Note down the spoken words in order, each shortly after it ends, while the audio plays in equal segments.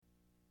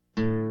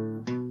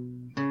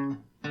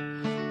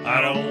I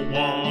don't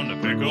want a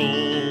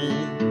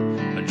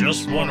pickle. I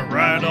just want to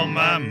ride on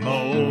my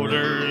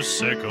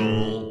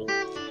motorcycle.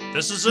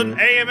 This is an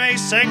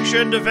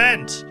AMA-sanctioned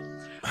event.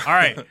 All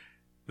right.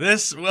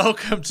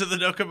 Welcome to the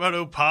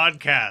Nokomoto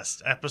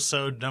Podcast,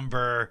 episode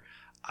number,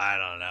 I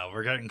don't know,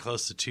 we're getting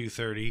close to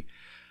 230.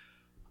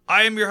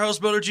 I am your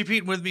host, MotoGP,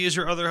 and with me is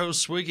your other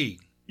host, Swiggy.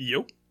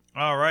 Yo.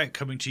 All right,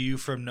 coming to you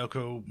from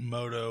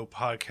Nokomoto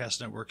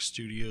Podcast Network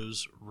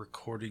Studios,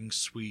 recording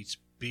Suite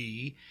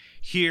B,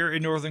 here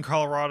in Northern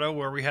Colorado,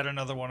 where we had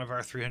another one of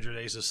our 300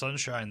 Days of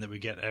Sunshine that we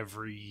get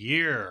every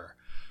year.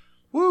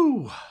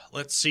 Woo!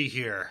 Let's see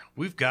here.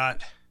 We've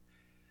got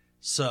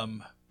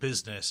some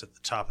business at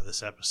the top of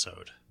this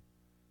episode.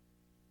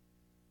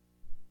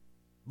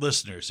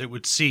 Listeners, it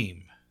would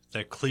seem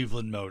that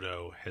Cleveland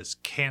Moto has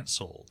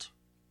canceled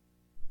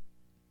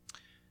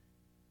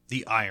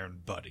the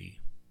Iron Buddy.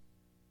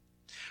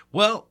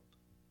 Well,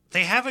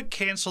 they haven't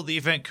canceled the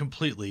event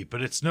completely,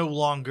 but it's no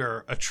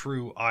longer a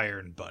true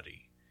Iron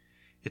Buddy.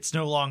 It's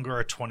no longer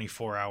a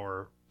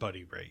 24-hour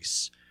buddy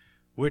race,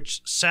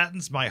 which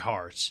saddens my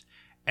heart.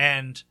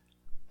 And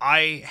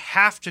I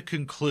have to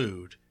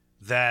conclude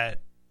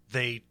that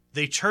they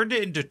turned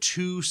it into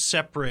two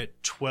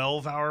separate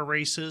 12-hour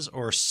races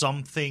or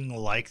something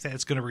like that.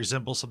 It's going to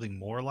resemble something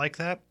more like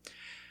that.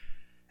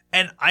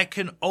 And I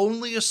can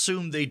only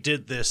assume they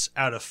did this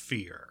out of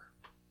fear,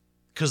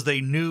 because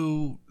they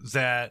knew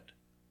that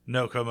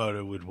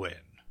Nokomoto would win.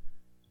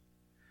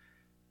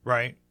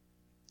 Right?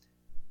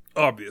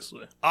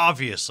 Obviously.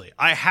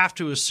 I have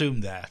to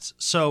assume that.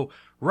 So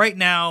right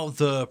now,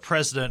 the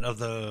president of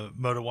the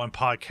Moto One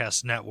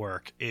Podcast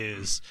Network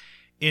is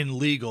in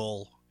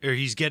legal, or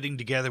he's getting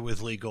together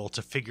with legal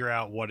to figure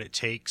out what it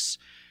takes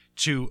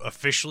to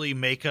officially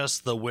make us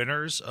the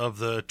winners of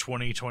the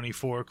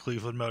 2024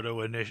 Cleveland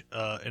Moto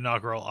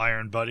inaugural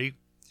Iron Buddy.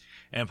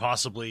 And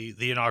possibly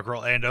the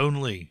inaugural and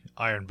only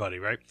Iron Buddy,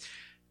 right?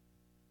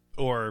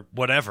 Or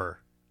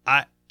whatever.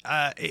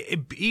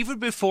 Even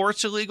before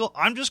it's illegal,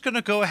 I'm just going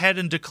to go ahead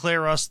and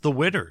declare us the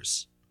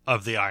winners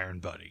of the Iron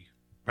Buddy,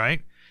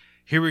 right?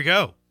 Here we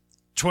go.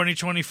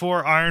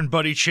 2024 Iron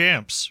Buddy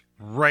champs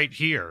right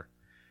here.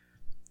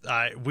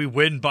 We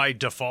win by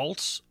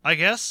default, I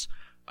guess.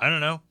 I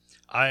don't know.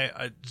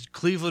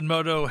 Cleveland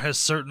Moto has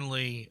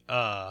certainly,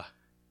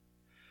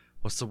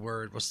 what's the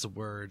word?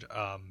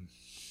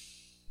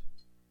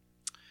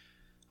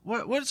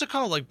 What is it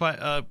called? Like,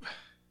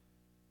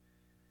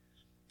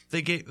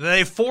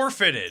 they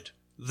forfeited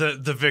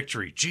the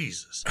victory.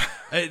 Jesus,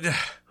 okay.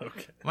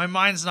 My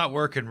mind's not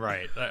working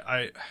right.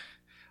 I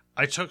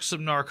took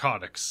some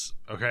narcotics.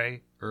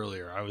 Okay,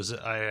 earlier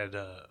I had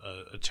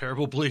a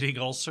terrible bleeding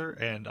ulcer,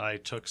 and I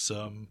took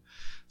some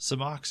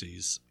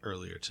oxys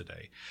earlier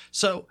today.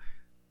 So,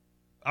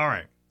 all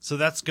right, so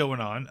that's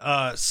going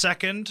on.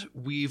 Second,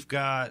 we've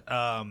got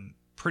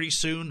pretty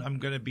soon, I'm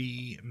going to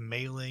be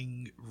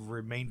mailing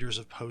remainders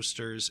of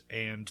posters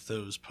and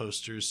those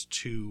posters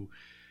to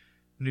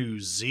New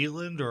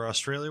Zealand or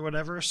Australia,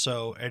 whatever.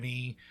 So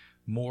any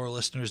more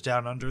listeners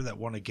down under that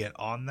want to get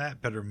on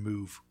that better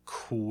move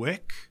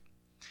quick.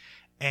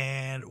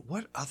 And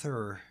what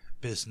other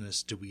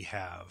business do we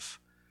have?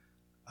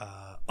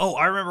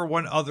 I remember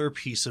one other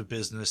piece of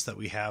business that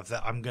we have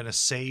that I'm going to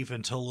save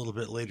until a little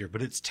bit later,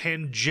 but it's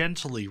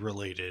tangentially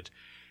related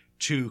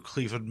to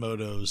Cleveland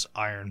Moto's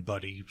Iron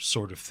Buddy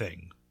sort of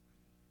thing.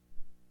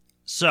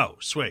 So,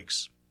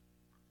 Swigs,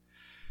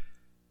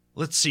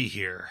 let's see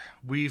here.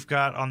 We've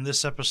got on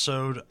this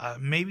episode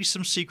maybe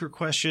some secret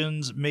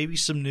questions, maybe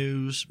some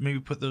news,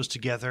 maybe put those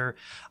together.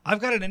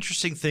 I've got an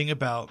interesting thing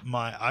about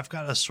I've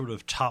got a sort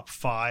of top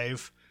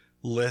 5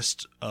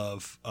 list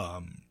of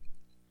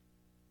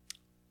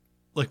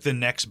like the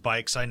next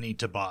bikes I need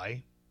to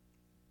buy.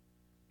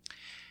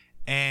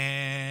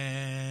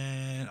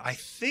 And I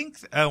think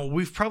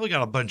we've probably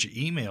got a bunch of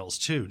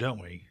emails too, don't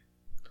we?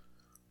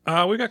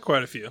 We got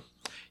quite a few.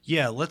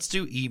 Yeah, let's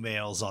do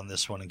emails on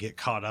this one and get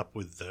caught up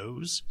with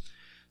those.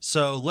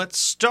 So let's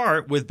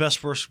start with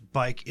best worst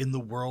bike in the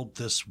world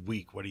this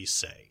week. What do you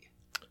say?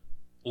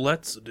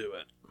 Let's do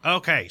it.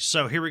 Okay,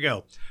 so here we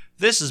go.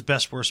 This is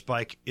best worst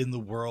bike in the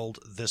world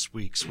this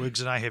week. Swigs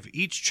and I have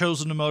each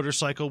chosen a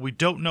motorcycle. We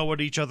don't know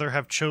what each other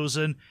have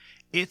chosen.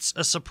 It's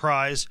a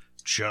surprise,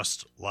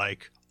 just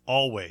like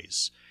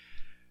always.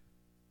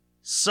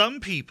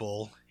 Some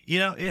people,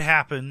 it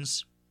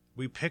happens.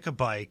 We pick a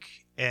bike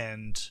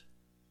and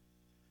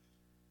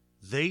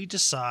they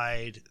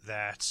decide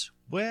that,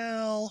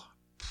 well,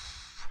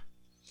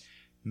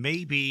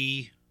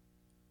 maybe,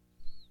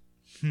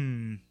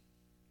 you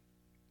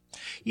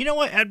know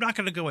what? I'm not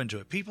going to go into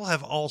it. People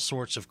have all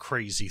sorts of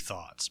crazy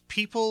thoughts.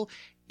 People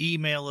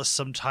email us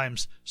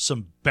sometimes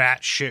some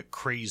batshit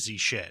crazy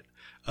shit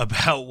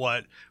about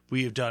what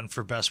we have done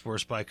for best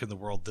worst bike in the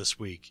world this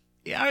week.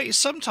 Yeah,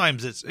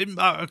 sometimes it's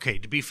okay.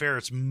 To be fair,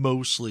 it's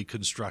mostly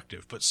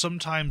constructive, but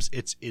sometimes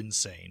it's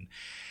insane,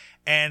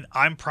 and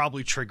I'm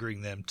probably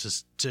triggering them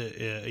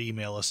to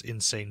email us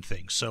insane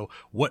things. So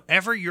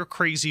whatever your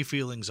crazy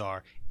feelings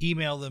are,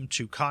 email them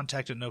to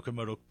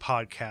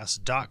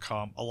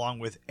contact@nokomotopodcast.com along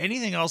with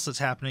anything else that's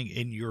happening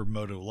in your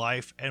moto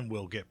life, and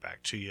we'll get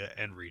back to you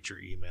and read your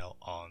email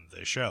on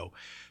the show.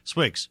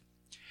 Swigs,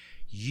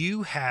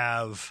 you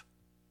have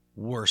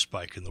worst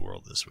bike in the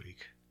world this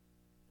week.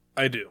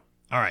 I do.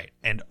 All right.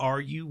 And are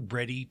you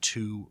ready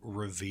to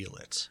reveal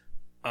it?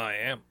 I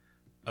am.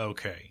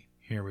 Okay.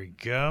 Here we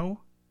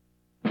go.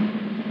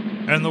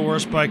 And the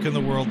worst bike in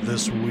the world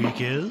this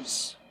week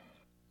is...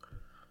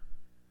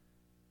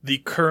 the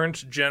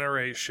current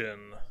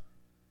generation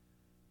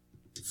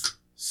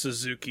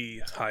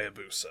Suzuki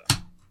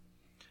Hayabusa.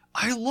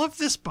 I love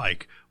this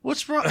bike.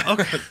 What's wrong?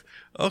 Okay.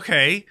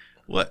 Okay.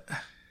 What?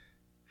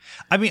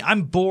 I mean,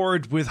 I'm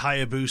bored with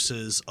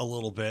Hayabusas a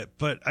little bit,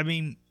 but I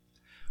mean,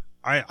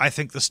 I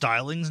think the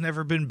styling's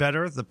never been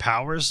better. The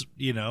power's,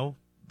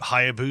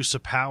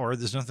 Hayabusa power.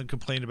 There's nothing to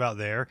complain about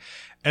there.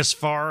 As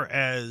far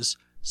as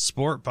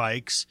sport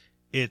bikes,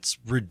 it's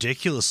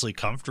ridiculously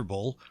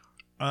comfortable.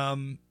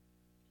 So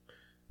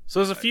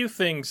there's a few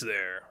things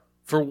there.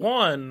 For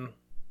one,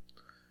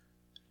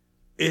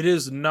 it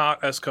is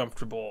not as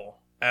comfortable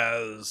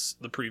as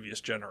the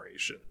previous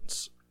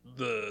generations.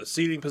 The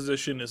seating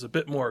position is a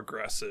bit more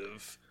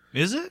aggressive.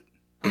 Is it?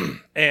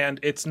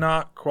 And it's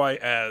not quite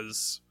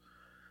as...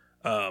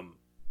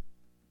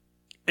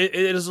 It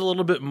is a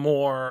little bit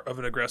more of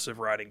an aggressive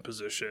riding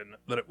position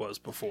than it was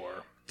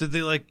before. Did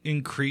they,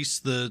 increase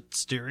the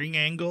steering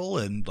angle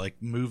and,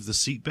 move the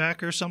seat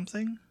back or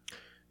something?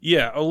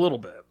 Yeah, a little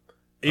bit.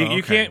 You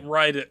okay. can't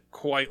ride it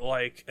quite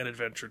like an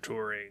adventure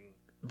touring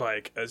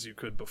bike as you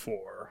could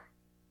before.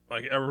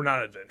 Or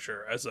not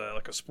adventure, as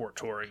a sport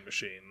touring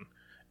machine.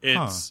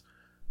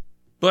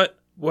 But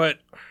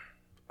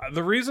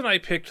the reason I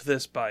picked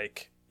this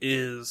bike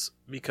is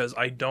because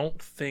I don't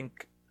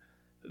think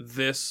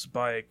this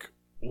bike,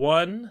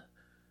 one,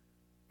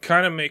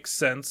 kind of makes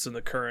sense in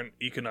the current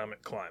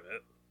economic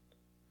climate.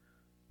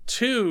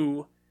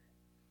 Two,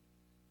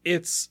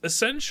 it's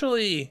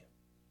essentially,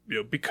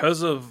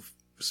 because of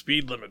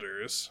speed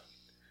limiters,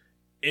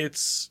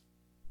 it's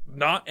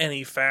not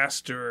any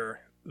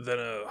faster than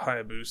a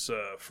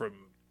Hayabusa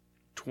from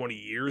 20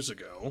 years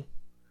ago.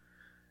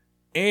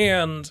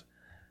 And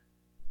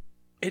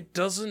it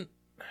doesn't...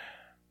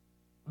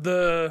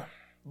 The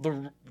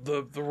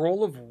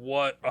role of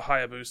what a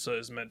Hayabusa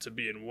is meant to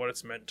be and what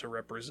it's meant to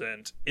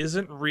represent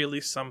isn't really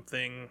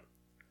something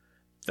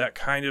that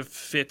kind of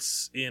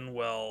fits in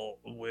well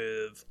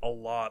with a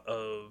lot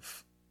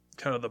of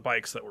kind of the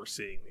bikes that we're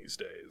seeing these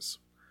days.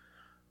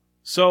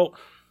 So,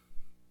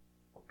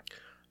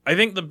 I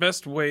think the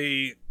best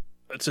way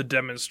to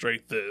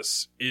demonstrate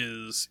this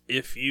is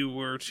if you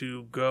were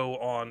to go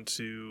on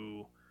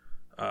to,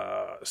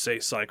 say,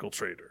 Cycle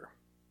Trader.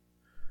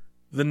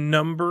 The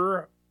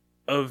number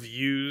of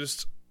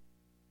used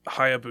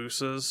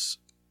Hayabusas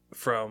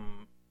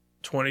from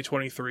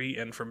 2023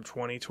 and from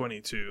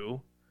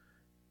 2022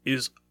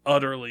 is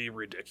utterly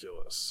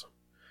ridiculous.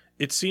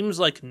 It seems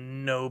like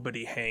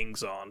nobody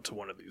hangs on to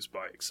one of these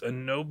bikes,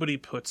 and nobody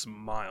puts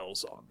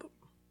miles on them.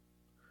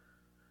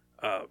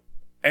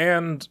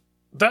 And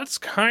that's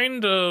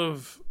kind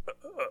of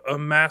a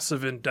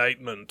massive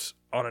indictment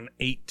on an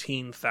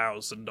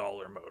 $18,000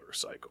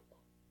 motorcycle.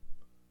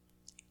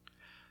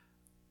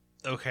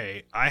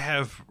 Okay, I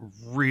have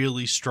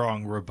really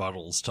strong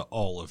rebuttals to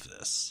all of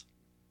this.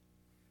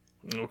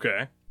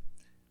 Okay.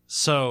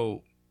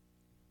 So,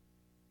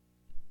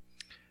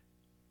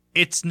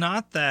 it's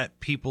not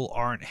that people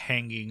aren't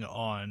hanging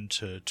on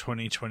to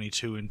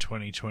 2022 and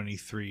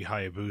 2023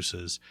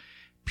 Hayabusas.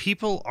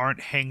 People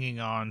aren't hanging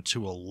on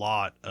to a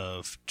lot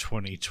of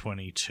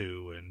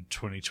 2022 and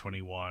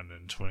 2021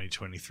 and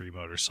 2023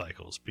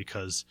 motorcycles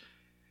because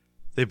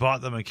they bought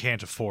them and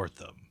can't afford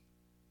them.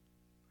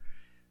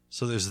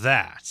 So there's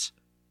that.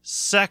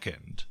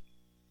 Second,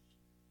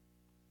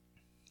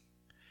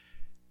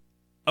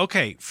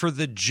 okay, for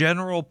the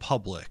general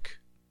public,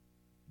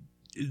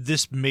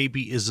 this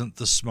maybe isn't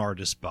the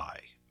smartest buy.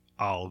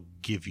 I'll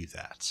give you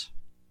that.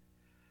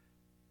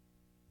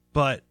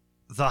 But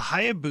the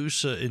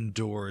Hayabusa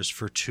endures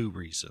for two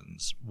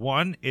reasons.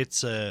 One,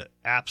 it's a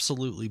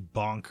absolutely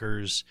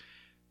bonkers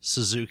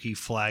Suzuki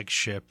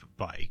flagship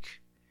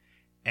bike.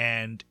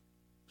 And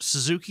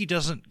Suzuki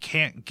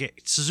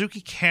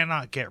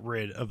cannot get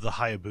rid of the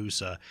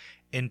Hayabusa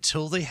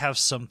until they have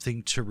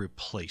something to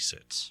replace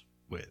it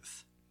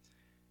with.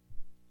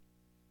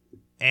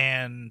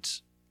 And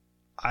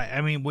I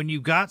mean, when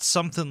you got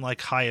something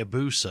like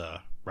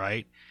Hayabusa,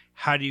 right?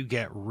 How do you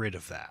get rid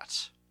of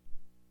that?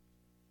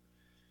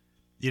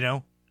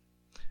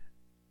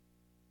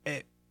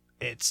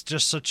 It's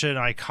just such an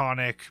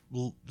iconic,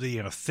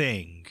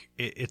 thing.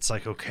 It's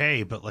like,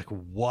 okay, but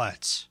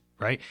what?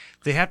 Right?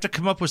 They have to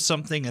come up with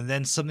something, and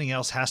then something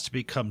else has to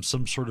become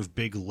some sort of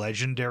big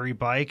legendary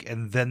bike,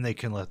 and then they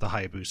can let the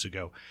Hayabusa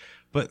go.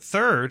 But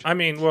third... I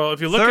mean, well,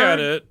 if you look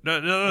at it...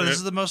 No, this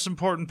is the most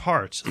important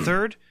part.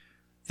 Third,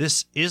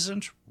 this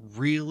isn't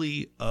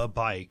really a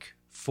bike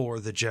for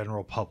the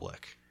general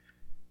public.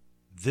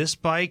 This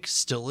bike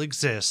still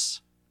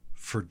exists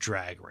for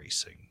drag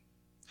racing.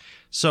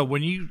 So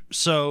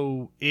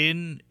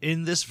in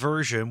this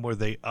version where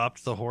they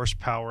upped the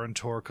horsepower and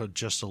torque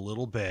just a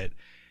little bit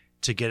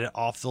to get it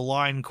off the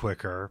line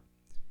quicker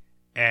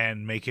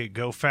and make it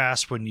go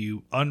fast when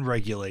you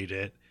unregulate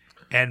it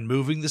and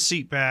moving the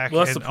seat back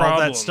and all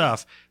that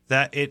stuff,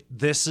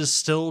 this is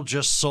still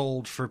just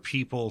sold for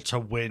people to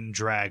win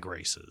drag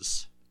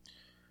races.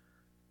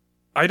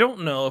 I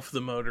don't know if the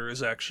motor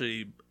is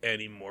actually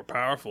any more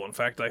powerful. In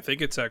fact, I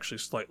think it's actually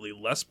slightly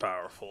less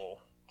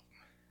powerful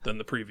than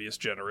the previous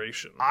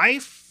generation. I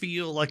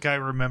feel like I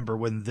remember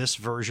when this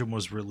version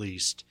was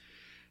released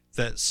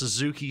that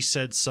Suzuki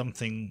said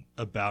something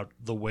about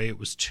the way it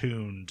was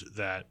tuned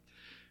that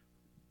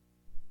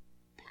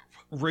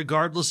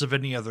regardless of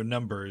any other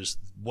numbers,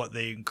 what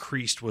they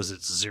increased was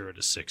its 0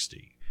 to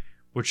 60,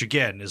 which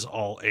again is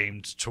all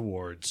aimed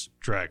towards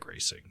drag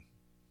racing.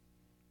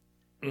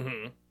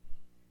 Mm-hmm.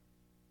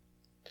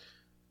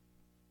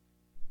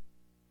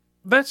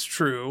 That's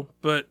true,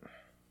 but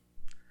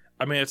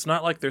I mean, it's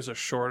not like there's a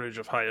shortage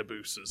of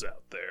Hayabusas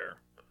out there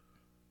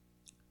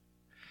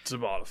to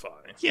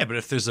modify. Yeah, but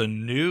if there's a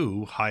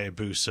new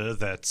Hayabusa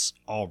that's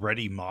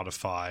already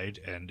modified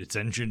and its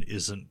engine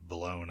isn't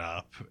blown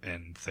up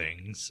and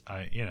things,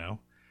 I'm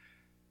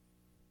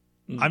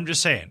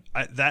just saying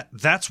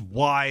that's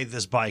why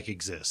this bike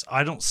exists.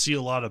 I don't see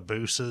a lot of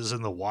Busas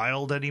in the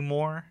wild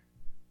anymore.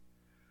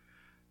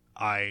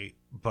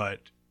 But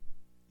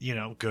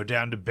go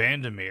down to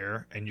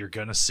Bandamere and you're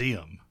gonna see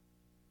them.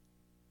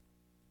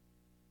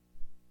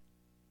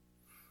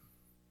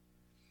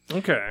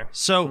 Okay.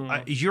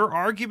 So your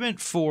argument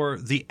for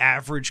the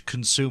average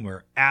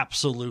consumer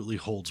absolutely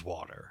holds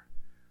water,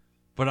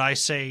 but I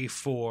say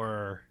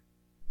for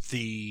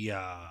the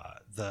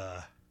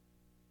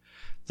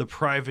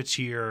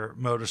privateer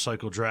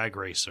motorcycle drag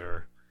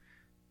racer,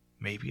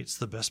 maybe it's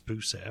the best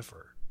Busa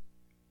ever.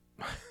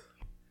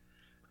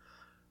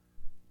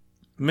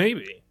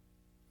 Maybe.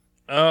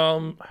 I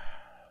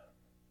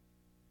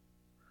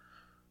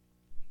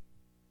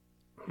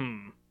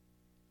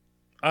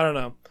don't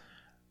know.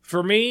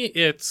 For me,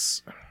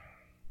 it's...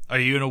 Are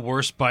you in a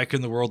worst bike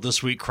in the world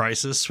this week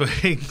crisis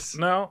swings?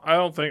 No, I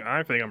don't think...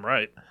 I think I'm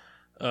right.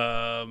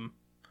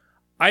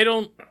 I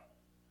don't...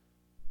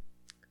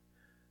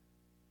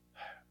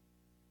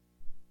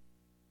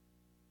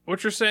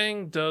 What you're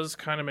saying does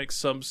kind of make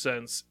some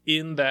sense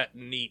in that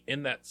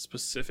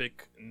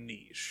specific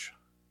niche.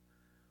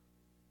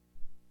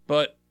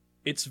 But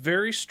it's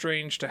very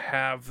strange to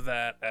have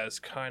that as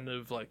kind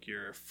of like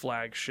your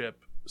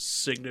flagship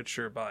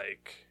signature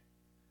bike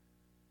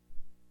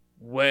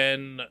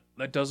when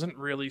that doesn't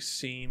really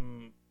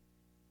seem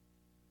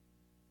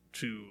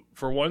to,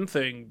 for one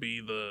thing,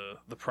 be the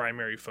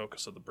primary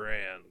focus of the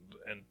brand,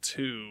 and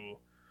two,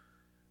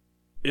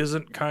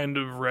 isn't kind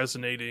of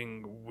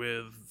resonating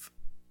with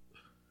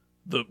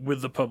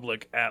the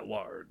public at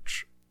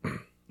large.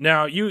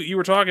 Now, you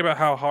were talking about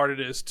how hard it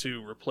is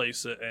to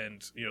replace it,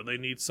 and they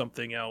need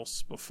something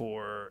else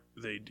before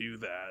they do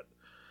that.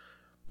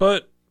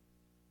 But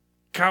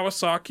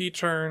Kawasaki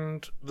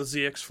turned the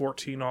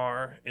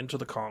ZX-14R into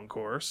the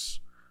Concourse.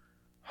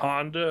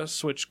 Honda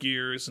switched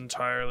gears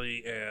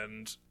entirely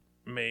and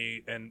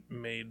made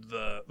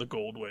the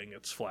Goldwing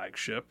its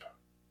flagship.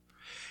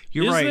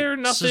 You're right. There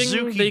nothing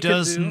Suzuki they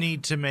does could do?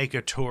 need to make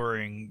a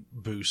touring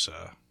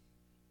Busa.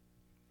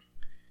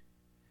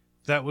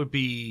 That would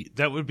be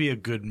a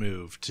good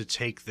move to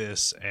take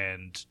this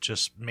and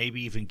just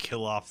maybe even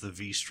kill off the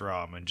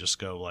V-Strom and just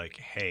go like,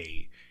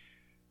 hey,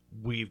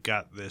 we've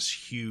got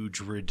this huge,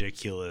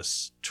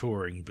 ridiculous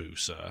touring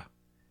Busa.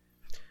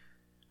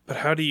 But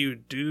how do you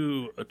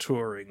do a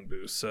touring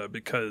Busa?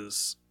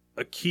 Because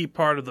a key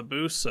part of the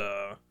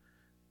Busa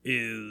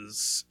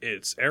is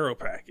its aero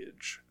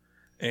package.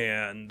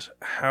 And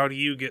how do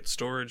you get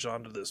storage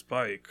onto this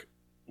bike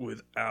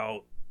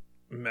without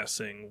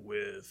messing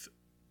with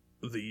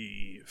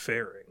the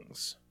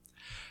fairings?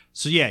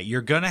 So yeah,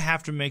 you're going to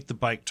have to make the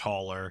bike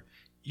taller.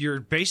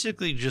 You're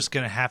basically just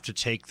going to have to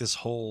take this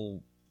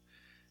whole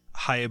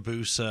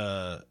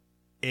Hayabusa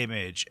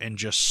image and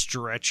just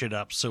stretch it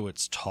up so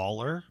it's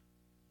taller.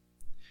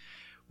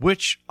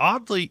 Which,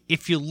 oddly,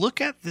 if you look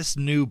at this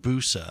new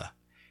Busa,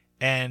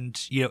 and,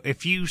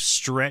 if you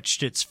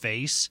stretched its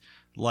face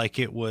like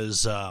it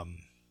was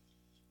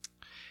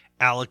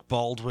Alec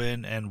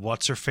Baldwin and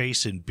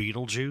what's-her-face in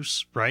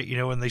Beetlejuice, right?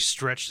 When they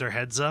stretch their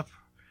heads up?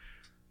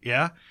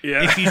 Yeah?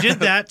 Yeah. If you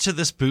did that to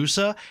this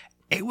Busa,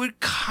 it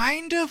would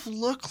kind of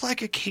look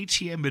like a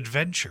KTM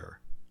Adventure.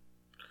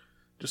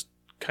 Just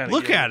kind of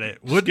look at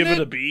it. Wouldn't give it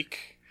a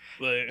beak.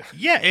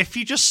 Yeah, if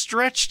you just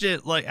stretched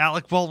it like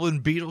Alec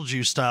Baldwin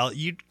Beetlejuice style,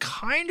 you'd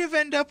kind of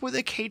end up with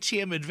a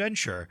KTM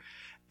Adventure.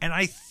 And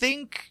I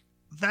think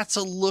that's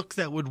a look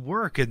that would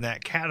work in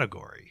that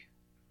category.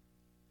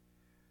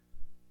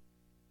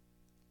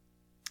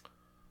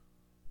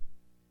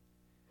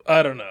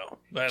 I don't know.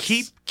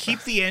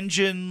 Keep the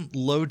engine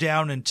low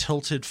down and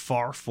tilted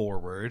far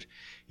forward.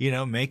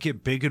 Make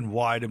it big and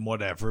wide and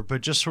whatever, but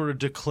just sort of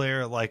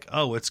declare like,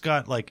 oh, it's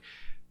got like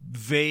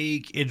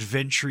vague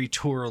adventure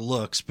tour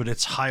looks, but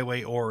it's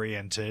highway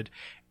oriented,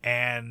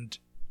 and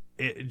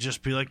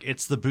just be like,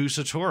 it's the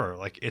Busa Tourer.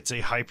 Like, it's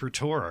a hyper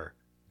tourer.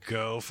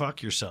 Go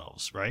fuck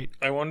yourselves, right?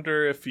 I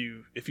wonder if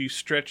you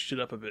stretched it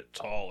up a bit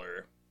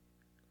taller,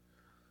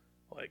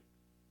 like,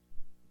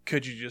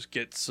 could you just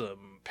get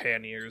some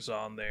panniers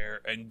on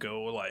there and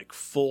go like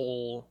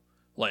full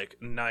like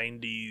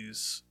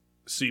 90s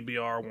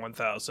CBR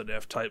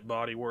 1000F type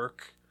bodywork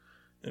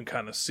and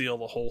kind of seal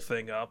the whole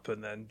thing up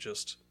and then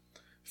just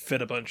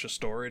fit a bunch of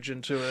storage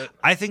into it?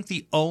 I think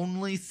the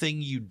only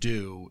thing you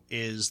do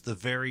is the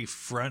very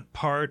front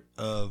part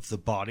of the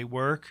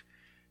bodywork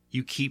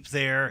you keep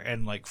there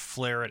and like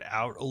flare it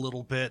out a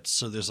little bit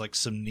so there's like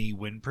some knee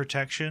wind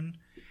protection,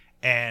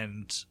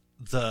 and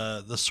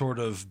the sort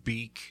of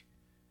beak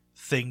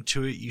thing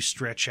to it you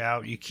stretch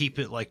out. You keep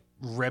it like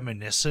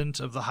reminiscent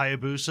of the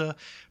Hayabusa,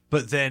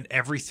 but then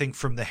everything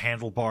from the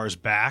handlebars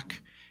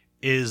back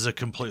is a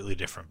completely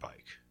different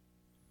bike.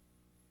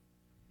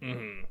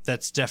 Mm-hmm.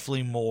 That's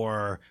definitely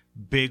more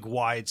big,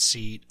 wide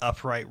seat,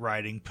 upright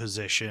riding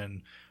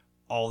position,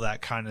 all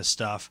that kind of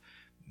stuff.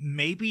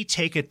 Maybe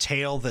take a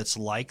tail that's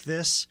like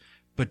this,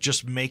 but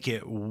just make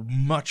it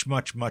much,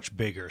 much, much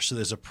bigger. So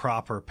there's a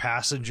proper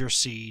passenger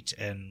seat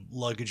and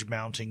luggage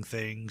mounting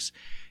things.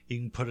 You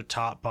can put a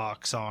top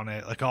box on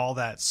it, like all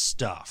that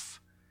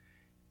stuff.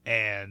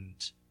 And,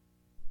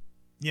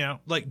 you know,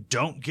 like,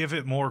 don't give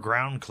it more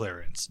ground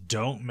clearance.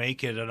 Don't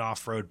make it an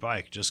off-road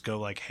bike. Just go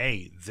like,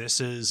 hey, this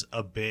is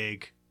a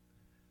big,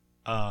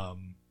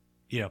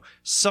 you know,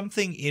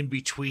 something in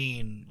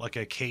between like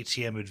a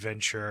KTM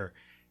Adventure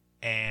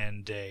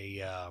and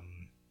a,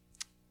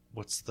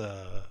 what's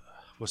the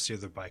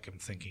other bike I'm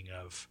thinking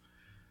of?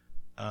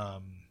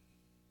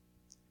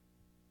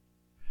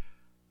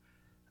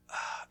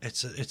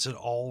 It's an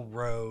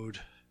all-road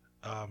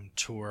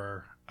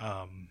tour.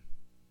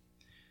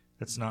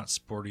 That's not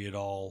sporty at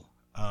all.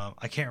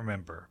 I can't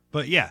remember,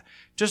 but yeah,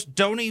 just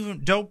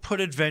don't put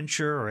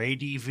Adventure or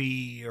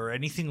ADV or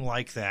anything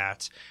like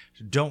that.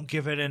 Don't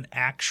give it an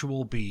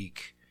actual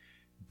beak.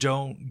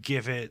 Don't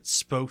give it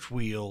spoked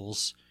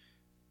wheels.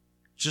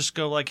 Just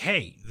go like,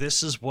 hey,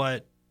 this is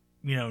what,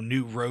 you know,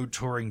 new road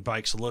touring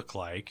bikes look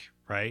like,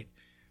 right?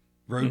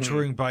 Road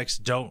touring bikes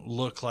don't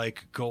look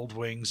like Gold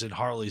Wings and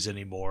Harleys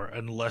anymore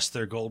unless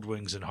they're Gold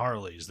Wings and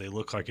Harleys. They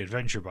look like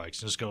adventure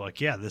bikes. And just go like,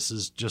 yeah, this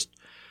is just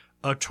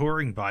a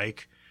touring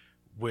bike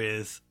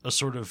with a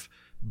sort of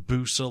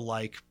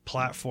Busa-like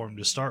platform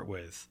to start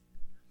with.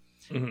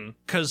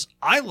 Because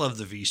I love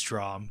the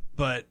V-Strom,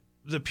 but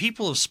the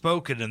people have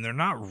spoken and they're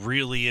not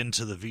really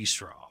into the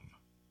V-Strom.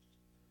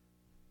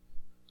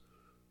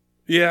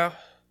 Yeah.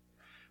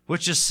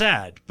 Which is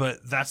sad, but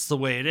that's the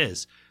way it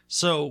is.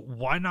 So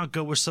why not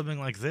go with something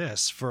like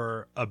this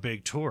for a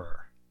big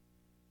tourer?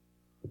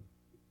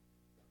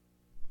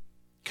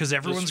 Because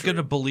everyone's going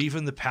to believe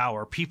in the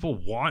power. People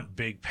want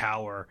big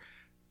power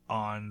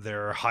on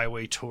their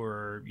highway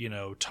tour, you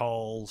know,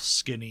 tall,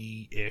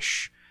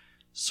 skinny-ish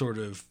sort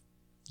of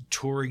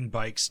touring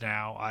bikes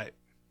now.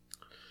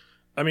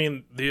 I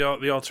mean, the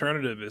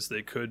alternative is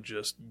they could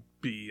just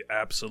be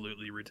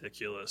absolutely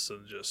ridiculous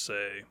and just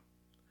say,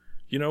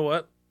 you know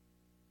what?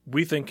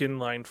 We think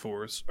inline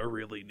fours are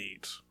really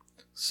neat.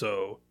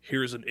 So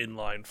here's an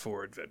inline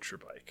four adventure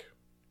bike.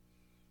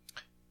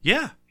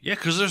 Yeah,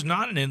 because there's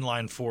not an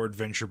inline four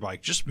adventure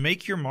bike. Just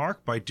make your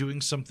mark by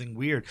doing something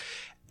weird.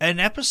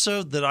 An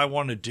episode that I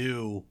want to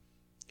do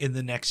in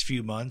the next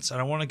few months, and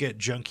I want to get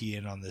Junkie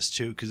in on this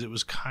too, because it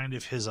was kind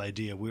of his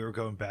idea. We were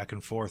going back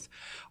and forth.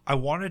 I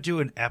want to do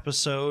an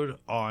episode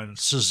on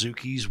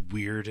Suzuki's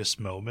weirdest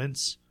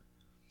moments,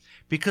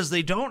 because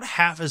they don't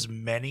have as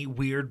many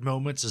weird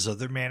moments as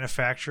other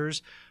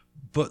manufacturers,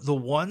 but the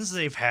ones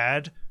they've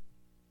had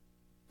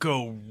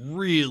go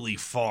really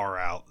far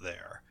out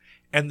there.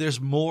 And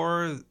there's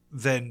more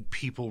than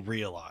people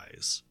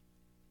realize.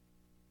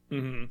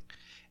 Mm-hmm.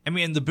 I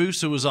mean, the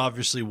Busa was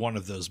obviously one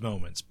of those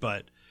moments,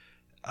 but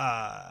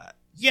I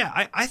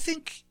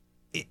think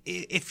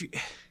if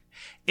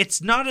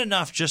it's not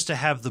enough just to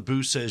have the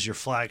Busa as your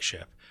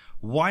flagship.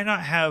 Why not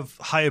have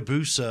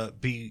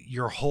Hayabusa be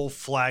your whole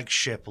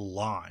flagship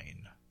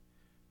line,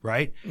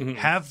 right? Mm-hmm.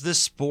 Have the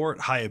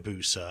sport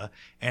Hayabusa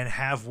and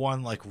have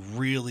one like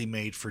really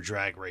made for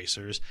drag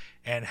racers,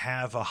 and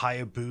have a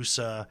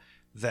Hayabusa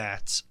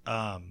that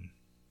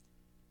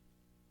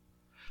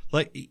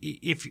like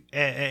if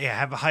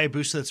have a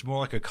Hayabusa that's more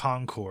like a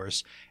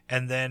concourse,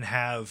 and then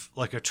have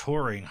like a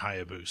touring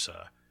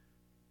Hayabusa.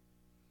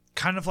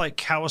 Kind of like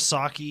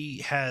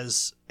Kawasaki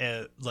has,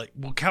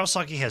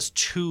 Kawasaki has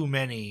too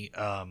many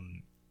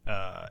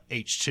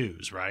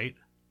H2s, right?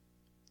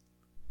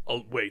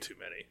 Oh, way too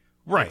many.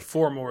 Right. Like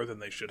 4 more than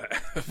they should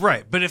have.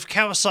 Right, but if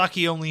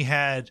Kawasaki only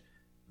had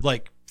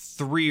like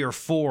 3 or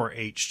 4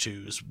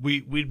 H2s,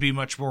 we'd be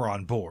much more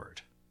on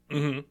board.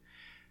 Mm-hmm.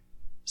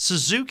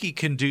 Suzuki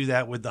can do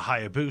that with the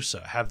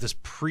Hayabusa, have this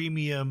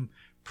premium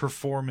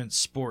performance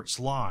sports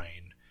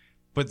line,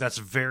 but that's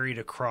varied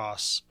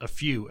across a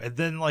few. And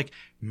then, like,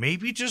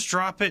 maybe just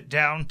drop it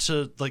down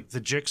to, like, the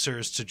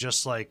Gixxers to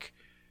just, like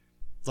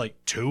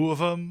 2 of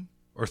them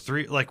or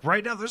 3. Like,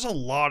 right now, there's a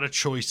lot of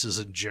choices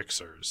in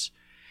Gixxers.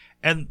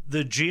 And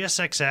the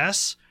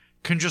GSXS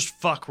can just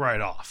fuck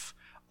right off.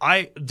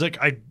 I've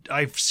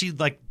seen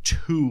like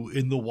 2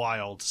 in the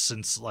wild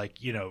since like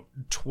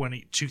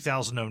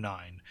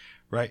 2009,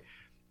 right?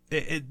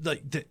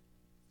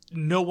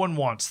 No one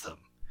wants them.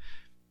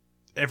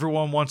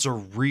 Everyone wants a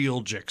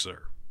real Gixxer.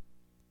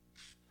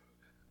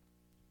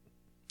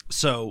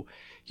 So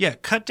yeah,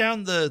 cut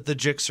down the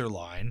Gixxer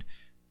line,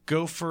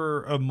 go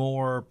for a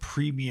more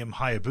premium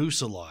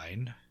Hayabusa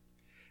line.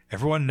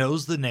 Everyone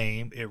knows the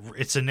name.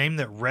 It's a name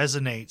that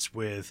resonates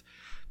with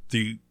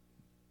the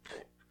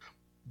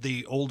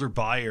older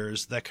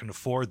buyers that can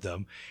afford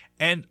them.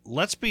 And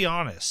let's be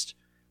honest,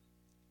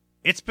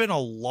 it's been a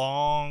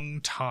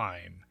long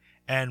time,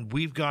 and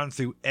we've gone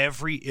through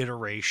every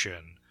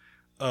iteration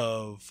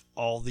of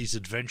all these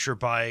adventure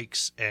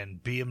bikes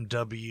and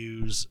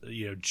BMWs,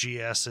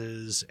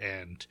 GSs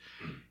and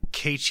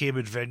KTM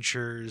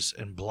adventures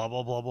and blah,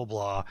 blah, blah, blah,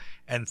 blah.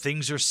 And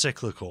things are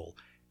cyclical.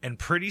 And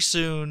pretty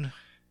soon,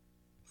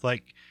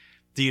 like,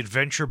 the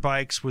adventure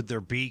bikes with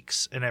their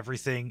beaks and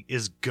everything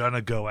is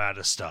gonna go out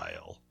of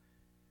style.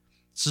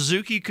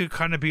 Suzuki could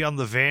kind of be on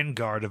the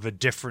vanguard of a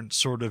different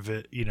sort of,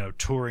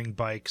 touring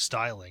bike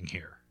styling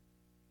here.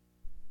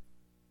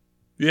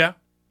 Yeah,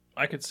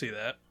 I could see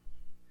that.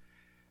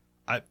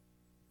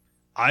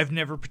 I've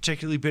never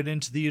particularly been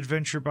into the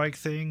adventure bike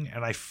thing,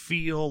 and I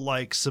feel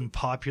like some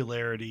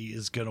popularity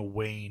is gonna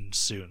wane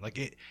soon.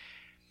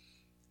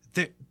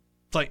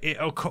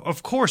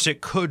 Of course,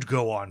 it could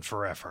go on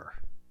forever.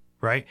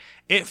 Right?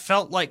 It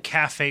felt like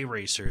cafe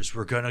racers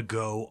were going to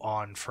go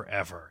on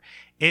forever.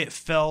 It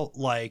felt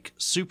like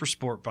super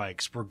sport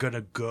bikes were going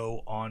to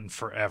go on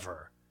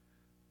forever.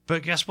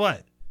 But guess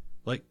what?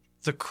 Like,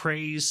 the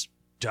craze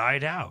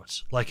died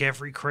out, like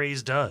every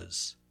craze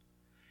does.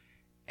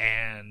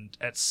 And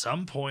at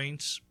some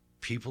point,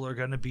 people are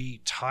going to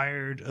be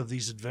tired of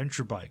these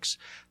adventure bikes.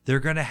 They're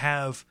going to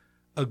have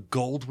a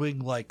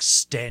Goldwing-like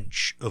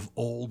stench of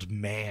old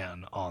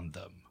man on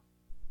them.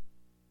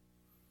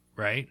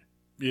 Right?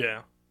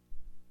 Yeah.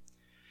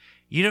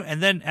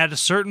 And then at a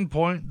certain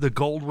point, the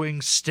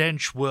Goldwing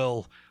stench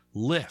will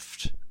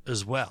lift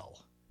as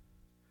well.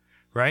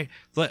 Right?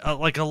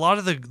 Like a lot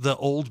of the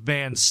old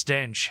man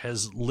stench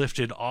has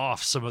lifted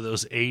off some of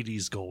those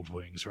 80s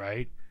Goldwings,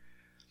 right?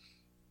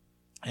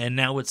 And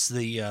now it's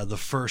the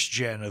first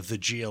gen of the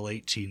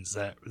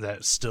GL18s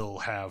that still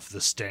have the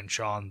stench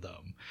on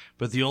them.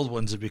 But the old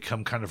ones have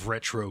become kind of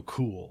retro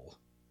cool.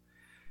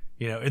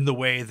 In the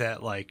way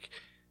that like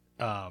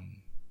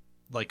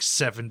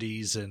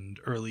 70s and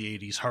early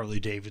 80s Harley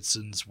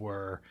Davidsons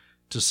were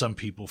to some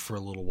people for a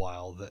little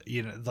while. That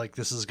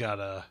this has got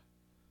a...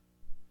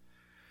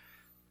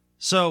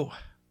 So,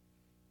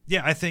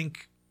 yeah, I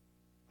think...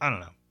 I don't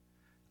know.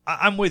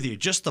 I'm with you.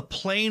 Just the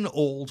plain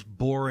old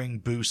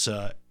boring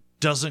Busa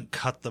doesn't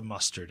cut the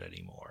mustard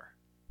anymore.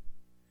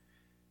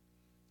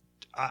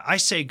 I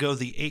say go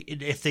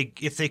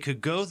if they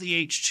could go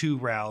the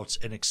H2 route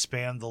and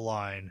expand the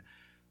line,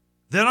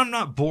 then I'm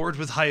not bored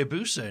with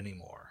Hayabusa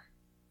anymore.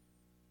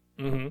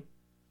 Mm-hmm.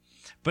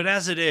 But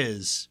as it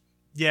is,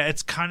 yeah,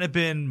 it's kind of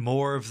been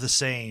more of the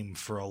same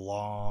for a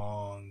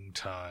long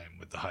time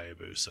with the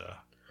Hayabusa.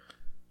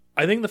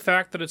 I think the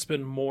fact that it's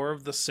been more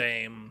of the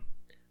same,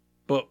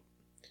 but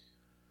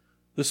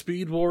the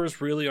speed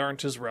wars really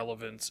aren't as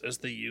relevant as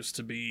they used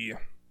to be.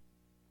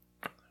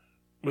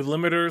 With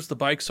limiters, the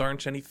bikes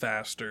aren't any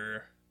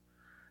faster.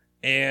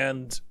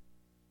 And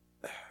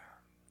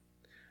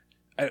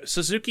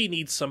Suzuki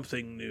needs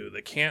something new.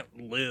 They can't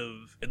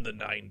live in the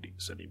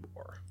 90s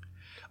anymore.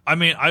 I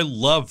mean, I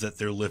love that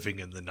they're living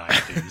in the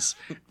 90s,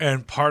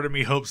 and part of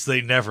me hopes they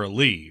never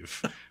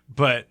leave.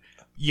 But,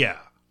 yeah.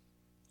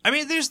 I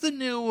mean, there's the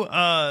new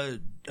Gixxer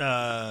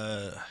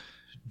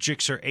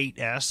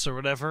 8S or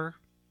whatever.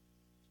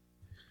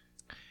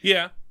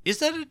 Yeah. Is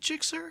that a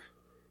Gixxer?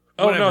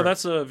 Oh, Whatever. no,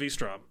 that's a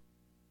V-Strom.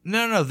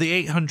 No, the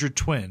 800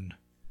 Twin.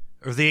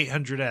 Or the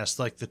 800S,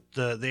 like the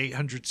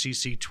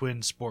 800cc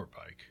twin sport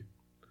bike.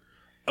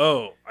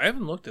 Oh, I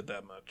haven't looked at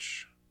that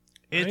much.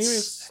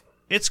 It's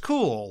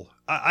cool.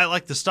 I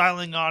like the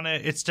styling on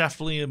it. It's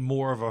definitely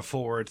more of a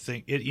forward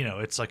thing.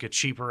 It's like a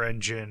cheaper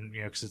engine,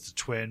 because it's a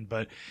twin.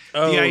 But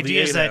the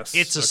idea is that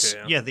it's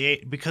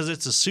because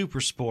it's a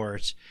super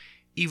sport,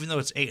 even though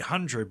it's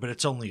 800, but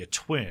it's only a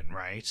twin,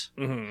 right?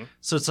 Mm-hmm.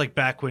 So it's like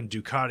back when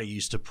Ducati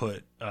used to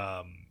put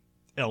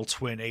L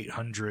twin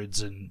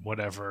 800s and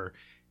whatever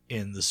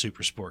in the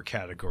super sport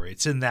category.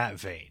 It's in that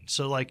vein.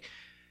 So like,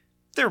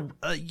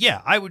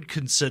 I would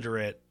consider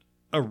it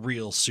a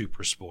real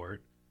super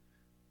sport.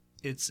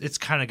 It's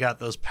kind of got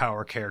those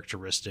power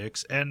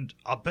characteristics, and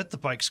I'll bet the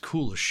bike's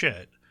cool as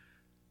shit.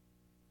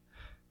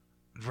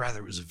 I'd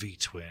rather it was a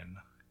V-twin.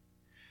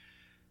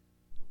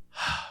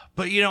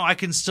 But, I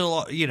can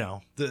still,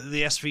 the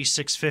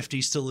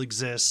SV650 still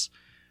exists.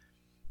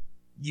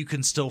 You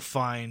can still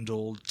find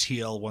old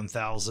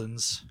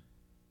TL1000s.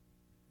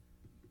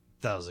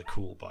 That was a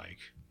cool bike.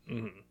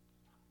 Mm-hmm.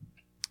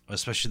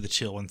 Especially the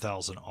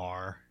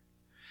TL1000R.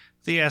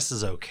 The S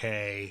is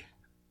okay.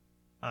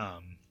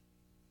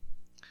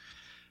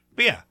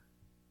 But yeah.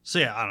 So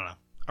yeah, I don't know.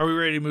 Are we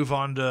ready to move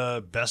on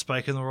to best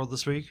bike in the world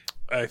this week?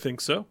 I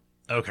think so.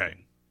 Okay.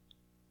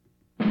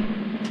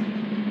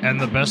 And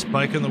the best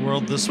bike in the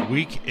world this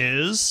week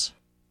is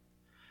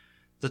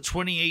the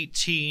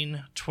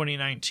 2018,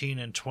 2019,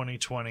 and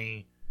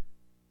 2020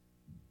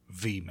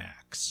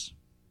 VMAX.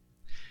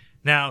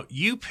 Now,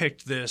 you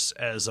picked this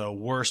as a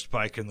worst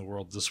bike in the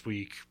world this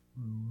week,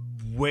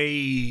 way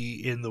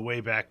in the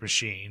Wayback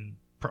Machine,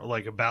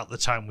 like about the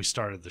time we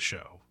started the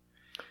show.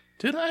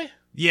 Did I?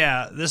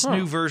 Yeah, this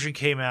new version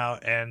came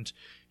out, and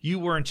you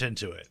weren't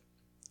into it.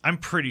 I'm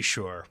pretty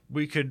sure.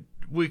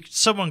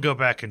 Someone go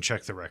back and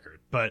check the record,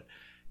 but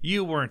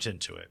you weren't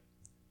into it.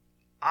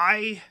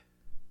 I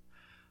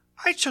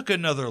took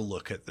another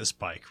look at this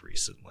bike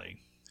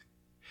recently.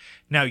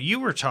 Now, you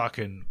were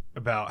talking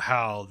about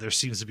how there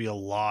seems to be a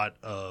lot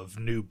of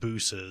new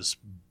Busas,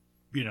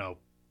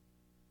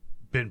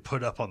 been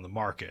put up on the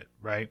market,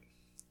 right?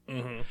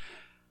 Mm-hmm.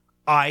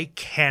 I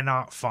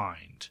cannot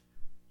find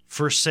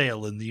for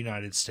sale in the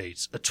United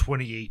States a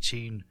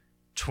 2018,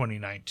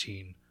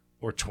 2019,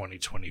 or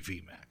 2020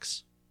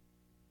 VMAX.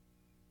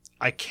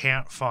 I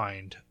can't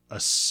find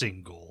a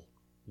single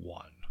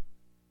one.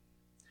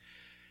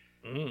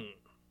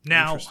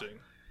 Now, interesting.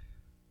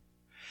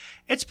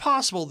 It's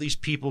possible these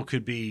people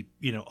could be,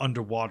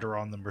 underwater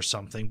on them or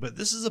something, but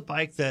this is a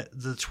bike that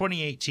the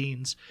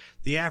 2018s,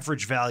 the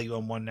average value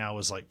on one now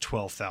is like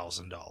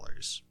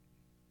 $12,000.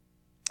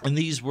 And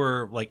these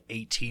were like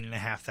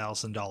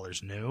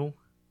 $18,500 new.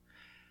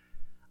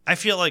 I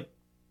feel like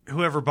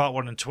whoever bought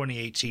one in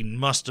 2018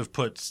 must have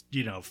put,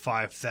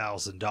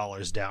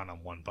 $5,000 down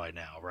on one by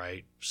now,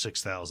 right?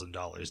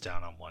 $6,000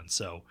 down on one.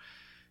 So,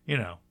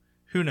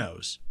 who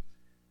knows?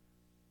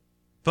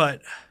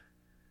 But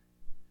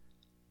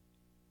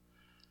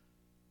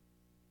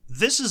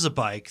this is a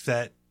bike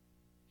that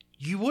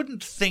you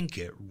wouldn't think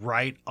it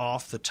right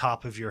off the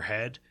top of your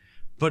head,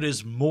 but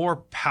is more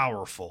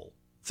powerful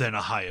than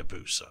a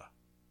Hayabusa.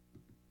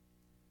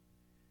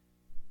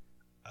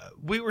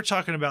 We were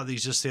talking about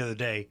these just the other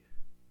day.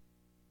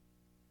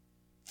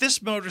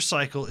 This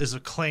motorcycle is a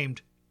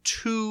claimed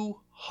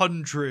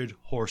 200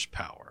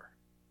 horsepower.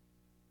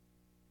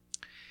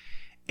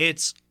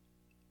 It's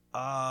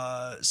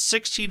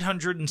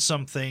 1,600 and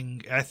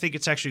something. I think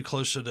it's actually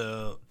closer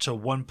to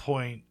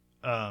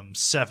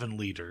 1.7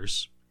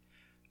 liters.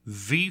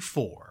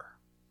 V4.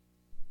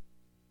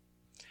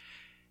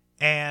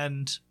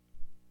 And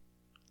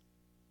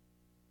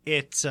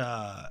it's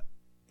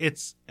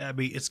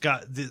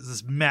got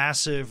this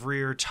massive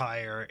rear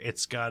tire.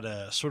 It's got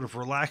a sort of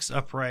relaxed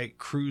upright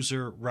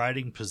cruiser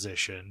riding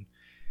position.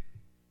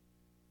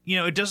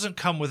 It doesn't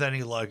come with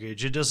any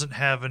luggage. It doesn't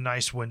have a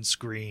nice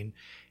windscreen.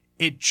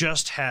 It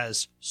just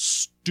has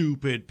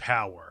stupid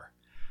power.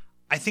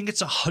 I think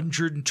it's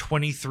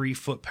 123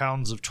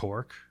 foot-pounds of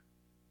torque.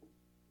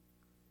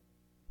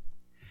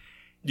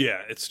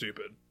 Yeah, it's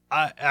stupid.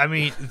 I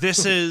mean,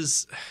 this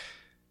is...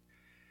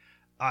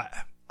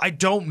 I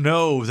don't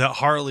know that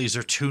Harleys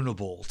are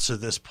tunable to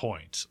this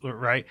point,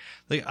 right?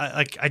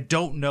 I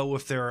don't know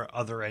if there are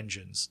other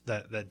engines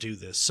that do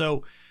this.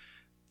 So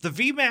the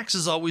VMAX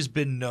has always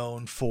been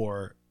known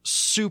for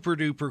super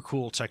duper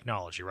cool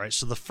technology, right?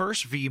 So the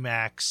first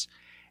VMAX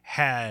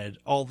had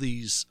all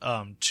these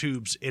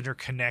tubes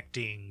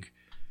interconnecting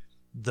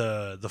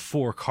the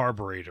four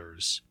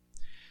carburetors.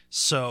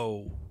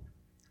 So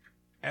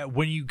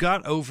when you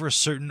got over a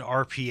certain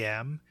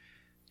RPM,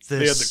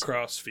 they had the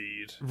cross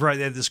feed. Right,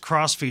 they had this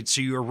cross feed,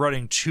 so you were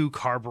running 2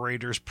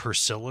 carburetors per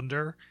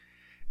cylinder.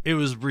 It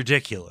was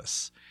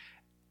ridiculous.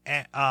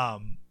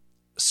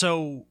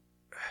 So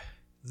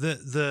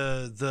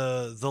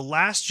the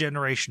last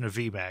generation of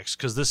VMAX,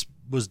 because this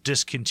was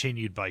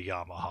discontinued by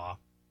Yamaha,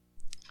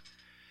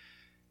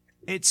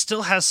 it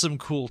still has some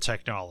cool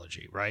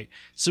technology, right?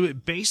 So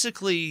it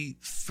basically,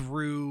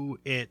 through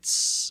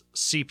its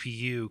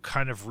CPU,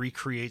 kind of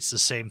recreates the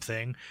same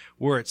thing,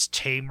 where it's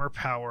tamer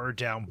power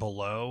down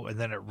below, and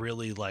then it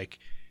really,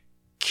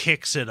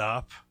 kicks it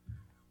up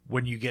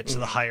when you get to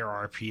the higher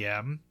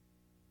RPM.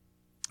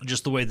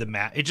 Just the way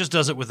it just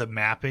does it with a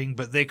mapping,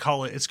 but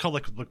it's called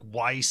like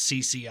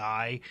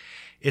YCCI.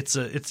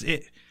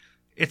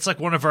 It's like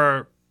one of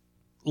our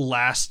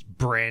last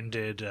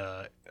branded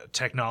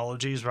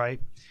technologies,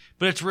 right?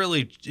 But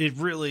it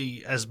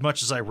really, as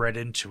much as I read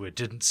into it,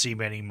 didn't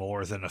seem any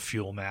more than a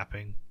fuel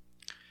mapping.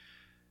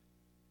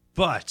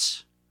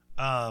 But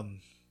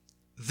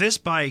this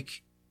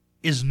bike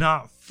is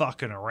not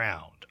fucking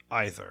around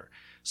either.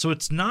 So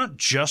it's not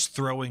just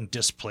throwing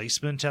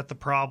displacement at the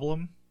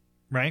problem,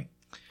 right?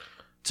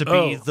 To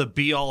be the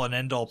be-all and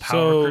end-all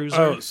power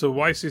cruiser. So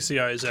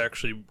YCCI is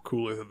actually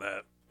cooler than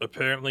that.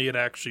 Apparently it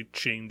actually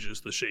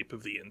changes the shape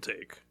of the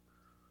intake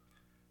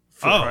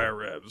for higher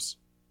revs.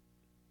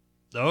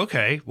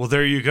 Okay, well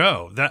there you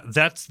go.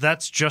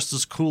 That's just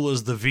as cool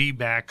as the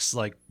VMAX,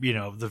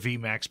 the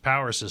VMAX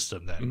power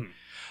system then.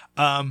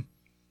 Mm-hmm.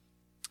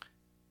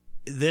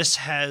 This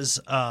has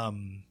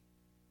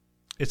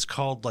it's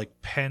called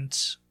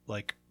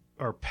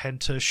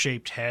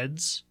penta-shaped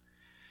heads.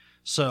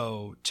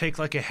 So take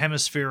a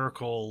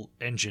hemispherical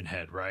engine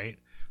head, right?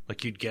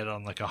 Like you'd get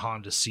on a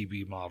Honda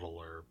CB model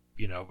or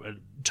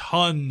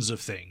tons of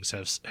things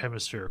have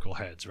hemispherical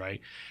heads,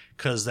 right?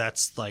 Because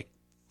that's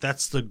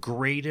the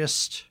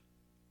greatest.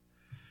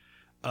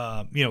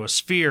 A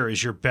sphere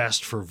is your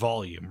best for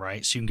volume,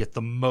 right? So you can get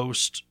the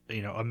most,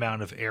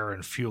 amount of air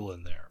and fuel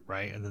in there,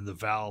 right? And then the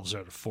valves are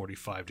at a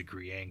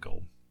 45-degree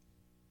angle.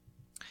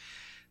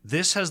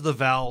 This has the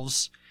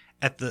valves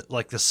at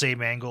the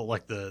same angle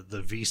like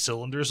the V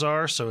cylinders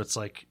are, so it's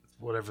like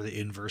whatever the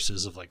inverse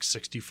is of like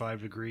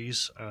 65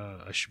 degrees.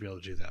 I should be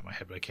able to do that in my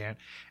head, but I can't.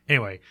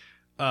 Anyway,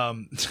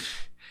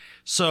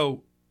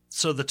 so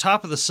the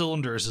top of the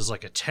cylinders is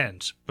like a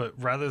tent, but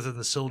rather than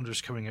the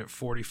cylinders coming at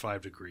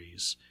 45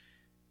 degrees,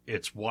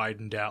 it's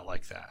widened out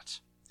like that.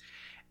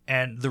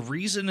 And the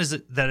reason is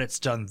that it's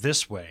done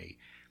this way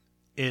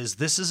is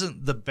this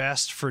isn't the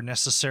best for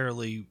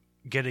necessarily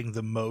getting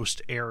the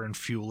most air and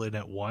fuel in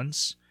at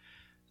once.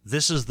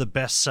 This is the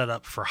best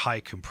setup for high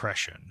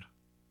compression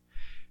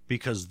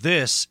because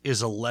this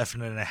is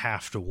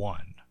 11.5 to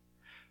 1.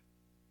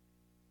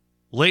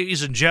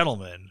 Ladies and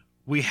gentlemen,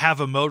 we have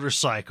a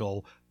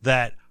motorcycle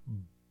that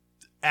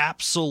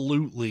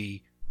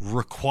absolutely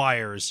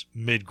requires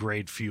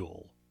mid-grade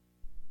fuel.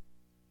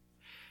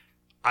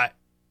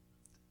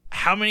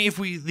 How many have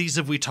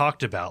we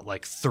talked about?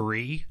 Like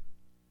 3?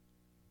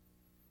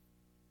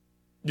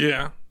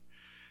 Yeah.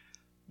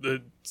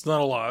 It's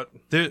not a lot.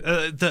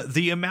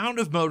 The amount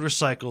of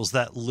motorcycles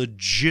that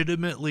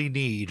legitimately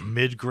need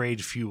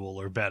mid-grade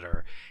fuel or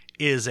better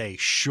is a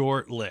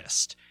short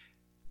list.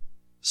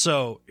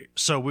 So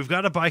we've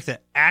got a bike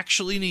that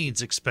actually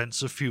needs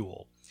expensive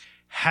fuel,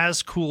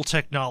 has cool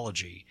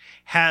technology,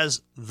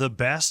 has the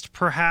best,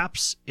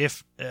 perhaps,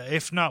 if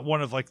not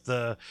one of like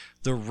the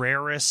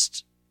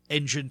rarest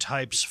engine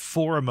types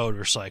for a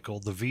motorcycle,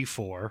 the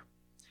V4.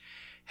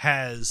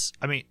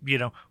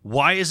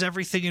 Why is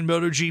everything in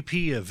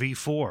MotoGP a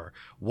V4?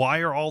 Why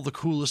are all the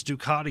coolest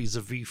Ducatis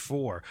a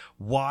V4?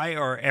 Why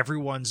are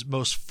everyone's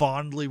most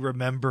fondly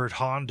remembered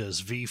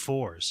Hondas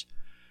V4s?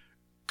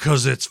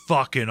 Because it's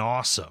fucking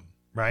awesome,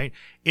 right?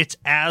 It's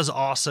as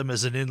awesome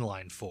as an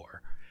inline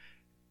 4.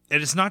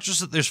 And it's not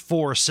just that there's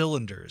 4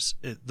 cylinders.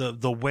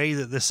 The way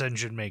that this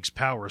engine makes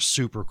power is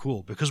super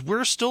cool because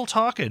we're still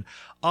talking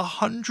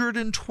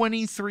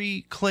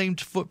 123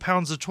 claimed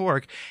foot-pounds of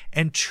torque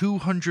and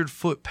 200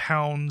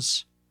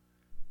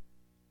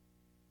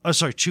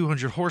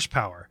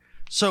 horsepower.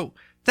 So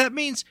that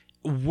means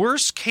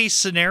worst case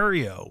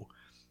scenario,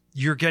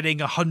 you're getting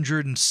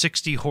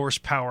 160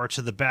 horsepower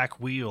to the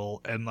back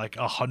wheel and like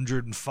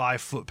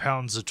 105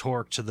 foot-pounds of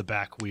torque to the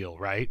back wheel,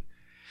 right?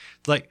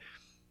 Like,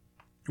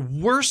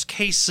 worst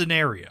case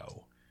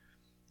scenario,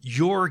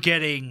 you're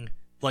getting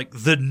like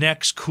the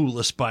next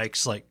coolest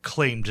bikes, like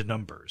claimed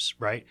numbers,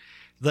 right?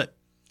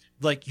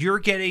 You're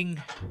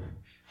getting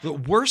the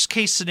worst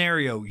case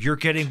scenario, you're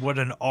getting what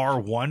an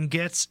R1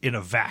 gets in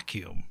a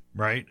vacuum,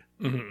 right?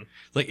 Mm-hmm.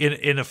 Like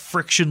in a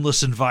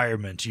frictionless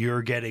environment,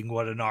 you're getting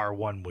what an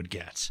R1 would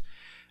get.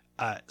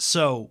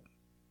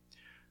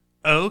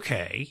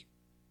 Okay.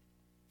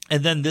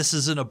 And then this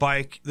is in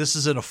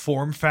a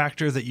form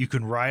factor that you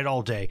can ride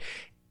all day.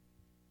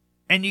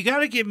 And you got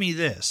to give me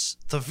this.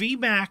 The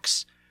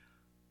VMAX,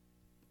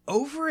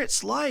 over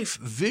its life,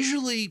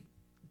 visually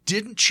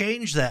didn't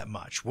change that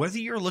much. Whether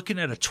you're looking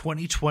at a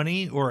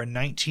 2020 or a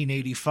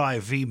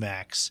 1985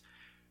 VMAX,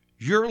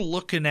 you're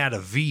looking at a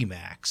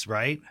VMAX,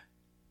 right?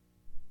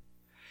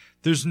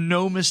 There's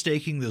no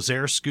mistaking those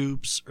air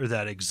scoops or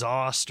that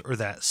exhaust or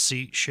that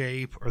seat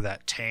shape or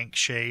that tank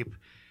shape.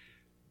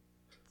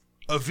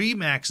 A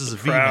VMAX is a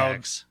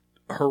VMAX.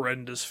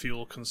 Horrendous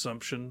fuel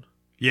consumption.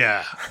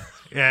 Yeah.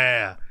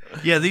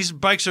 These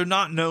bikes are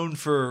not known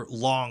for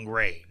long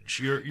range.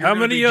 You're How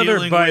many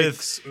other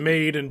bikes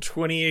made in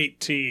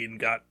 2018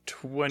 got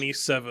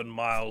 27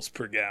 miles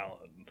per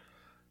gallon?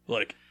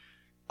 Like,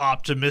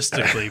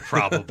 optimistically,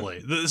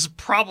 probably. This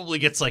probably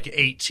gets like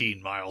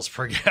 18 miles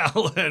per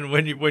gallon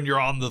when you're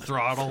on the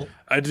throttle.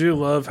 I do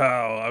love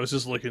how I was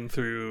just looking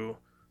through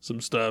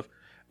some stuff,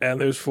 and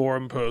there's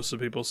forum posts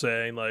of people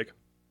saying, like,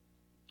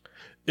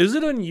 is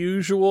it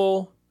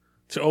unusual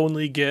to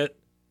only get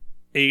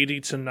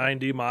 80 to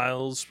 90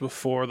 miles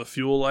before the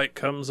fuel light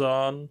comes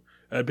on?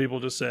 And people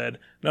just said,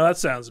 no, that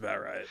sounds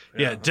about right.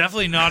 Yeah,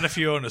 definitely not if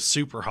you own a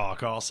Super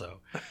Hawk also.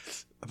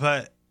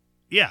 But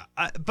yeah,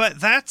 but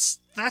that's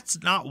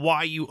not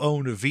why you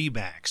own a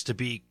VMAX, to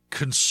be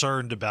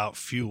concerned about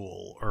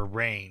fuel or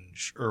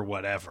range or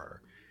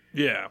whatever.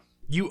 Yeah.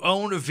 You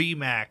own a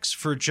VMAX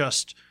for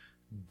just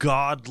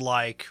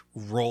godlike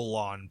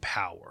roll-on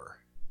power,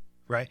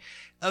 right?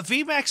 A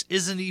VMAX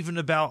isn't even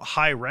about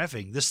high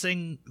revving. This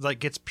thing like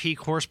gets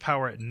peak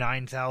horsepower at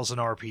 9,000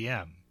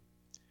 RPM,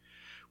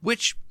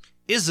 which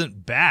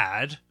isn't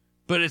bad,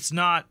 but it's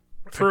not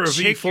for a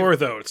V4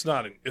 though. It's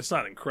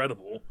not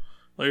incredible.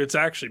 Like, it's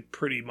actually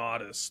pretty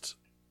modest,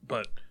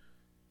 but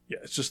yeah,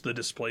 it's just the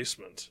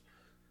displacement.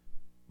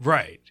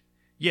 Right.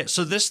 Yeah,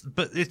 so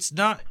but it's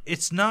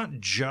not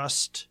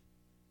just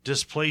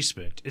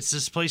displacement. It's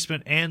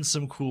displacement and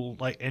some cool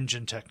like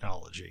engine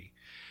technology.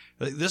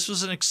 Like, this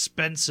was an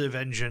expensive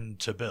engine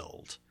to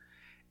build.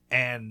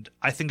 And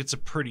I think it's a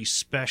pretty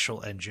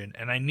special engine,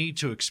 and I need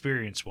to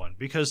experience one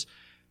because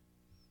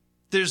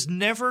there's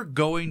never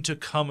going to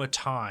come a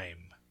time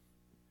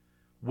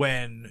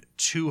when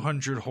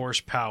 200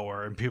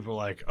 horsepower and people are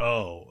like,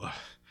 oh,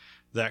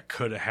 that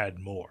could have had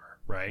more,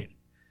 right?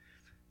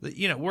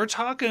 You know, we're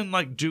talking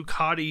like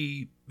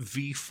Ducati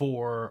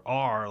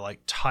V4R,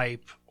 like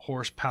type,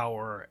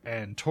 horsepower,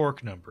 and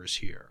torque numbers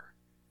here.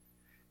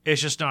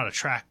 It's just not a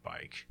track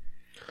bike.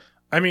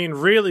 I mean,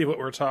 really what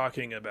we're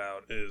talking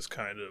about is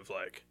kind of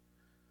like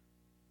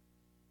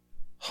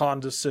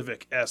Honda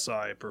Civic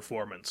Si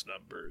performance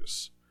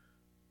numbers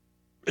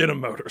in a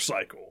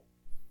motorcycle.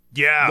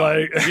 Yeah.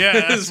 Like,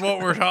 yeah, that's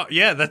what we're talking.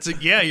 Yeah, that's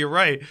it. Yeah, you're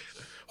right.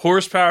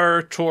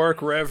 Horsepower,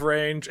 torque, rev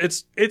range.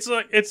 It's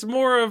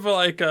more of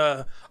like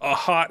a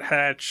hot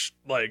hatch,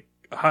 like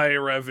high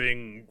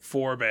revving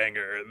four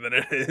banger than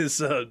it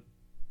is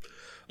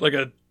like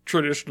a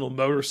traditional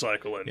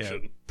motorcycle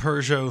engine. Yeah,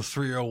 Peugeot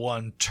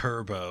 301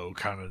 turbo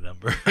kind of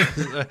number.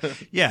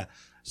 Yeah.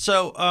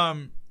 So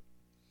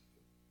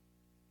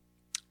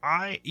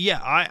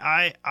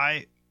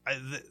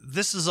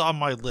this is on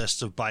my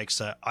list of bikes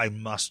that I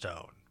must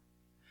own.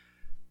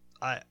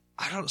 I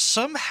don't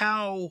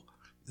somehow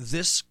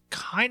this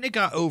kind of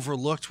got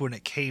overlooked when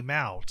it came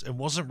out and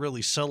wasn't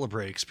really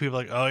celebrated because people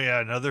are like, oh yeah,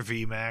 another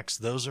VMAX,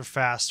 those are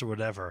fast or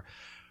whatever.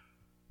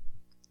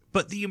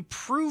 But the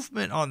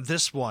improvement on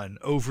this one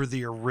over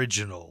the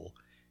original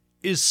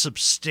is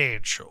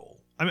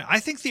substantial. I mean, I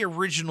think the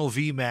original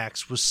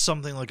VMAX was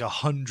something like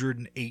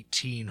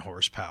 118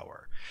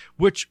 horsepower,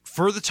 which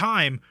for the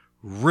time,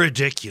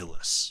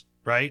 ridiculous,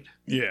 right?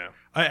 Yeah.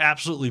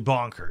 Absolutely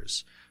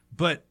bonkers.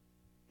 But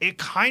it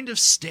kind of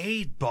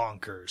stayed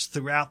bonkers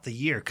throughout the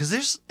year because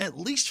there's at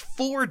least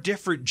 4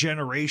 different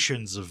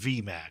generations of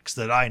VMAX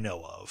that I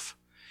know of.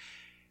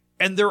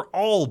 And they're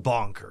all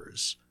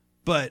bonkers.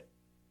 But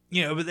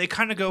but they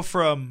kind of go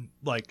from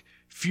like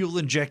fuel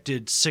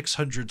injected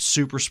 600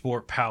 super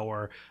sport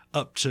power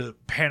up to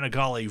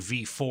Panigale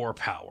V4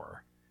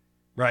 power,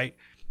 right?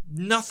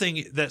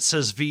 Nothing that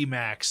says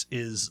VMAX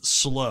is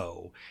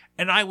slow.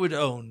 And I would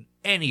own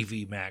any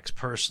VMAX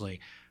personally.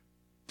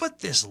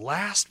 But this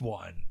last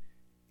one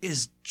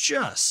is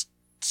just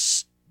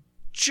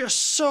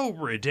so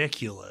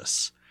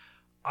ridiculous.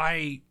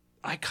 I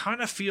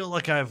kind of feel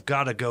like I've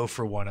got to go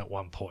for one at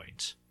one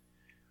point.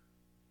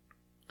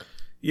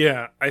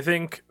 Yeah, I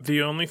think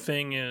the only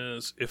thing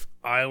is if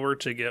I were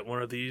to get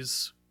one of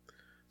these,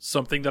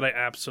 something that I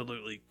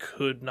absolutely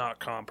could not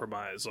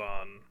compromise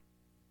on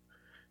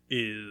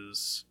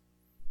is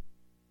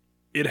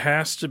it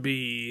has to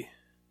be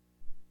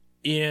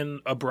in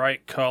a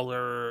bright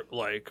color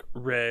like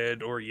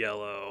red or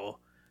yellow,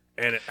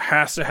 and it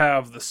has to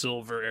have the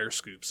silver air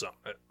scoops on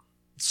it.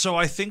 So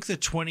I think the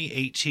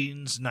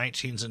 2018s,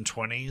 19s, and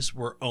 20s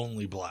were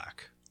only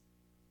black.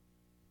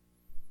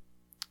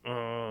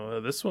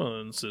 This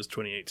one says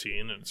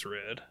 2018 and it's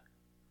red.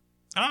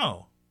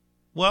 Oh,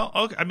 well,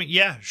 okay. I mean,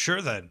 yeah,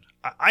 sure. Then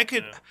I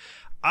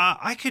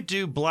could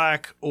do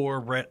black or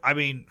red. I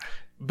mean,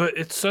 but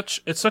it's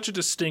such a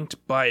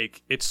distinct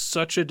bike. It's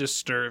such a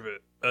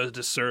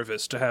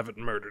disservice to have it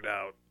murdered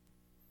out.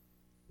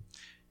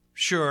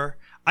 Sure.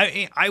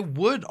 I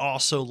would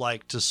also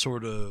like to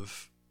sort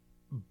of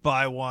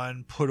buy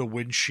one, put a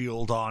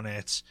windshield on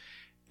it,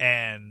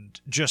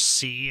 and just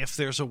see if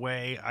there's a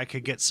way I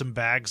could get some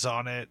bags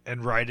on it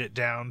and ride it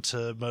down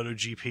to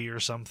MotoGP or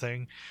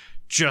something,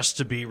 just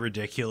to be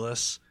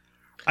ridiculous.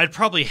 I'd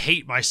probably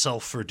hate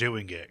myself for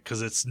doing it,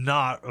 because it's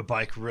not a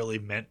bike really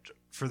meant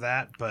for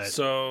that, but...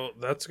 So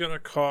that's going to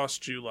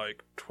cost you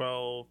like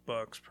 $12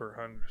 per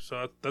 100.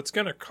 So that's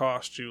going to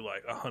cost you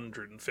like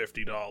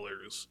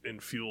 $150 in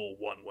fuel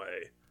one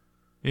way.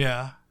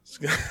 Yeah.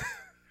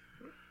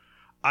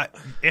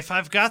 If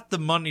I've got the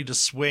money to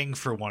swing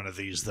for one of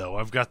these, though,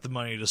 I've got the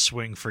money to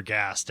swing for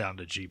gas down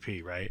to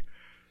GP, right?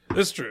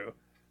 That's true.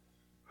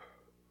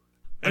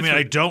 I mean,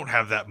 I don't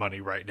have that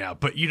money right now,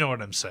 but you know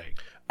what I'm saying.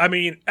 I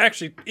mean,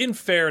 actually, in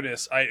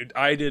fairness,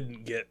 I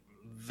didn't get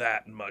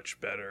that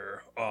much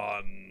better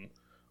on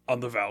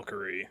the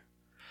Valkyrie.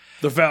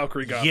 The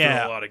Valkyrie got through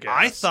a lot of gas.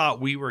 I thought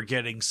we were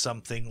getting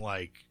something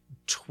like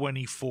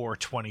 24,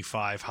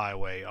 25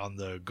 highway on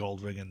the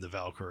Goldwing and the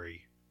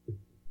Valkyrie.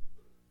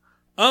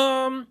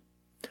 I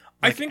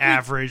think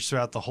average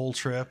throughout the whole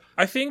trip.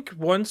 I think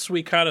once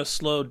we kind of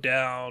slowed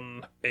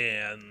down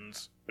and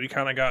we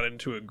kind of got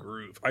into a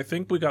groove, I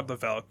think we got the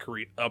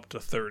Valkyrie up to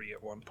 30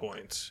 at one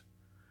point.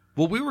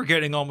 Well, we were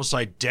getting almost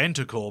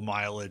identical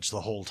mileage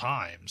the whole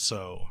time,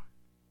 so...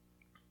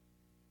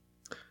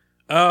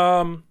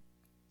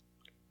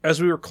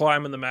 As we were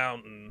climbing the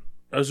mountain,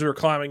 as we were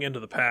climbing into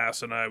the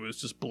pass and I was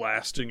just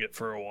blasting it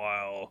for a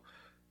while,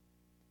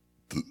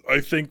 I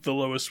think the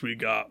lowest we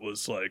got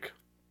was like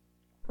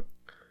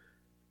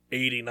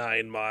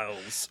 89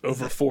 miles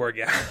over 4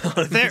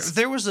 gallons.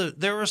 There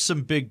were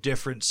some big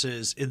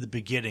differences in the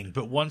beginning,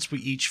 but once we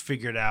each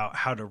figured out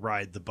how to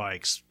ride the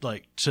bikes,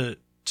 like to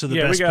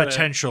the best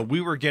potential,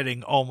 we were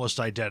getting almost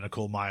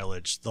identical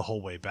mileage the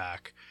whole way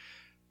back.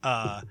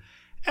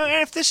 And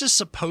if this is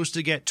supposed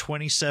to get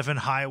 27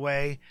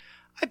 highway,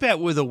 I bet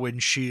with a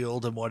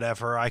windshield and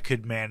whatever, I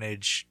could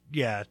manage,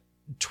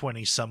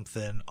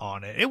 20-something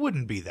on it. It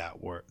wouldn't be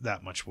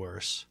that much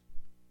worse.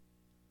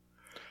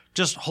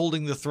 Just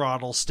holding the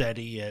throttle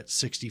steady at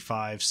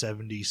 65,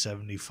 70,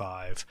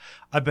 75.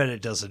 I bet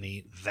it doesn't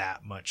eat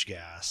that much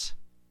gas.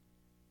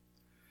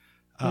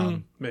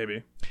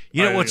 Maybe.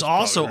 You know what's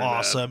also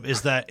awesome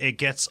is that it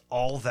gets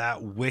all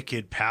that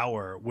wicked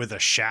power with a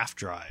shaft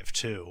drive,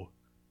 too.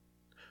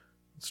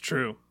 It's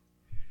true.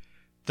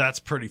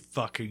 That's pretty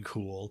fucking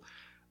cool.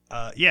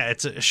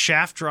 It's a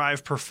shaft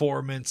drive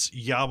performance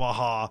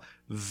Yamaha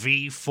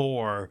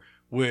V4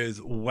 with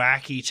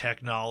wacky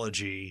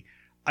technology.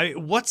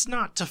 What's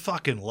not to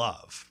fucking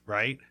love,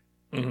 right?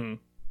 Mm-hmm.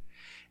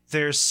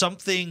 There's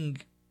something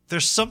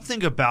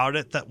about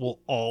it that will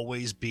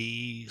always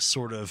be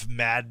sort of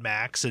Mad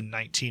Max in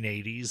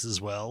 1980s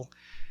as well.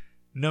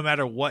 No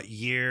matter what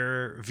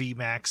year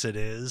VMAX it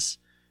is,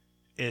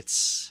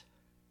 it's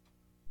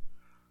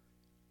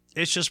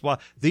just wild.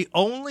 The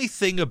only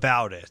thing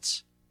about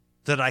it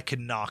that I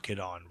can knock it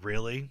on,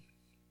 really,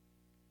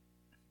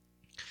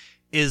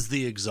 is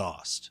the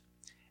exhaust.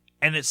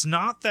 And it's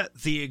not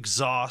that the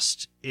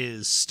exhaust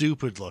is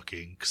stupid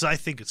looking, because I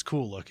think it's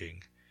cool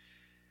looking.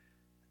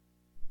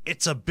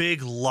 It's a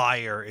big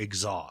liar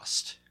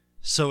exhaust.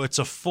 So it's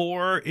a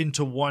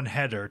 4-into-1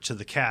 header to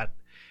the Cat,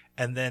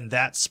 and then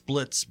that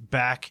splits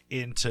back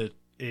into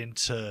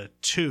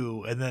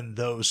 2, and then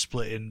those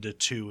split into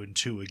 2 and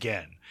 2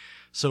 again.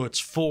 So it's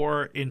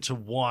 4 into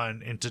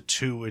 1 into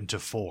 2 into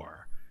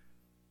 4.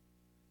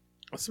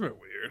 That's a bit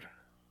weird.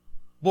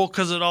 Well,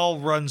 because it all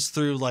runs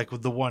through like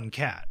with the one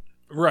Cat.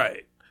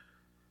 Right.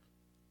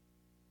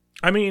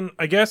 I mean,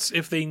 I guess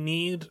if they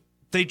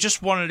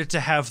just wanted it to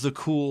have the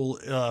cool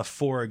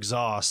 4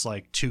 exhausts,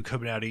 like 2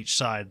 coming out each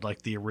side,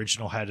 like the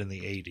original had in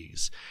the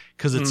 80s,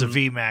 because it's a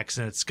VMAX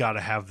and it's got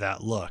to have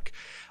that look.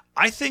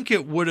 I think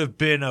it would have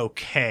been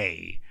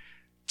okay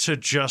to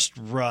just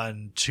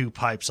run 2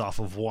 pipes off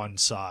of one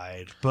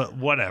side, but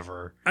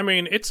whatever. I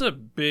mean, it's a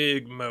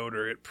big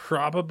motor. It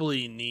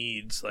probably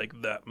needs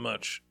like that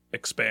much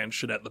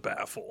expansion at the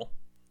baffle.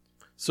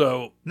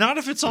 So not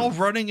if it's all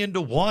running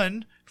into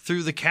one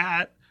through the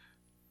Cat.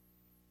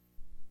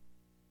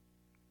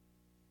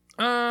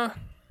 The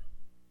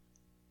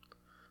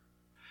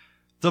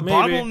maybe.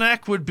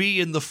 Bottleneck would be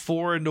in the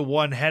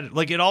 4-into-1 head.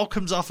 Like, it all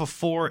comes off of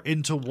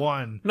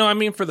 4-into-1. No, I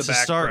mean for the back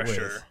start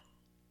pressure, with.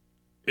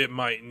 It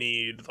might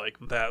need like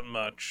that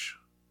much.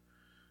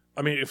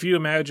 I mean, if you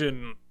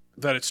imagine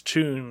that it's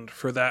tuned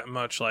for that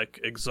much like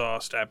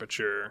exhaust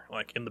aperture,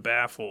 like in the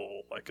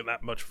baffle, like in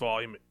that much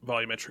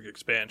volumetric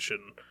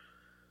expansion.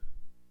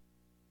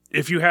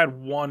 If you had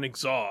one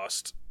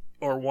exhaust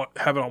or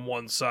have it on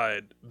one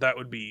side, that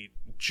would be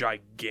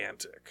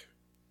gigantic.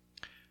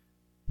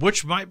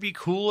 Which might be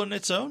cool in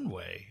its own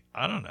way.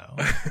 I don't know.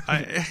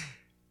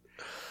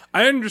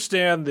 I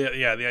understand the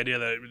idea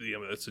that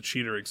it's a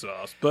cheater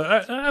exhaust,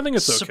 but I think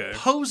it's okay.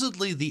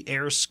 Supposedly the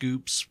air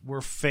scoops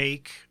were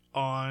fake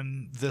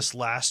on this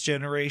last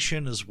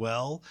generation as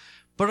well,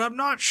 but I'm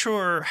not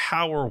sure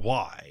how or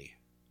why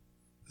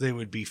they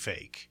would be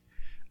fake.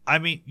 I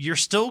mean, you're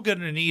still going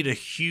to need a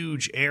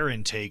huge air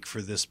intake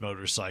for this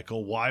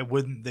motorcycle. Why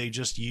wouldn't they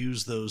just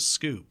use those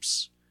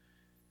scoops?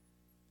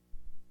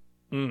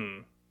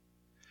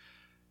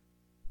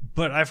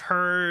 But I've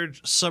heard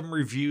some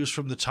reviews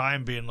from the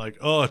time being like,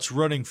 oh, it's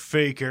running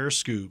fake air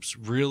scoops.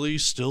 Really?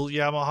 Still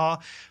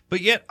Yamaha?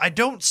 But yet I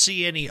don't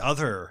see any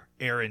other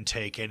air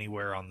intake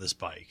anywhere on this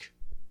bike.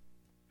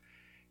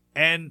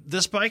 And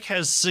this bike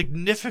has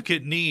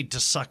significant need to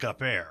suck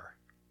up air.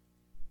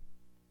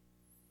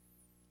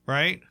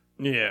 Right?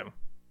 Yeah.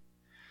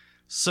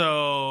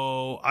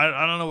 So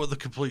I don't know what the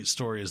complete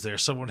story is there.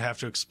 Someone would have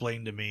to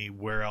explain to me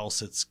where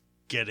else it's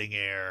getting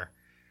air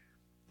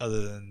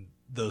other than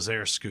those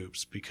air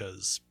scoops,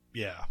 because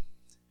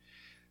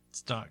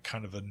it's not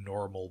kind of a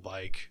normal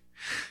bike.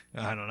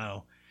 I don't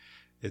know.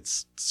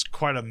 It's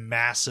quite a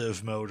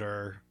massive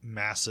motor,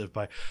 massive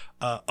bike.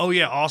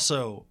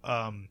 Also,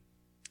 like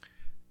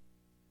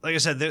I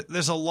said,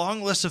 there's a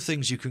long list of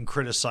things you can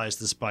criticize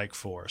this bike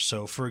for.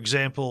 So, for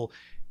example,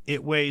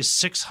 it weighs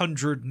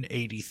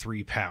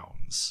 683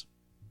 pounds,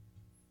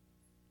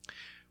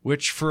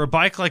 which for a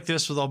bike like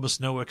this with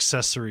almost no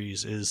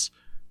accessories is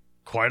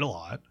quite a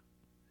lot.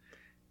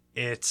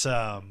 It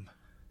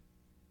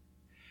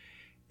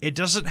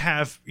doesn't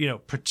have,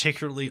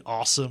 particularly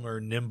awesome or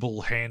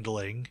nimble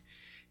handling.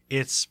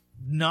 It's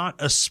not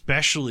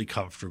especially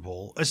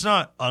comfortable. It's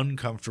not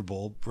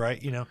uncomfortable,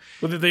 right?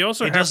 But they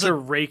also have to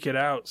rake it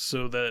out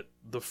so that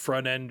the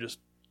front end just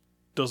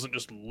doesn't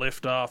just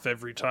lift off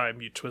every time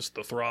you twist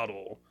the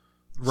throttle.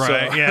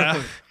 Right, so.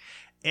 Yeah.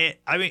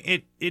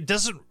 It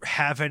doesn't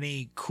have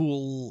any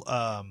cool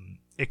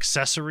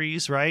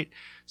accessories, right?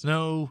 There's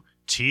no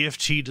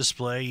TFT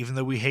display, even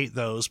though we hate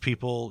those.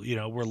 People,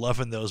 we're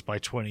loving those by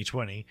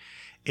 2020.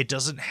 It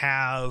doesn't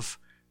have,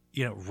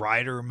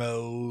 rider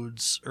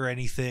modes or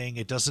anything.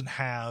 It doesn't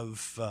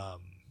have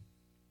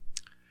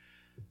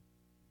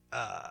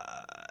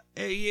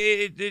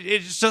it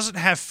just doesn't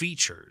have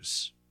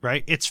features,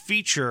 right? Its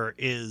feature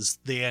is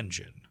the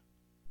engine.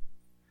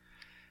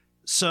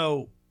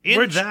 So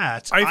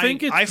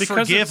I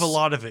forgive a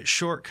lot of its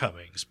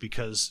shortcomings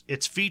because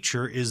its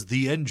feature is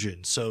the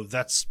engine. So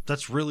that's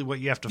really what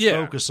you have to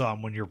focus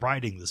on when you're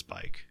riding this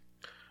bike.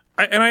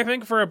 I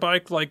think for a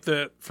bike like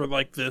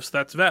this,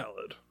 that's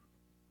valid.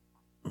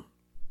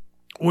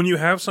 When you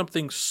have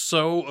something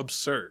so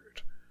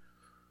absurd,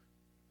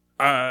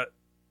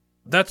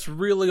 that's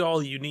really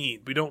all you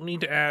need. We don't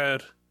need to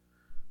add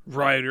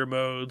rider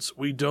modes.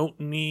 We don't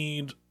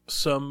need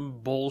some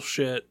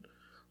bullshit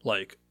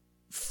like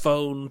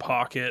phone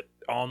pocket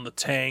on the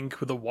tank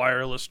with a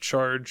wireless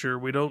charger.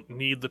 We don't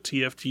need the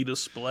TFT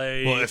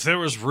display. Well, if there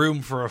was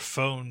room for a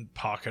phone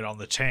pocket on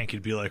the tank,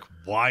 it'd be like,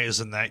 why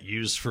isn't that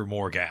used for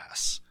more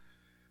gas?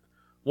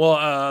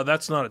 Well,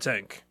 that's not a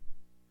tank.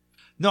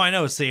 No, I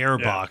know it's the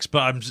airbox,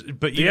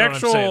 but you know what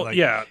I'm saying?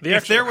 Like,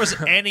 if there was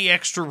any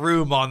extra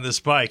room on this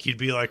bike, you'd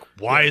be like,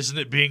 why isn't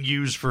it being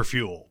used for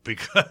fuel?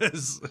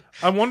 Because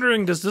I'm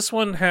wondering, does this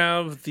one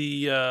have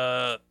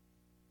the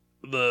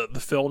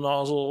fill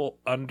nozzle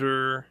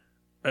under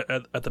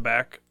at the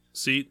back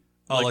seat?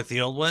 Like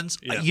the old ones?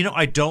 Yeah.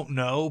 I don't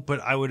know,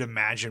 but I would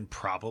imagine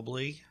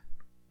probably.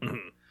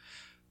 Mm-hmm.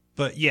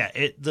 But yeah,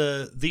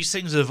 these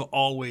things have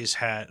always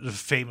had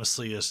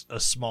famously a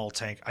small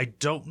tank. I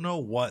don't know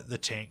what the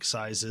tank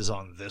size is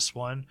on this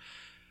one,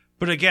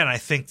 but again, I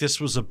think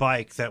this was a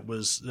bike that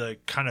was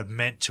kind of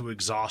meant to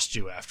exhaust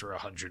you after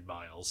 100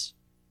 miles.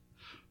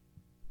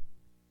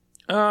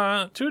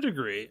 To a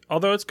degree,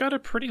 although it's got a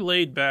pretty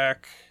laid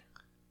back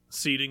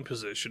seating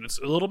position. It's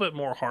a little bit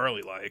more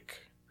Harley-like.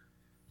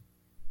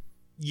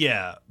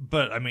 Yeah,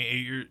 but I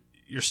mean,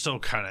 you're still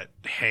kind of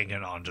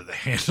hanging on to the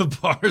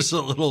handlebars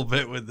a little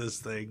bit with this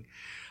thing.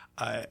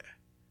 I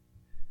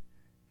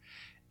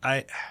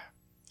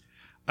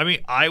mean,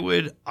 I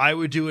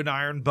would do an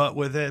iron butt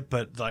with it,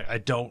 but like I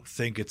don't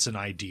think it's an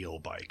ideal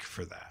bike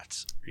for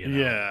that. You know?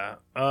 Yeah.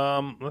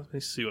 Let me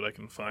see what I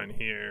can find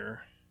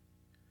here.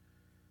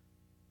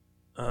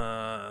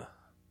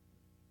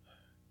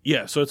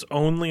 Yeah, so it's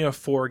only a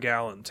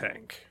 4-gallon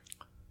tank.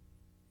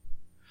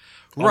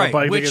 Right, on a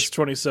bike that gets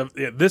 27.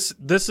 Yeah, this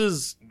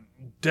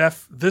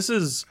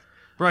is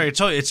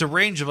right. It's a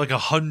range of like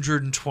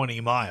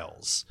 120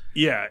 miles.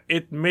 Yeah,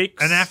 it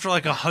makes, and after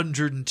like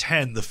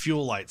 110, the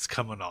fuel light's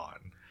coming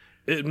on.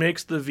 It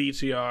makes the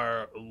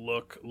VTR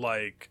look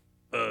like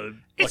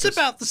it's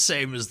about the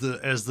same as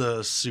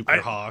the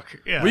Super Hawk.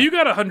 Yeah. Well, you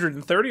got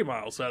 130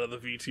 miles out of the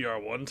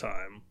VTR one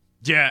time.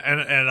 Yeah,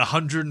 and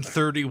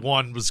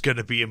 131 was going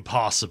to be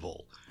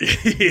impossible.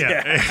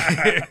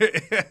 Yeah.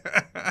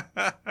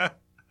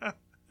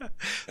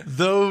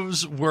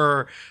 Those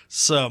were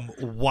some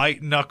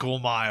white knuckle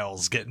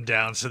miles getting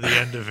down to the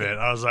end of it.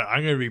 I was like,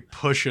 I'm going to be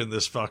pushing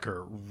this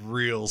fucker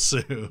real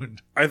soon.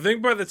 I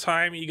think by the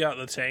time you got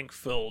the tank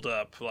filled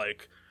up,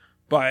 like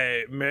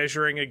by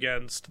measuring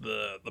against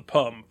the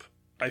pump,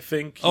 I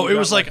think... it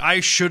was like I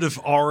should have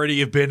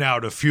already been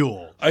out of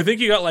fuel. I think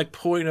you got like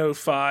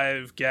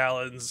 0.05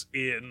 gallons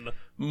in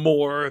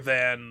more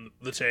than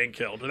the tank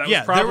held. And that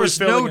was there was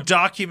no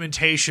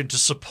documentation to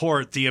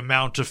support the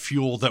amount of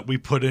fuel that we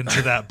put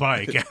into that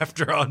bike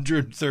after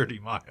 130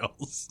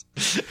 miles.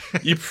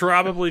 You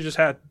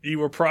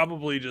were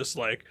probably just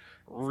like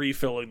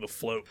refilling the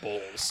float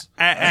bowls.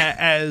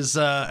 As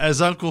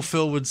Uncle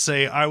Phil would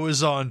say, I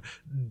was on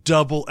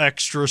double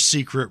extra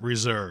secret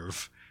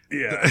reserve.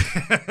 Yeah.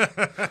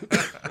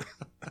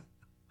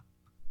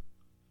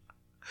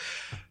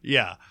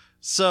 Yeah.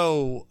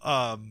 So,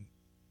 all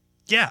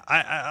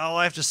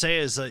I have to say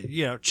is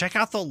check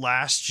out the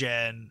last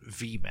gen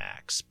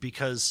VMAX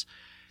because,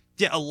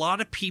 a lot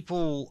of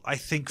people I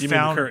think mean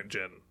found the current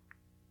gen.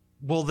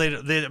 Well,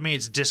 I mean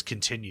it's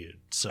discontinued,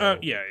 so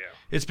yeah.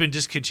 It's been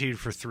discontinued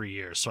for 3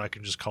 years, so I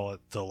can just call it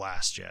the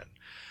last gen.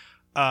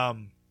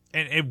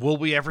 And will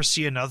we ever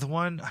see another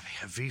one? I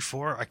mean, a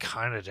V4? I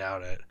kind of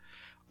doubt it.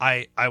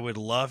 I would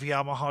love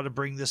Yamaha to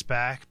bring this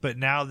back, but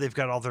now they've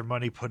got all their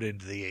money put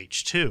into the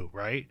H2,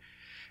 right?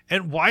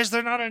 And why is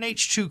there not an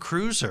H2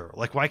 Cruiser?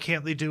 Like, why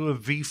can't they do a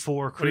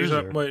V4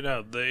 Cruiser? Wait,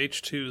 no, the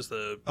H2 is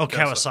the... Oh,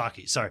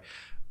 Kawasaki, sorry.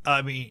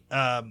 I mean,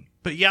 but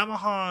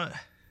Yamaha...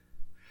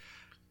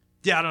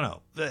 Yeah, I don't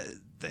know.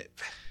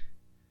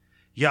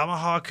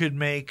 Yamaha could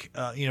make,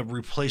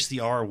 replace the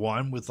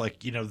R1 with, like,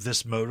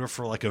 this motor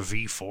for, like, a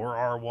V4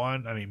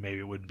 R1. I mean, maybe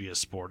it wouldn't be a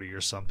sporty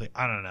or something.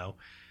 I don't know.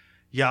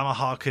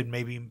 Yamaha could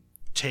maybe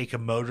take a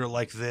motor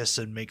like this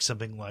and make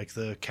something like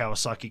the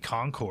Kawasaki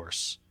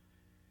Concourse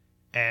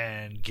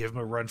and give them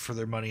a run for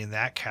their money in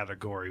that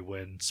category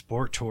when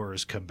Sport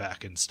Tours come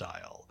back in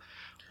style.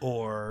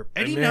 Or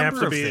any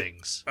number of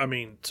things. I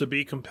mean, to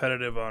be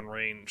competitive on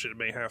range, it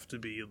may have to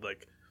be,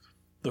 like,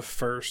 the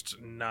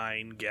first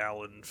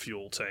 9-gallon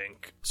fuel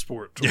tank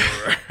Sport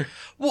Tourer.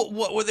 Well,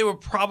 what they would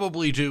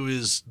probably do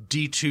is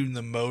detune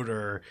the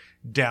motor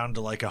down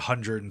to like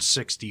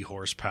 160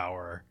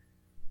 horsepower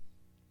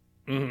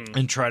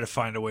and try to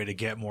find a way to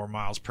get more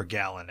miles per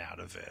gallon out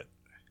of it.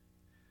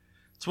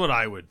 That's what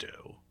I would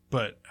do.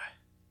 But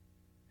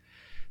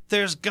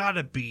there's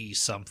gotta be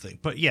something.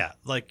 But yeah,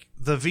 like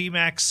the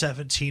VMAX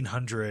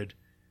 1700,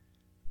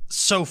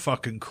 so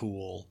fucking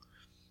cool.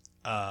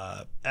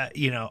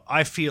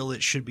 I feel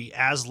it should be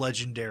as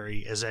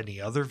legendary as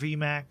any other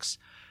VMAX.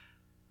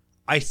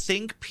 I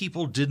think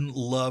people didn't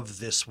love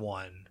this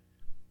one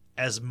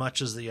as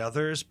much as the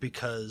others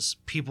because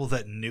people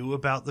that knew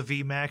about the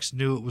VMAX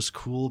knew it was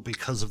cool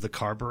because of the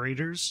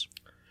carburetors.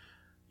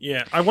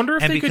 Yeah, I wonder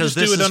if they could just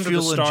do it under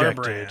the Star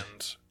injected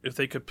brand. If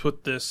they could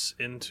put this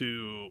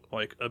into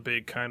like a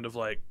big kind of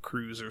like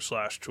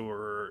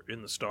cruiser/tourer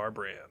in the Star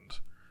brand,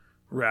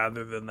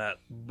 rather than that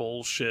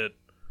bullshit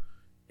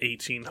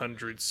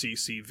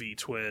 1800cc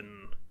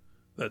V-twin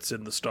that's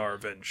in the Star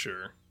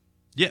Venture.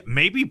 Yeah,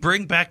 maybe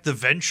bring back the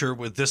Venture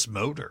with this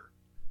motor.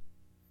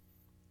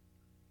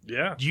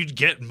 Yeah. You'd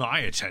get my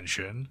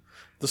attention.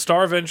 The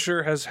Star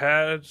Venture has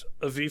had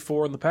a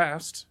V4 in the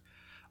past,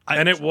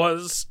 and it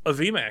was a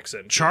VMAX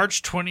engine.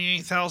 Charge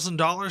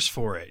 $28,000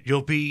 for it.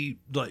 You'll be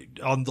like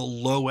on the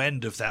low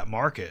end of that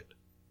market.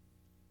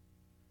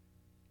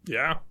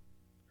 Yeah.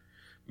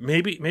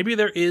 Maybe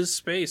there is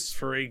space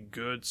for a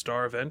good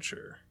Star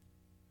Venture.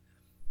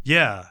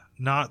 Yeah,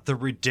 not the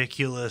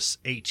ridiculous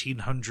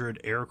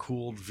 1800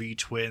 air-cooled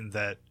V-twin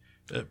that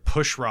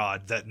push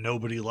rod that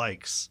nobody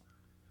likes.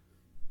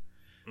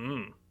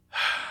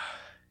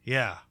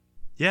 Yeah,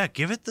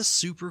 give it the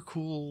super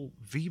cool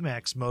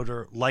VMAX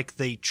motor like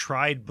they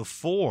tried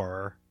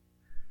before,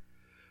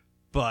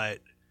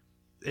 but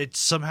it's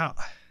somehow...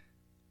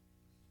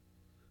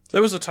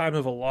 There was a time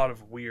of a lot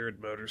of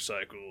weird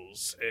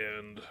motorcycles,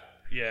 and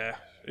yeah,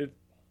 it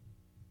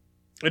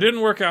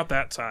didn't work out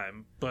that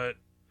time, but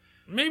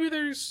maybe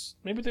there's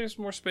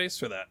more space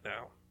for that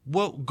now.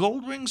 Well,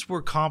 Goldwings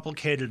were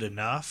complicated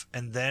enough,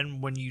 and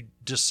then when you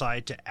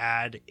decide to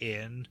add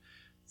in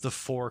the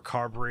 4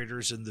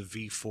 carburetors in the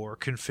V4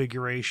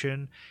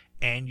 configuration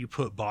and you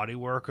put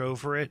bodywork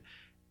over it,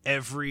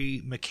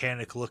 every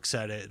mechanic looks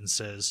at it and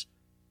says,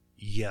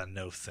 yeah,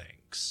 no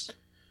thanks.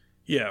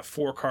 Yeah,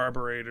 4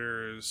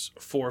 carburetors,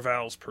 4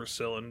 valves per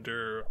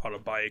cylinder on a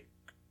bike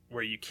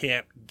where you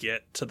can't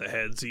get to the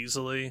heads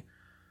easily.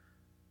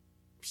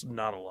 It's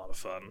not a lot of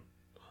fun.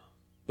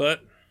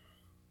 But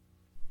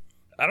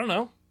I don't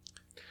know.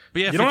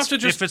 But yeah,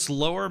 if it's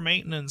lower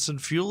maintenance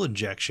and fuel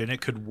injection,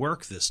 it could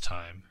work this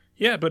time.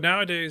 Yeah, but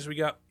nowadays we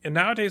got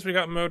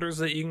motors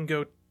that you can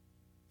go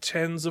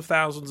tens of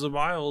thousands of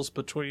miles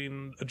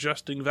between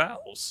adjusting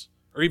valves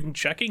or even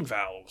checking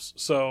valves.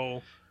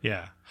 So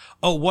yeah.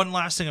 Oh, one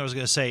last thing I was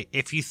going to say.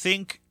 If you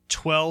think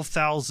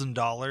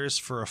 $12,000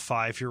 for a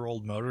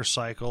 5-year-old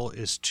motorcycle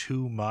is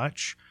too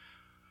much,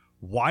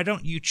 why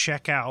don't you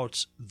check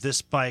out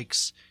this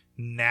bike's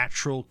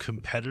natural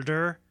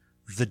competitor,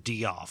 the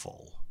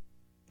Diavel,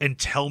 and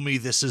tell me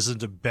this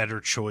isn't a better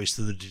choice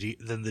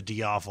than the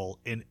Diavel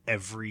in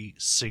every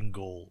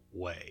single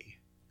way.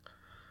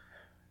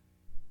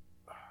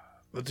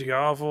 The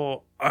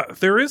Diavel,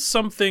 there is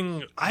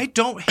something... I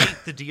don't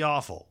hate the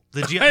Diavel.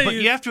 But you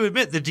have to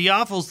admit, the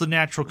Diavel's the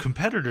natural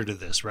competitor to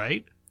this,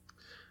 right?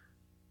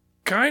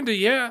 Kinda,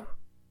 yeah.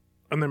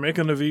 And they're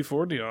making a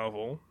V4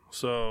 Diavel,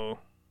 so...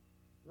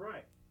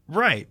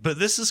 Right, but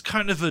this is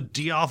kind of a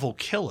Diavel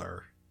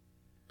killer.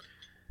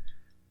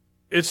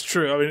 It's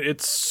true. I mean,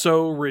 it's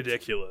so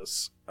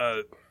ridiculous.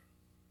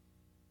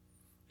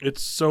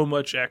 It's so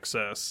much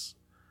excess.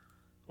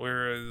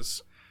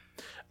 Whereas,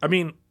 I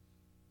mean...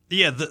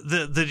 Yeah,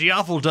 the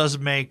Diavel does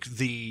make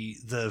the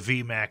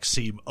VMAX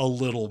seem a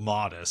little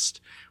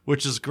modest,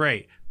 which is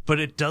great, but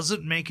it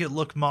doesn't make it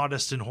look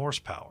modest in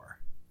horsepower.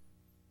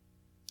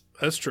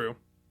 That's true.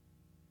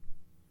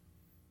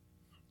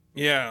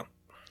 Yeah.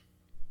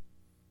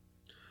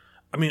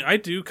 I mean, I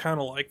do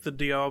kind of like the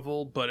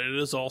Diavel, but it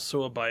is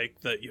also a bike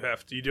that you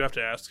do have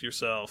to ask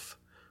yourself,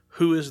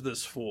 who is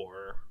this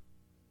for?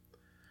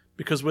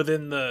 Because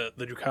within the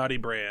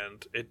Ducati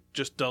brand, it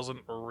just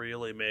doesn't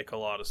really make a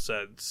lot of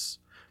sense.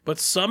 But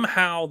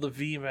somehow the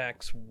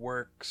VMAX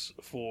works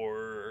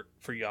for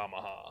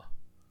Yamaha.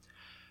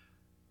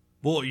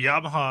 Well,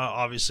 Yamaha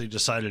obviously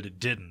decided it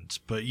didn't,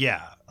 but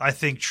yeah, I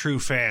think true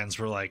fans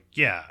were like,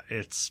 yeah,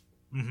 it's...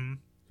 Mm-hmm.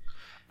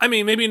 I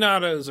mean, maybe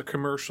not as a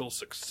commercial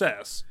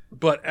success,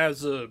 but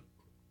as a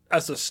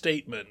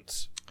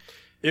statement,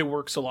 it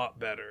works a lot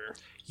better.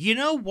 You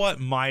know what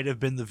might have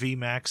been the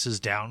VMAX's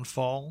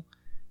downfall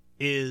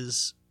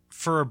is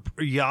for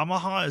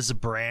Yamaha as a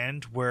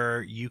brand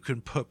where you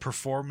can put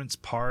performance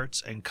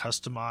parts and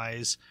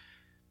customize,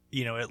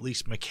 at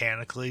least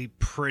mechanically,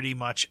 pretty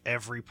much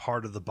every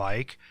part of the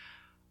bike.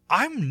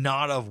 I'm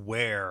not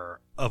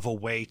aware of a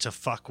way to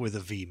fuck with a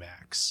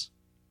VMAX.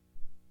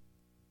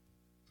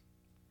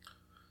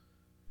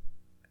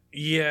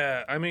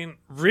 Yeah, I mean,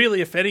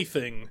 really, if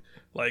anything,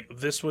 like,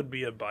 this would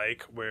be a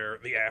bike where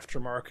the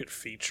aftermarket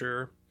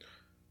feature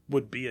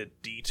would be a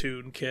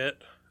detune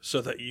kit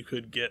so that you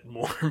could get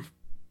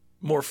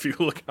more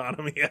fuel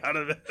economy out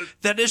of it.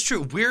 That is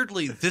true.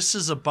 Weirdly, this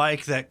is a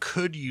bike that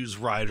could use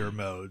rider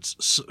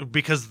modes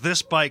because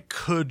this bike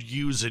could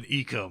use an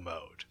eco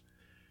mode.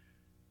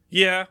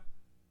 Yeah.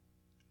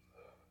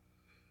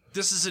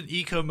 This is an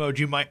eco mode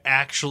you might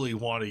actually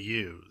want to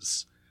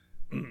use.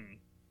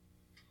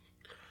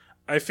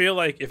 I feel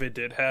like if it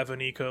did have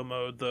an eco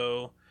mode,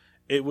 though,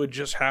 it would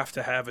just have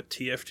to have a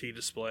TFT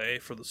display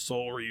for the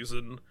sole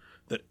reason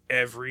that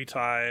every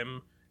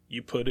time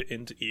you put it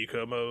into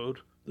eco mode,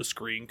 the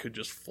screen could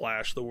just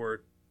flash the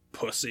word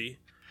pussy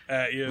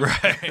at you.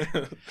 Right.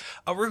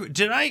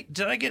 Did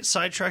I get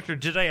sidetracked, or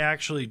did I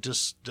actually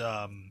just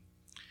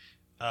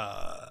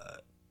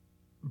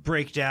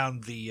break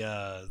down the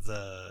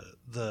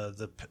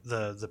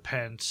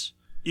pent?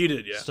 You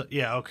did, yeah.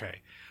 Yeah,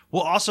 okay.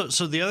 Well, also,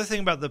 so the other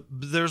thing about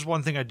there's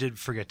one thing I did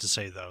forget to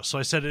say, though. So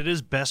I said it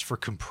is best for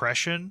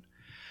compression,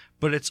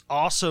 but it's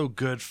also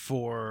good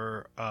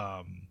for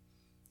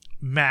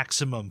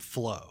maximum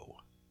flow.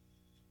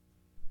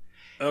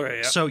 Okay,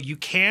 yeah. So you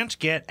can't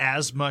get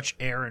as much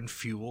air and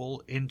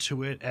fuel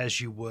into it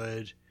as you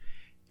would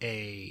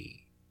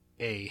a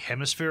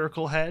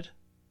hemispherical head,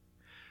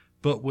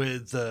 but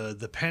with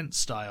the pent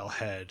style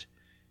head,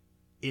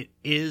 it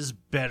is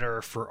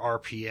better for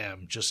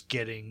RPM, just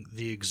getting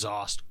the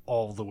exhaust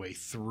all the way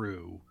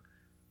through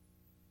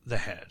the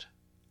head.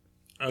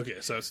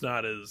 Okay, so it's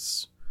not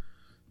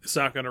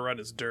going to run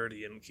as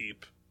dirty and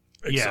keep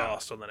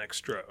exhaust on the next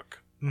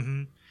stroke.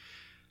 Mm-hmm.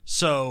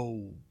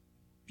 So,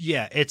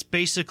 yeah, it's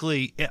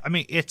basically, I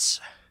mean, it's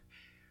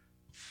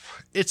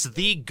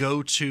the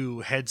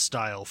go-to head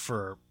style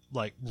for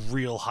like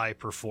real high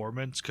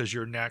performance, because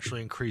you're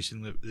naturally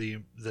increasing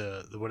the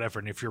whatever,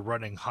 and if you're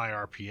running high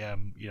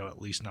RPM, at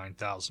least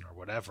 9,000 or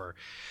whatever,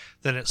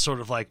 then it's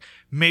sort of like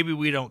maybe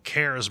we don't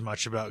care as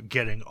much about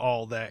getting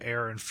all that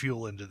air and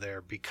fuel into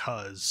there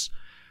because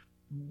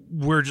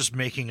we're just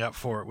making up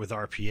for it with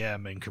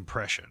RPM and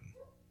compression.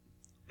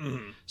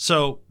 Mm-hmm.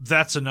 So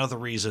that's another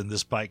reason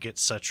this bike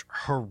gets such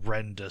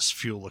horrendous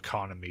fuel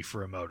economy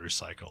for a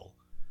motorcycle.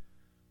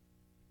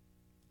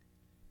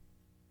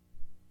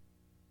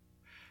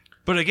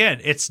 But again,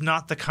 it's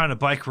not the kind of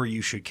bike where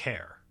you should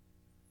care.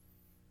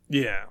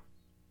 Yeah.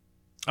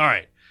 All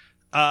right.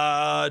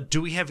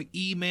 Do we have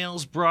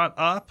emails brought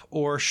up,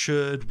 or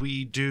should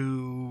we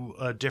do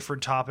a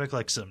different topic,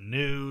 like some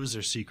news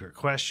or secret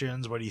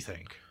questions? What do you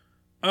think?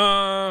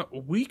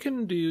 We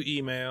can do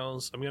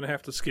emails. I'm going to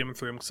have to skim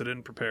through them because I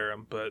didn't prepare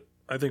them, but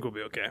I think we'll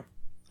be okay.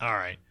 All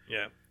right.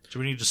 Yeah. Do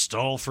we need to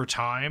stall for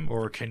time,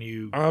 or can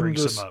you bring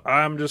some up?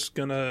 I'm just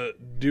going to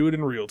do it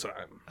in real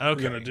time. Okay. I'm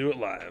going to do it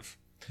live.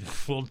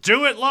 We'll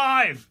do it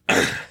live!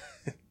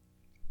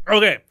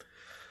 Okay.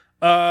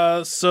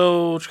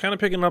 So kind of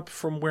picking up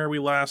from where we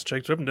last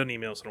checked, we haven't done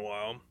emails in a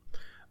while.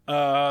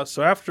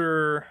 So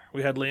after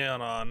we had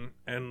Leon on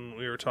and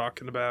we were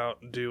talking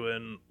about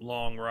doing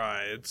long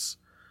rides,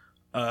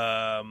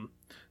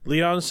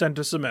 Leon sent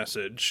us a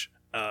message.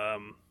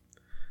 And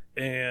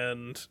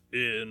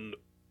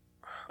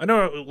I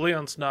know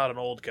Leon's not an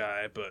old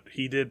guy, but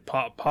he did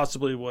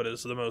possibly what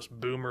is the most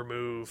boomer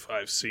move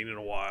I've seen in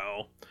a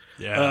while.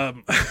 Yeah.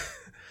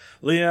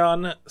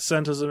 Leon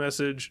sent us a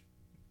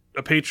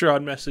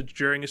Patreon message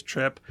during his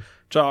trip,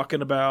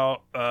 talking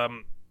about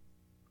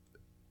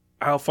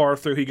how far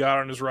through he got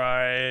on his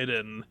ride,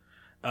 and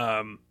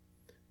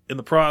in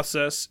the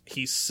process,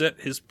 he set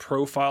his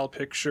profile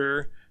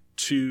picture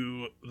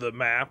to the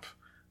map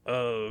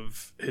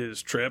of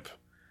his trip,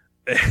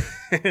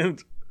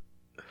 and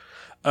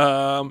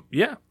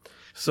yeah.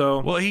 So,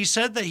 well, he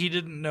said that he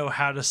didn't know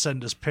how to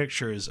send us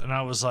pictures, and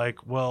I was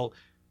like, well,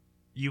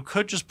 you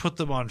could just put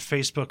them on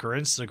Facebook or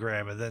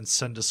Instagram and then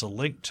send us a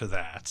link to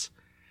that,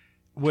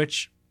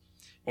 which,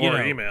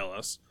 email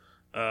us,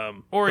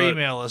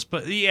 email us.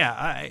 But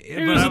yeah,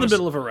 it was in the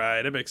middle of a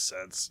ride. It makes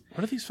sense.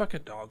 What are these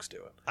fucking dogs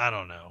doing? I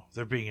don't know.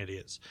 They're being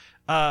idiots.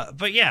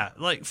 But yeah,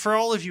 like for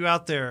all of you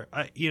out there,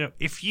 I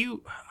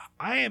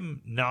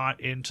am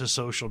not into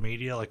social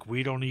media. Like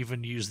we don't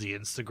even use the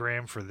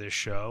Instagram for this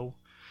show,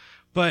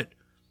 but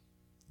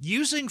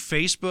using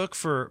Facebook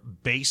for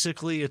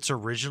basically its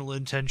original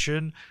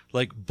intention,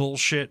 like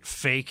bullshit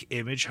fake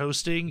image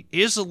hosting,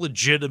 is a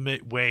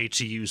legitimate way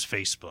to use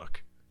Facebook.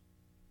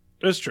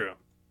 It's true.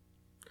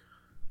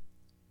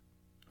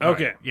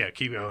 Okay. Right. Yeah,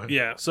 keep going.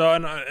 Yeah. So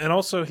and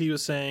also he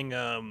was saying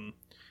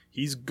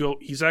he's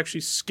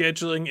actually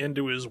scheduling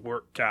into his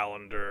work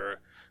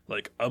calendar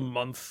like a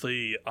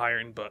monthly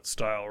Iron Butt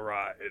style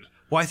ride.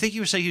 Well, I think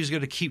he was saying he was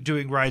going to keep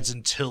doing rides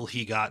until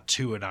he got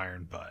to an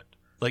Iron Butt.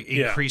 Like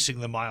increasing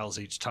the miles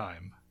each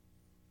time,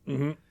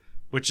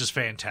 which is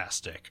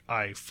fantastic.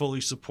 I fully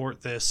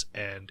support this,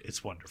 and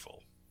it's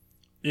wonderful.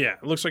 Yeah,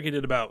 it looks like he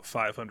did about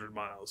 500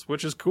 miles,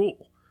 which is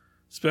cool,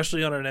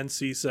 especially on an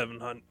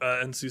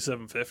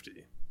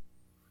NC750.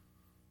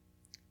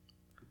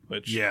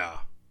 Which, yeah,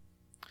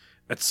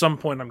 at some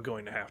point I'm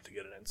going to have to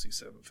get an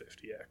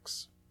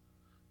NC750X.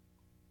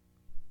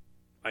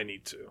 I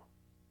need to.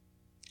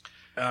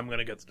 And I'm going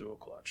to get the dual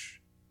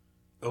clutch.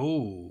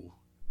 Oh.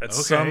 At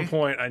some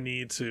point, I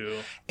need to.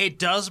 It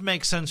does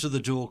make sense with the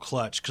dual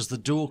clutch, because the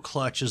dual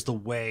clutch is the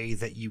way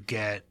that you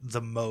get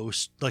the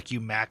most, like you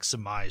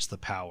maximize the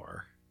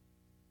power.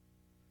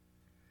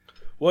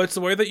 Well, it's the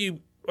way that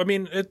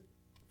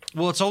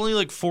Well, it's only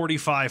like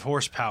 45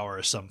 horsepower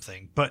or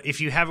something, but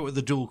if you have it with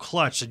a dual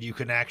clutch, then you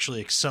can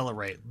actually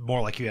accelerate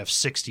more like you have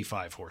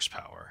 65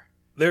 horsepower.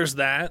 There's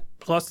that.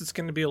 Plus, it's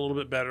going to be a little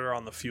bit better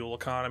on the fuel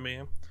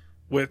economy,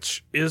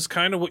 which is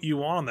kind of what you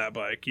want on that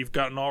bike. You've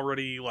got an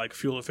already like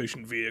fuel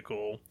efficient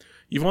vehicle.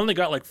 You've only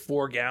got like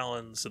 4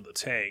 gallons in the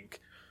tank,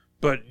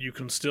 but you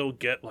can still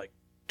get like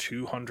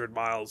 200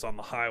 miles on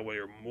the highway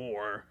or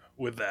more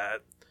with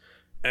that.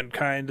 And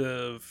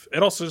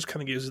it also just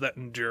kind of gives you that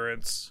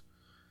endurance.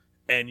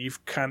 And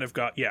you've kind of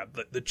got,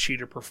 the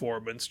cheater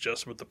performance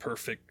just with the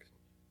perfect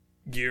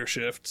gear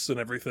shifts and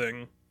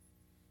everything.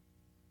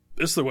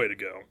 It's the way to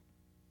go.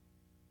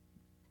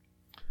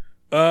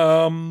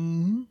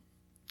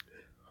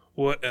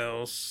 What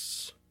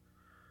else?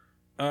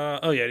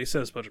 He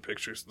sent us a bunch of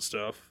pictures and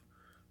stuff.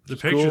 The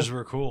pictures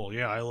were cool.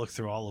 Yeah, I looked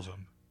through all of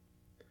them.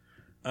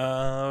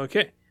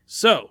 Okay.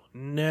 So,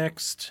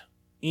 next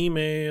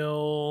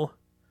email.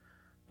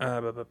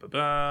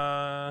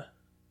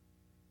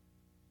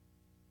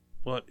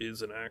 What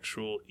is an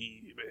actual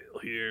email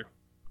here?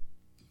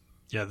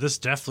 Yeah, this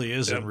definitely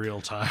is in real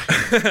time.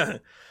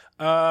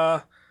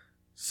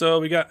 So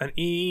we got an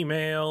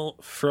email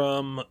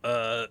from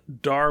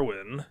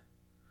Darwin,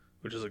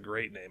 which is a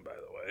great name, by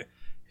the way.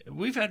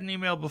 We've had an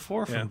email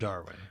before from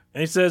Darwin. And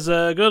he says,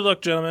 good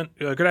luck, gentlemen.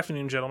 Good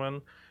afternoon,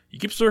 gentlemen. You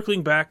keep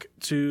circling back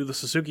to the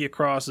Suzuki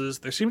Crosses.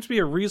 There seems to be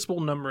a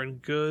reasonable number in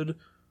good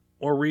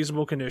or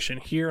reasonable condition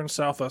here in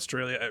South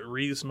Australia at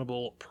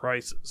reasonable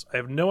prices. I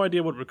have no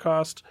idea what it would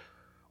cost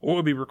or what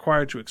would be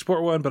required to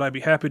export one, but I'd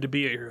be happy to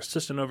be your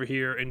assistant over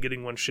here and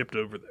getting one shipped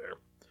over there.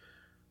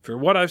 For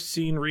what I've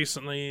seen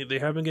recently, they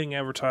have been getting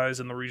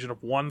advertised in the region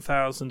of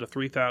 1,000 to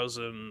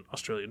 3,000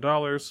 Australian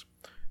dollars.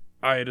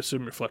 I'd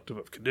assume reflective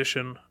of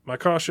condition. My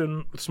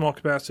caution with small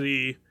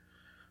capacity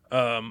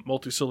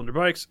multi-cylinder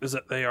bikes is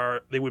that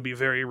they would be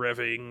very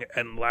revving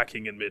and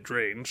lacking in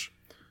mid-range.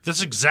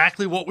 That's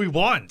exactly what we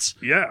want.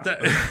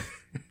 Yeah.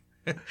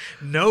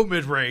 No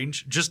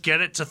mid-range, just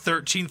get it to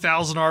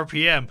 13,000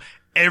 RPM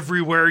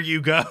everywhere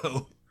you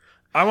go.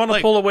 I want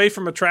to pull away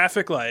from a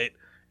traffic light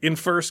in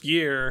first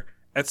gear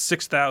at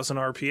 6,000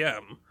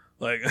 RPM.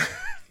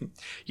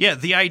 Yeah,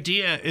 the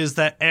idea is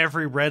that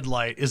every red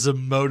light is a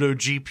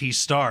MotoGP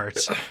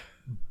start,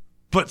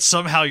 but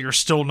somehow you're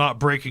still not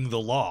breaking the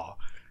law,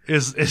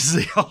 is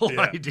the whole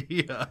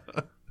idea.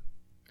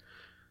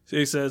 So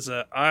he says,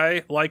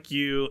 I, like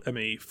you, am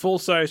a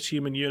full-sized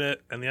human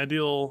unit, and the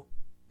ideal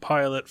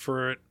pilot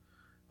for it,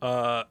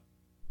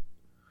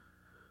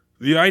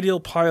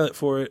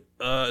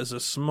 is a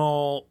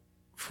small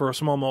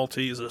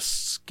multi, is a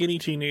skinny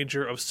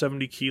teenager of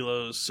 70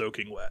 kilos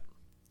soaking wet.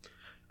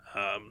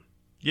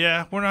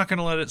 Yeah, we're not going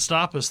to let it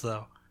stop us,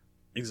 though.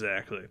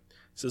 Exactly.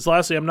 Says,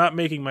 lastly, I'm not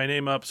making my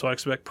name up, so I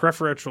expect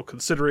preferential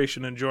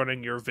consideration in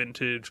joining your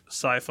vintage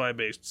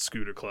sci-fi-based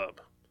scooter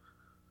club.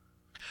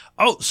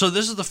 Oh, so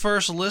this is the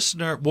first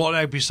listener,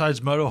 besides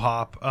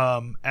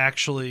MotoHop,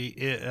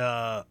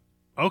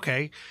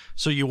 okay,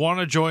 so you want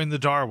to join the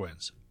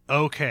Darwins.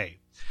 Okay.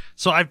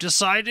 So I've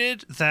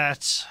decided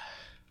that...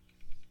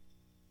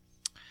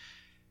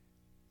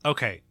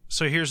 Okay,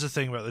 so here's the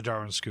thing about the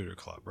Darwin Scooter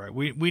Club, right?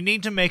 We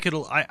need to make it...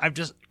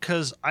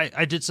 Because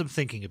I did some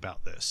thinking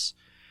about this.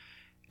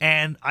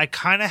 And I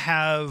kind of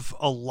have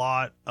a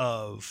lot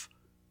of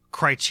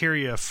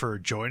criteria for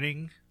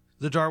joining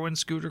the Darwin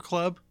Scooter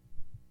Club.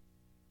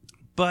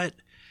 But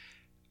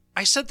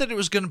I said that it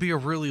was going to be a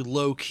really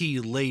low-key,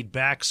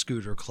 laid-back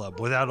scooter club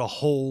without a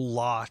whole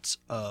lot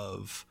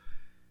of,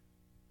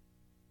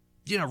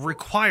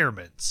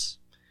 requirements.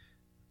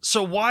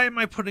 So why am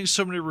I putting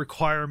so many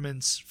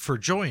requirements for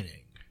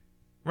joining?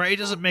 Right? It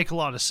doesn't make a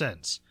lot of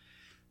sense.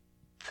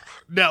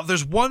 Now,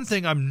 there's one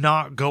thing I'm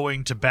not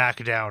going to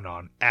back down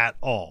on at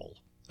all,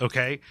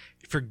 okay?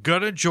 If you're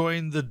going to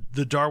join the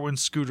Darwin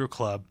Scooter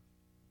Club,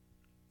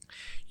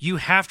 you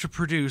have to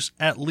produce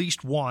at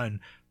least one,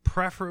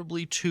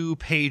 preferably 2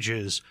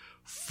 pages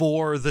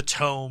for the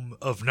Tome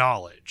of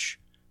Knowledge,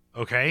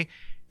 okay?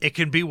 It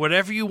can be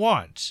whatever you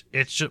want.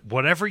 It's just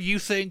whatever you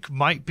think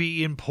might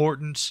be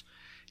important,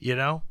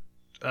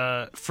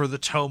 for the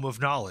Tome of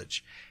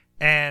Knowledge.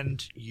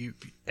 And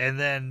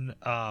then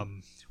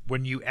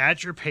when you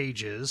add your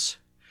pages,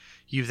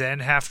 you then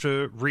have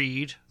to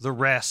read the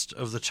rest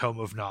of the Tome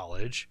of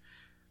Knowledge.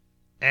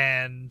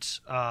 And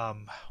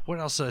what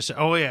else did I say?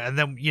 Oh, yeah, and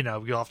then,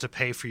 you'll have to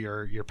pay for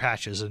your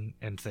patches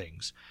and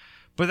things.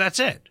 But that's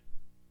it.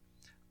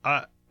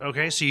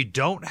 Okay, so you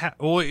don't have...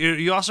 Well,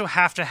 you also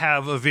have to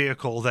have a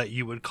vehicle that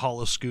you would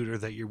call a scooter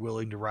that you're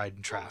willing to ride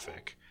in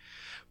traffic.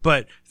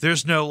 But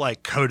there's no,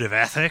 code of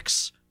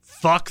ethics.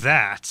 Fuck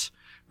that,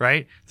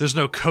 right? There's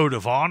no code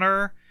of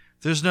honor.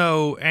 There's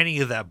no any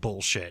of that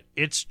bullshit.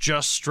 It's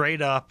just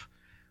straight up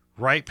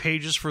write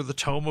pages for the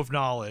Tome of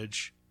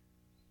Knowledge,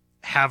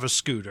 have a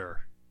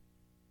scooter.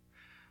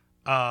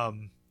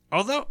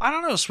 Although, I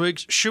don't know,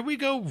 Swigs, should we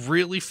go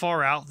really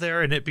far out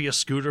there and it be a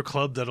scooter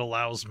club that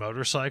allows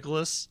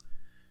motorcyclists?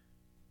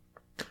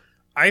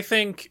 I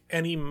think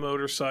any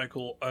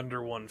motorcycle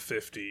under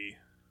 150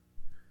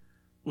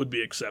 would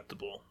be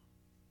acceptable.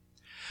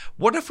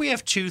 What if we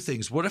have two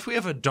things? What if we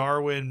have a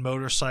Darwin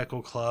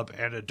motorcycle club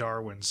and a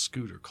Darwin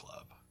scooter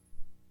club?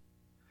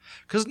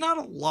 Because not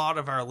a lot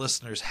of our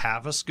listeners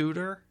have a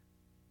scooter.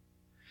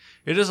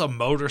 It is a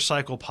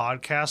motorcycle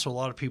podcast, so a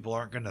lot of people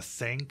aren't going to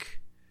think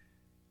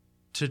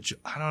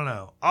I don't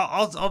know.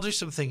 I'll do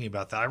some thinking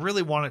about that. I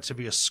really want it to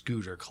be a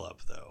scooter club,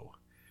 though.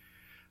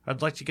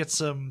 I'd like to get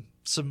some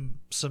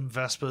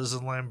Vespas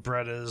and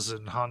Lambrettas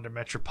and Honda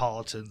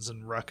Metropolitans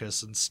and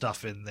Ruckus and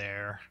stuff in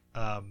there.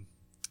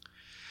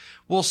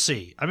 We'll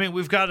see. I mean,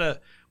 we've got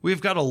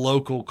a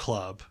local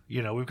club.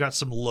 You know, we've got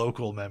some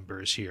local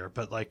members here.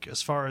 But like,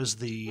 as far as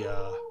the,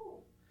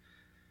 oh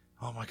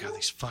my god,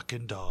 these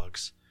fucking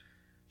dogs!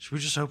 Should we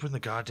just open the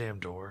goddamn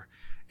door?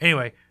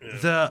 Anyway,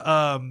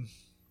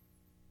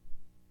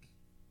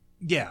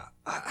 yeah.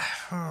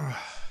 I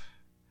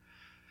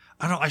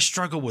don't. I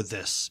struggle with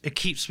this. It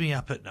keeps me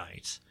up at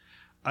night.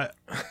 I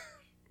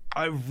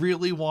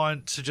really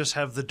want to just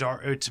have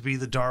to be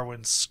the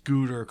Darwin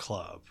Scooter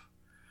Club.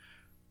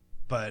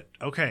 But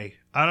okay,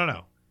 I don't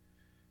know.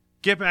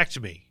 Get back to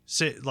me.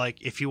 Say,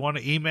 like, if you want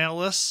to email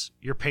us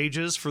your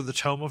pages for the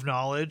Tome of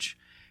Knowledge,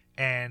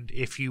 and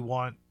if you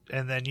want,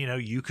 and then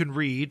you can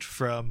read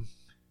from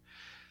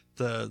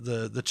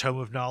the Tome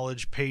of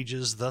Knowledge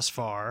pages thus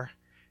far,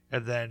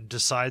 and then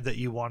decide that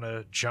you want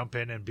to jump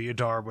in and be a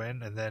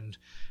Darwin, and then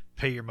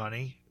pay your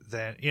money.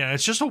 Then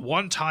it's just a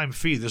one-time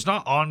fee. There's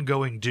not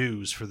ongoing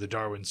dues for the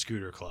Darwin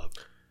Scooter Club.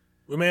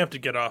 We may have to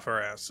get off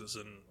our asses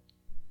and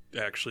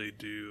actually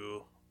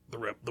do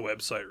the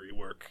website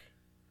rework,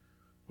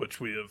 which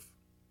we have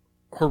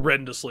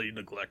horrendously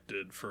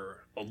neglected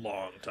for a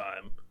long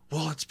time.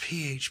 Well, it's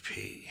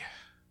PHP.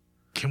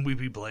 Can we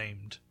be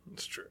blamed?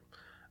 It's true.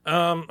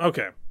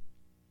 Okay.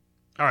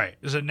 All right.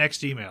 Is it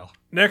next email?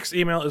 Next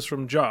email is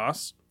from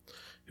Joss,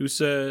 who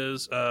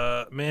says,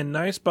 man,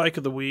 nice bike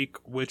of the week,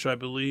 which I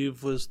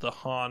believe was the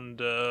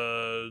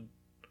Honda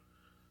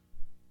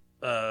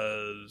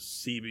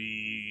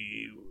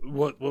CB.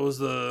 What was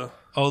the...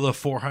 Oh, the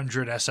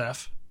 400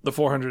 SF? The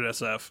 400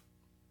 SF.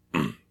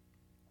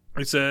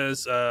 It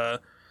says,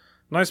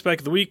 nice bike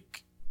of the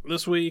week.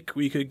 This week,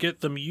 we could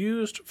get them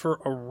used for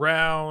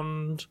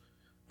around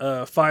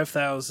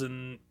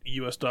 $5,000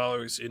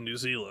 US in New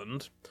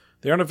Zealand.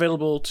 They aren't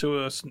available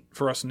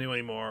for us new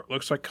anymore.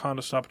 Looks like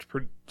Honda stopped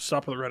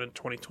the run in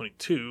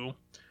 2022.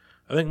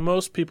 I think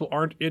most people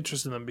aren't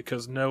interested in them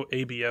because no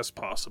ABS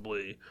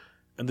possibly,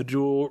 and the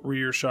dual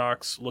rear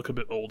shocks look a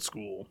bit old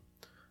school.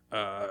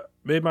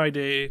 Made my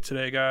day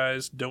today,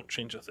 guys. Don't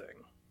change a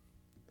thing.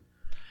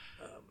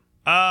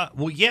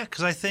 Well, yeah,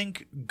 because I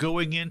think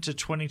going into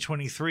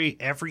 2023,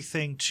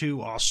 everything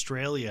to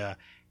Australia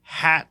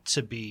had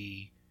to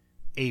be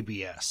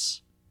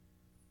ABS.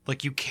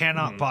 Like, you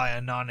cannot buy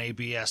a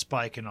non-ABS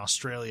bike in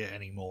Australia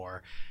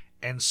anymore.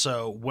 And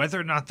so whether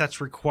or not that's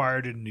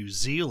required in New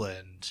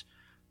Zealand,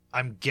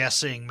 I'm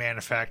guessing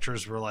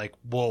manufacturers were like,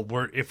 well,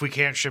 if we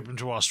can't ship them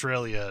to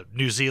Australia,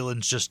 New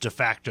Zealand's just de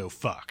facto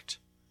fucked.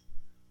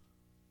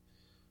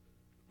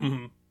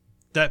 Mm-hmm.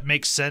 That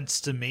makes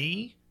sense to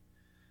me,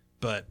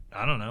 but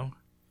I don't know.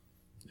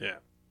 Yeah.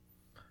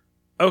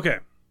 Okay.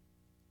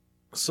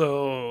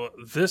 So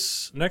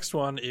this next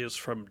one is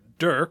from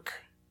Dirk.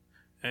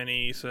 And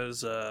he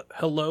says,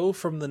 hello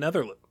from the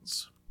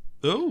Netherlands.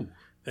 Oh.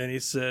 And he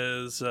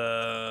says,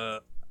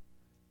 what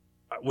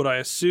I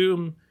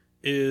assume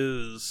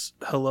is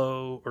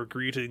hello or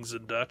greetings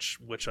in Dutch,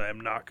 which I am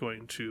not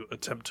going to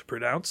attempt to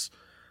pronounce.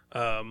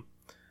 And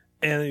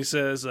he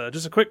says,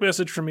 just a quick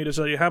message from me to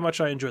tell you how much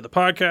I enjoy the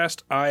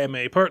podcast. I am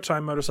a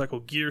part-time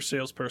motorcycle gear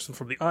salesperson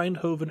from the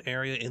Eindhoven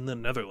area in the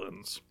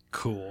Netherlands.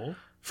 Cool.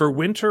 For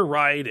winter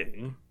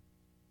riding.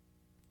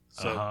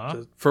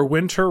 For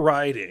winter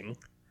riding...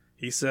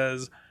 He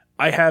says,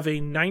 I have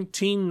a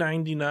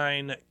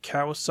 1999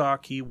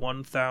 Kawasaki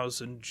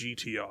 1000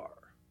 GTR.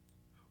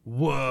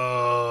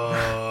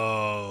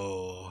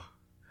 Whoa.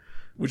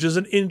 Which is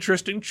an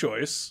interesting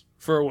choice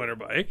for a winter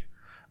bike.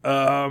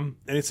 And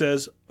he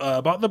says,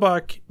 bought the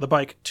bike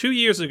 2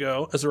 years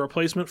ago as a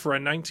replacement for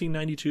a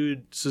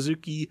 1992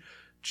 Suzuki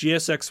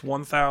GSX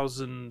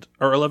 1000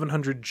 or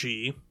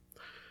 1100G.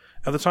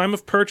 At the time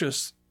of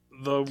purchase,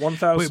 the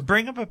 1000... Wait,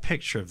 bring up a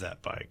picture of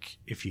that bike,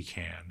 if you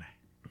can.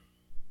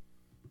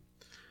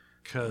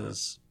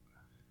 Because,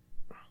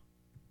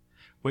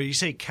 wait, you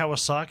say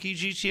Kawasaki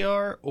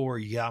GTR or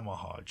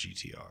Yamaha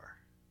GTR?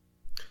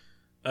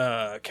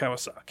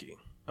 Kawasaki.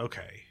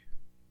 Okay.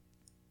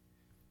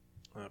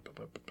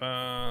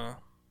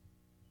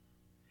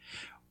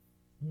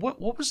 What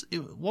was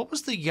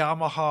the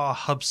Yamaha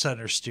Hub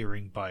Center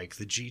steering bike?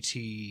 The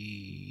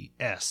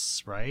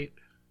GTS, right?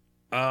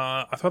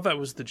 I thought that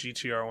was the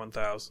GTR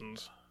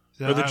 1000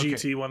 or the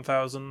GT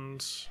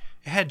 1000.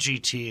 It had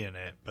GT in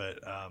it, but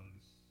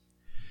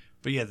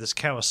yeah, this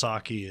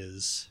Kawasaki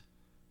is...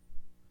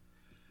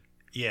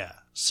 Yeah.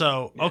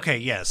 So, okay,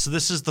 yeah. So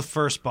this is the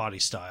first body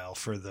style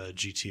for the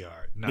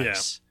GTR.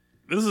 Nice.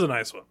 Yeah. This is a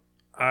nice one.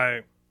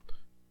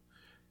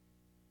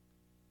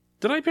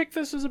 Did I pick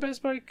this as a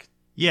best bike?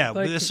 Yeah,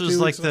 this was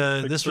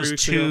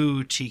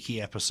two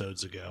Tiki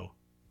episodes ago.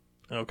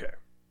 Okay,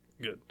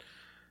 good.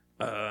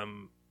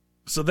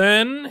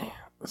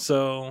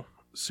 So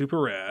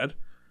super rad.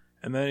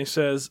 And then he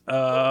says,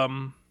 at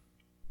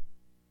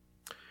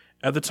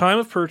the time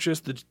of purchase,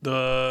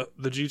 the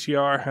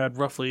GTR had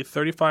roughly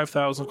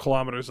 35,000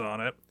 kilometers on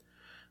it.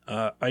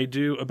 I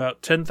do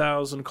about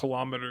 10,000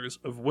 kilometers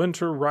of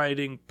winter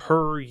riding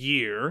per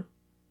year.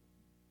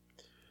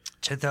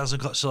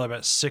 10,000, so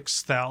about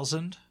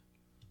 6,000?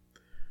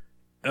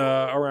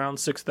 Around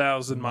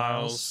 6,000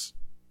 miles.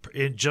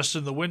 Just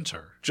in the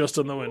winter? Just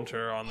in the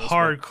winter on this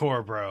Hardcore,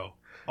 one. bro.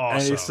 Awesome.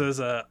 And he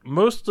says,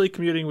 mostly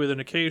commuting with an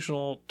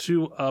occasional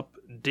 2-up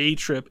day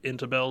trip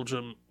into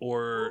Belgium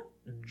or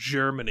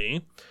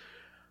Germany.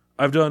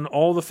 I've done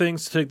all the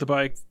things to take the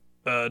bike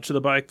to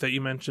the bike that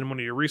you mentioned in one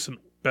of your recent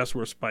Best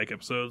Worst Bike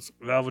episodes.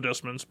 Valve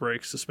adjustments,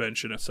 brakes,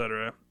 suspension,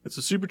 etc. It's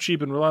a super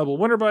cheap and reliable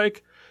winter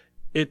bike.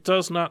 It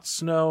does not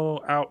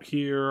snow out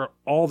here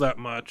all that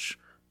much,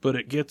 but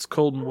it gets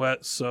cold and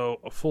wet, so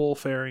a full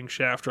fairing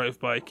shaft drive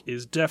bike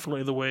is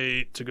definitely the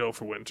way to go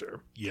for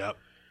winter. Yep.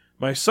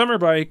 My summer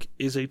bike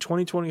is a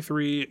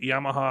 2023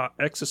 Yamaha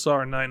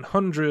XSR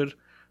 900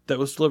 that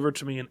was delivered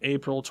to me in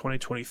April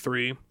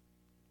 2023.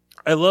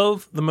 I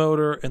love the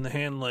motor and the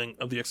handling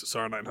of the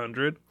XSR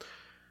 900.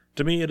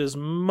 To me, it is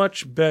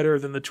much better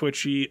than the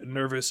twitchy,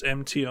 nervous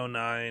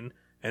MT-09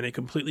 and a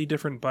completely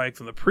different bike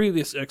than the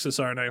previous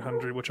XSR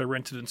 900, which I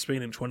rented in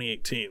Spain in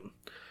 2018.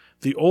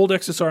 The old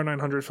XSR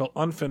 900 felt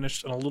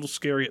unfinished and a little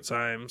scary at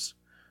times.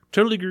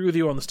 Totally agree with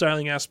you on the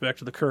styling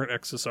aspect of the current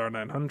XSR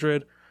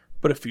 900,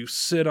 but if you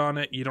sit on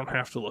it, you don't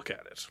have to look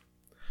at it.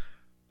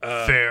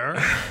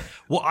 Fair.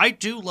 Well, I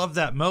do love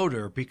that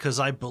motor because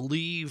I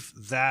believe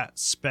that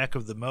spec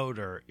of the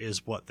motor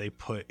is what they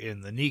put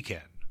in the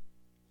Niken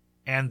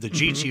and the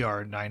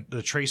GTR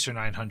the Tracer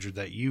 900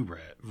 that you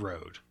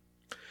rode.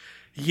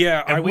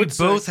 Yeah, and we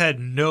both had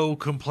no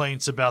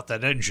complaints about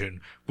that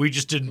engine. We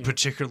just didn't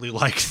particularly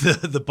like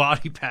the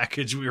body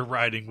package we were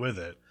riding with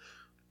it.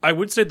 I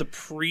would say the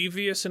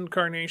previous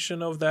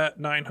incarnation of that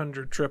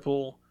 900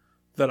 triple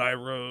that I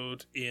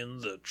rode in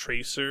the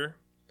Tracer,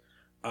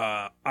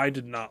 I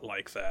did not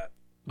like that.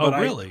 But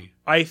really?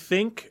 I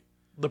think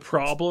the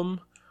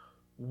problem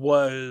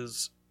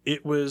was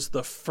it was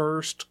the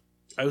first...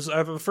 I was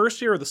either the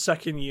first year or the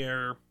second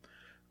year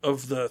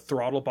of the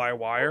throttle by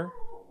wire.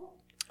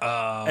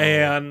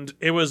 And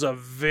it was a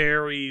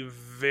very,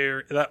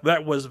 very...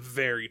 That was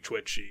very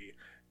twitchy.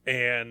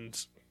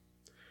 And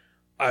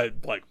I,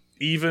 like...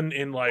 Even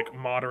in, like,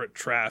 moderate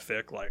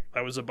traffic, like,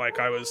 that was a bike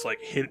I was, like,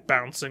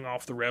 bouncing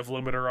off the rev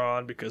limiter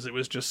on because it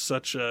was just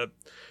such a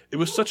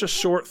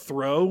short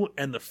throw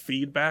and the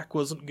feedback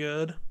wasn't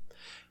good.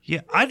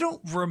 Yeah, I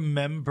don't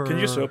remember... Can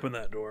you just open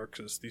that door?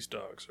 Because these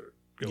dogs are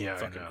going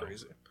fucking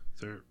crazy.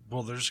 They're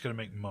just going to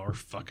make more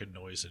fucking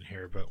noise in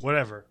here, but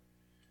whatever.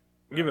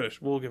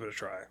 We'll give it a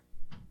try.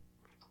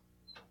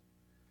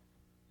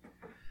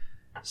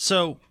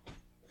 So,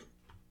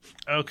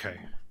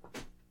 okay.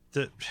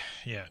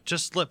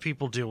 Just let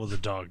people deal with the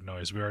dog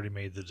noise. We already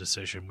made the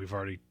decision.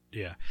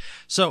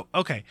 So,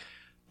 okay.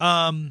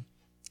 All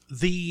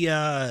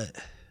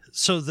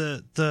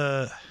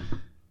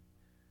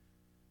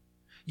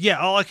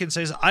I can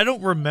say is I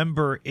don't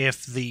remember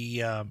if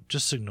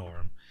just ignore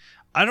him.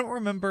 I don't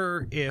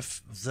remember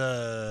if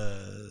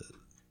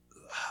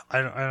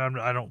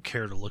I don't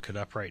care to look it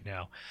up right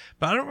now,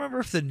 but I don't remember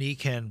if the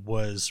Niken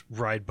was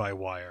ride by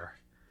wire,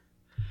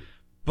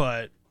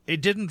 but it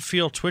didn't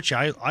feel twitchy.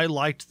 I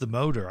liked the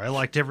motor. I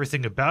liked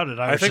everything about it.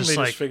 I think they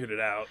just figured it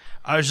out.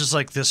 I was just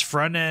like, this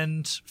front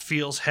end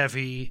feels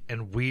heavy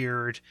and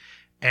weird.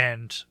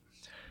 And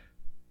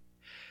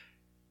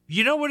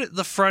you know what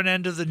the front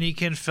end of the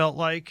Niken felt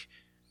like?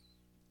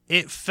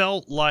 It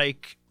felt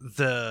like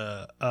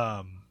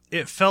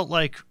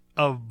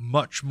a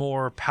much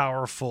more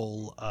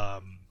powerful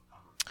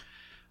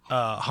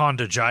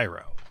Honda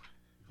gyro,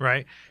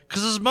 right?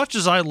 Because as much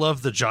as I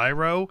love the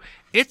gyro,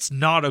 it's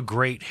not a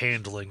great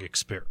handling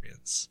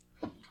experience.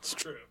 It's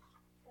true.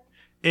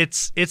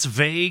 It's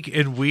vague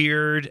and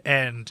weird,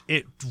 and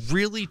it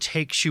really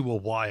takes you a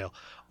while.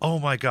 Oh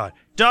my god.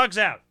 Dogs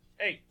out!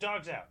 Hey,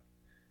 dogs out!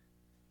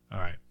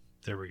 Alright,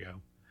 there we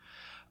go.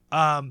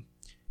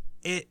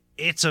 It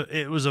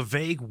was a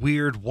vague,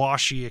 weird,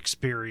 washy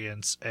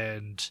experience,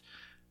 and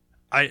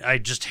I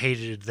just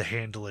hated the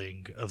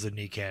handling of the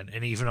Niken,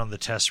 and even on the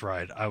test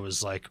ride, I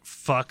was like,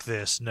 fuck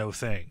this, no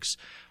thanks.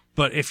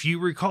 But if you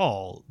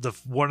recall,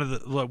 when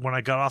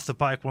I got off the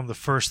bike, one of the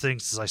first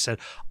things is I said,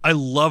 I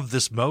love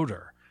this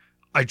motor.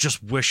 I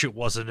just wish it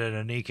wasn't in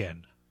a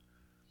Niken.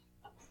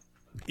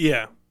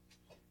 Yeah.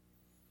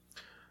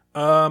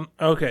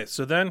 Okay,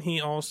 so then he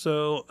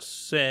also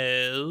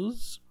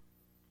says,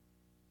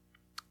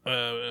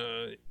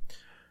 I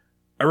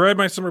ride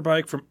my summer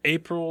bike from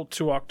April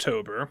to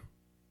October.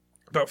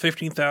 About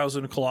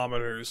 15,000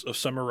 kilometers of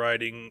summer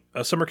riding,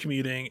 summer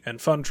commuting,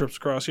 and fun trips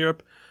across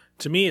Europe.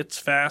 To me, it's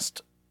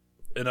fast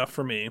enough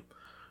for me.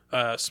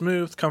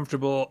 Smooth,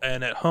 comfortable,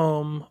 and at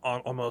home on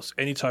almost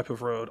any type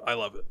of road. I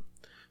love it.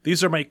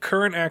 These are my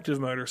current active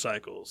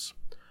motorcycles.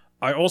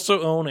 I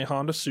also own a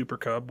Honda Super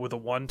Cub with a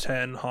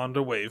 110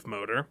 Honda Wave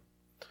motor.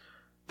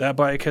 That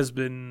bike has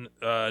been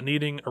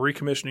needing a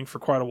recommissioning for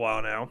quite a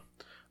while now.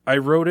 I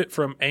rode it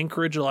from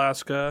Anchorage,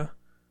 Alaska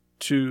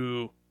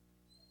to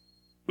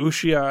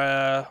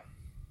Ushuaia,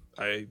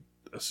 I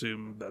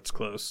assume that's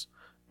close,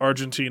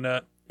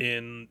 Argentina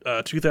in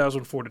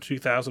 2004 to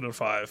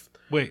 2005.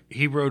 Wait,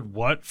 he rode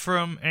what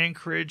from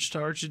Anchorage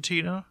to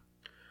Argentina?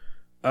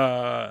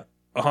 A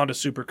Honda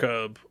Super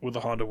Cub with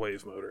a Honda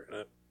Wave motor in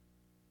it.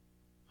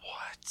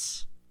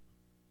 What?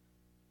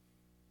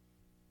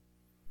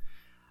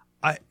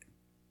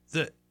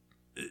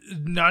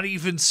 Not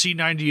even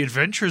C90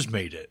 Adventures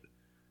made it.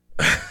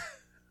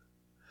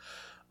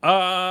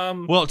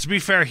 Well, to be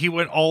fair, he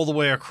went all the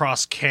way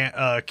across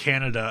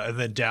Canada and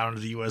then down to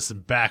the U.S.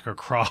 and back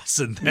across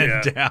and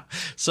then down.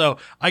 So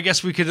I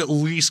guess we could at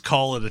least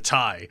call it a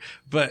tie.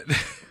 But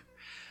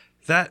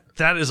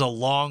that is a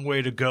long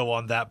way to go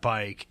on that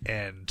bike,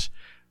 and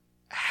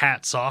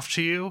hats off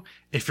to you.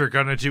 If you're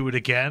going to do it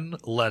again,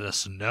 let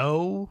us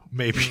know.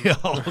 Maybe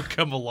I'll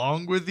come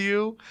along with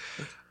you.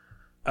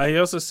 He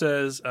also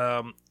says,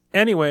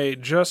 anyway,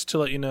 just to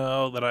let you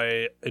know that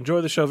I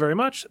enjoy the show very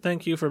much.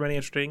 Thank you for many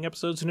entertaining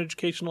episodes and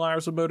educational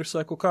hours of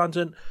motorcycle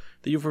content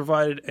that you've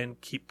provided and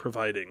keep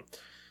providing.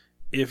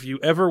 If you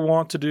ever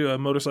want to do a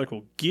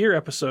motorcycle gear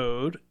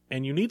episode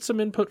and you need some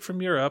input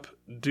from Europe,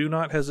 do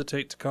not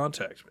hesitate to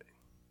contact me.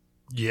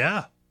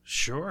 Yeah,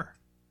 sure.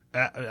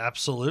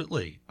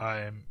 Absolutely.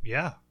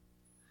 Yeah.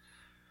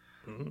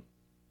 Mm-hmm.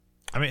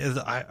 I mean,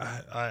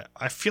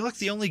 I feel like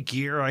the only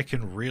gear I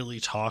can really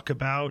talk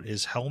about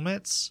is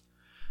helmets,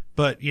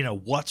 but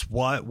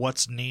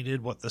what's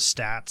needed, what the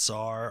stats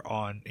are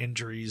on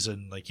injuries,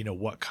 and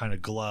what kind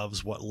of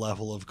gloves, what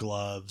level of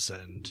gloves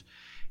and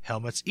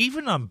helmets.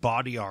 Even on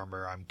body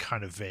armor, I'm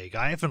kind of vague.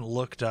 I haven't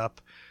looked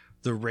up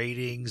the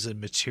ratings and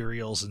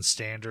materials and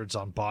standards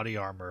on body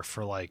armor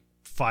for like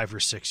 5 or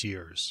 6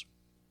 years.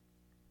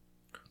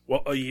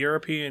 Well, a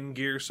European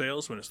gear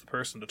salesman is the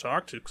person to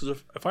talk to, because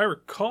if I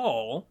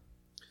recall,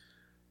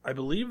 I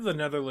believe the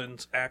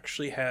Netherlands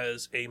actually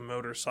has a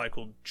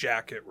motorcycle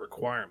jacket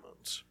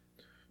requirement,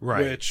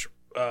 right? Which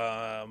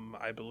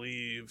I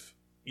believe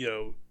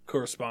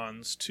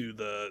corresponds to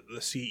the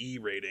CE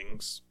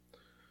ratings.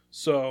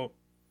 So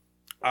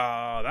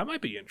that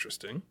might be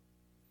interesting,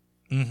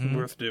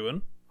 worth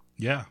doing.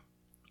 Yeah.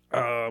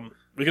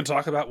 We can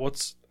talk about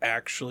what's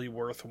actually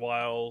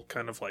worthwhile,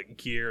 kind of like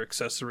gear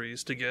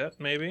accessories to get,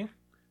 maybe.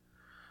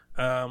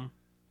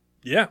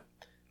 Yeah.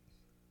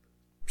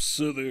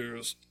 So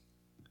there's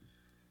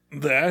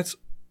that.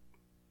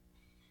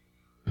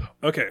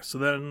 Okay, so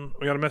then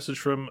we got a message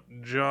from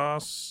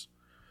Joss,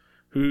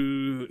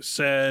 who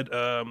said,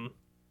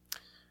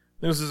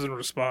 this is in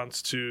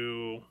response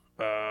to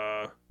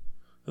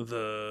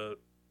the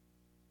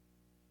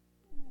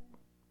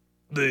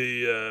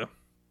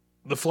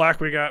flack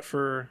we got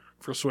for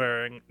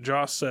swearing.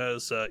 Joss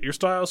says, your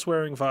style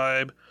swearing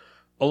vibe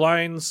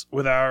aligns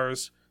with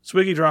ours.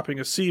 Swiggy dropping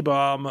a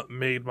C-bomb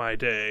made my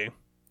day.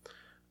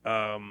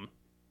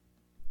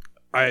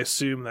 I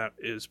assume that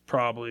is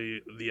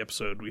probably the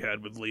episode we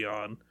had with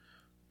Leon,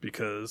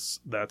 because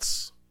that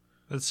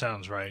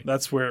sounds right.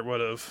 That's where it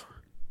would have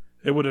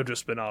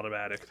just been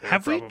automatic there,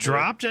 Have probably. we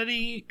dropped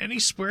any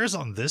swears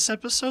on this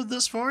episode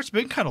this far? It's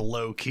been kind of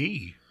low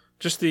key.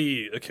 Just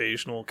the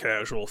occasional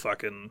casual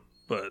fucking,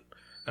 but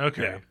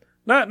okay.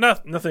 Yeah.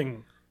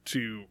 Nothing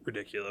too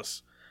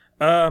ridiculous.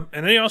 And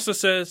then he also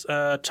says,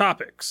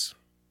 topics.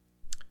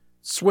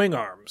 Swing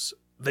arms.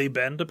 They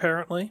bend,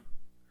 apparently.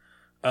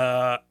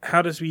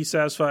 How to be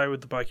satisfied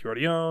with the bike you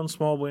already own.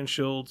 Small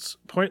windshields.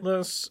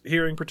 Pointless.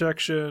 Hearing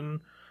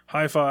protection.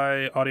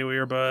 Hi-fi. Audio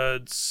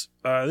earbuds.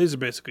 These are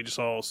basically just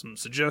all some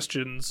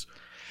suggestions,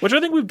 which I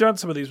think we've done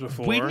some of these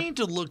before. We need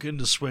to look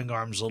into swing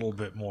arms a little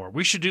bit more.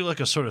 We should do like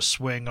a sort of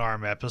swing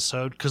arm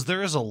episode, because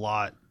there is a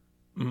lot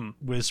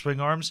with swing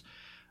arms.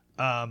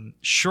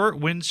 Short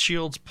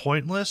windshields,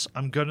 pointless.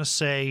 I'm going to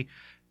say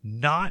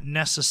not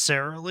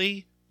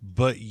necessarily,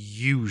 but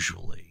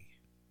usually.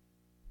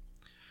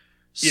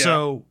 Yeah.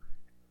 So,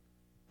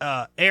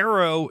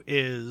 aero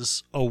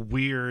is a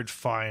weird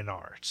fine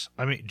art.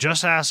 I mean,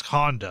 just ask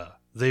Honda.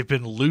 They've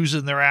been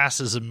losing their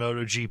asses in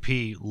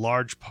MotoGP,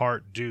 large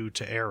part due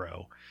to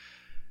aero.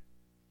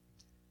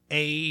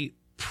 A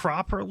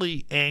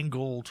properly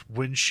angled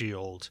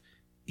windshield,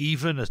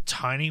 even a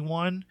tiny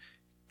one,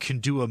 can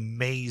do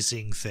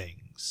amazing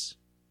things.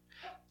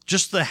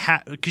 Just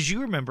because you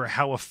remember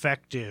how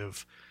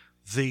effective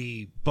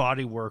the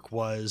bodywork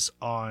was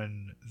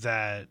on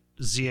that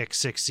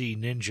ZX6E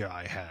Ninja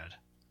I had.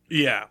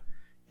 Yeah.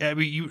 I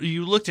mean,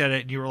 you looked at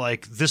it and you were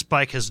like, this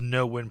bike has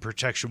no wind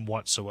protection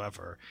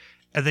whatsoever.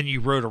 And then you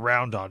rode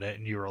around on it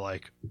and you were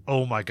like,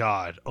 oh my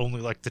God,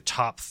 only like the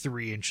top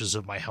 3 inches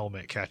of my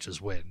helmet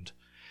catches wind.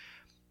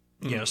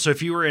 So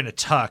if you were in a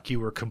tuck, you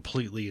were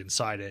completely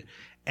inside it.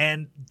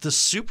 And the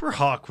Super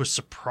Hawk was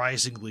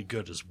surprisingly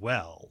good as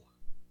well.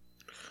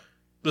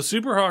 The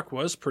Super Hawk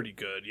was pretty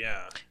good,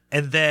 yeah.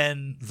 And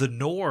then the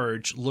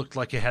Norge looked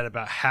like it had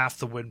about half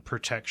the wind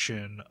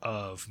protection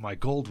of my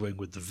Goldwing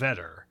with the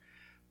Vetter.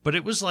 But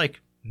it was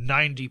like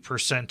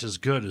 90% as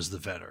good as the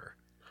Vetter.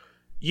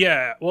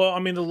 Yeah, well, I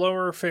mean, the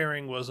lower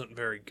fairing wasn't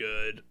very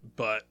good,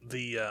 but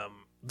the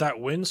that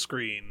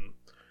windscreen,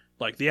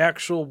 like the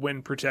actual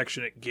wind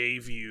protection it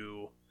gave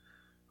you,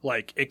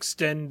 like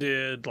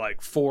extended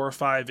like 4 or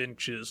 5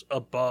 inches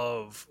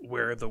above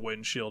where the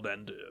windshield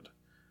ended.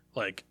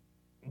 Like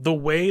the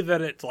way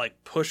that it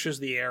like pushes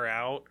the air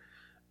out,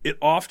 it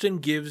often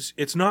gives.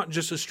 It's not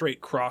just a straight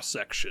cross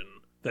section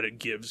that it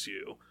gives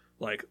you.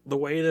 Like the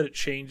way that it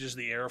changes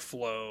the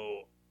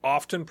airflow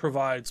often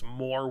provides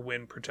more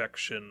wind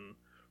protection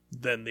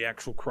than the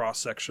actual cross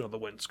section of the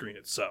windscreen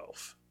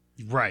itself.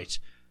 Right.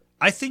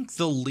 I think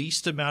the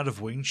least amount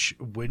of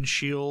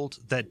windshield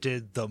that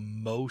did the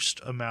most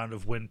amount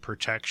of wind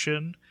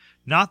protection,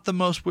 not the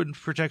most wind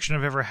protection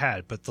I've ever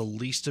had, but the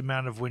least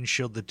amount of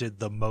windshield that did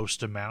the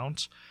most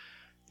amount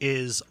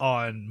is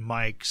on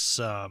Mike's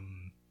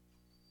On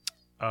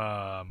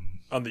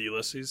the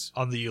Ulysses?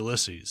 On the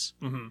Ulysses.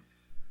 Mm-hmm.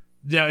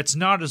 Now, it's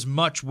not as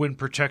much wind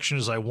protection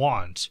as I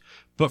want,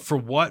 but for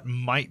what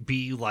might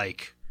be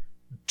like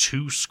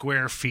 2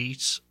 square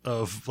feet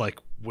of like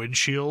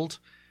windshield,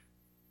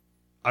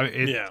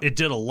 it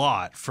did a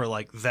lot for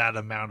like that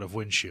amount of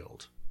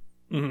windshield.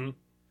 Mm-hmm.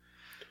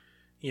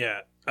 Yeah.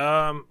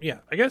 Yeah.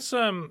 I guess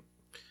I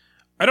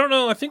don't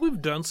know. I think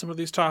we've done some of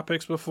these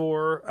topics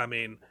before. I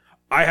mean,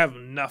 I have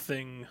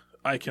nothing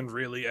I can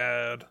really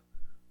add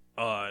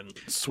on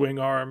swing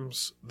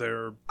arms.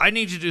 I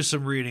need to do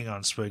some reading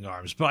on swing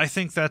arms, but I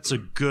think that's a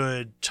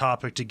good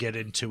topic to get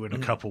into in a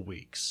couple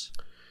weeks.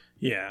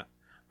 Yeah.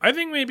 I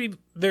think maybe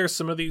there's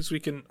some of these we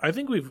can. I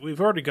think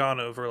we've already gone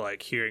over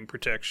like hearing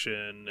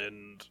protection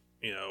and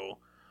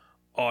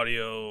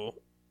audio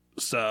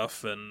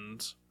stuff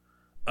and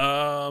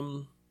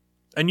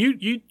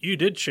you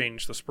did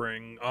change the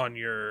spring on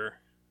your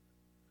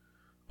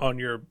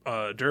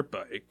dirt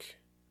bike,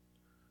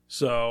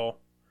 so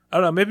I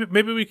don't know.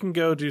 Maybe we can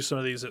go do some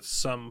of these at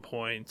some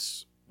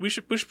point. We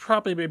should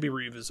probably maybe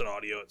revisit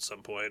audio at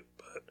some point,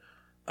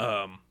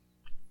 but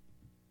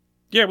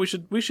yeah,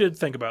 we should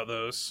think about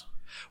those.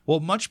 Well,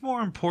 much more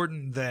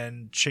important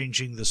than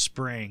changing the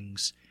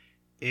springs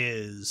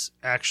is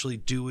actually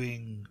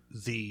doing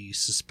the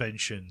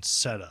suspension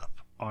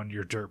setup on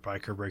your dirt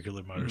bike or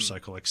regular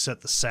motorcycle, like set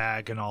the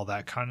sag and all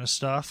that kind of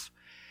stuff.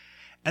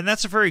 And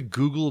that's a very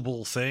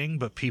Googleable thing,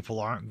 but people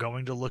aren't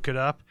going to look it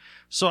up.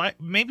 So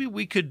maybe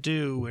we could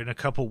do, in a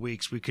couple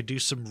weeks, we could do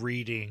some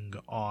reading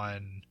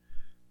on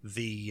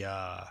the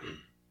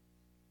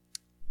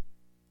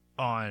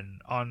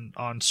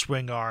on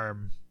swing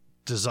arm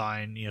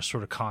design,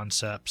 sort of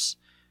concepts,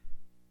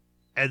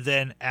 and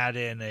then add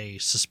in a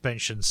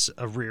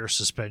rear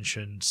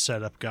suspension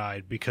setup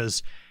guide,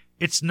 because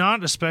it's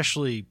not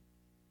especially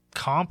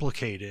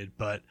complicated,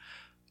 but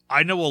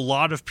I know a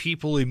lot of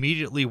people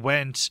immediately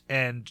went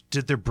and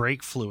did their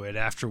brake fluid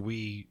after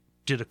we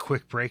did a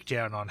quick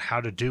breakdown on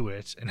how to do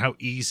it and how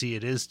easy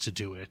it is to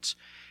do it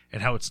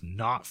and how it's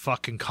not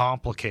fucking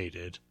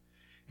complicated,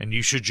 and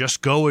you should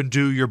just go and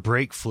do your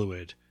brake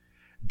fluid.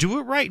 Do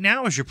it right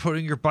now as you're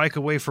putting your bike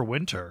away for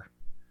winter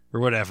or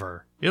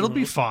whatever. It'll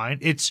be fine.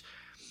 It's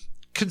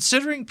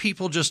considering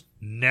people just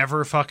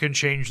never fucking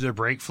change their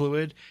brake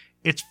fluid.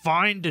 It's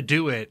fine to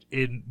do it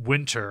in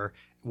winter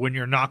when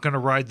you're not going to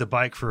ride the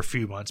bike for a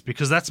few months,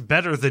 because that's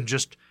better than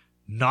just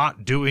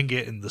not doing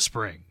it in the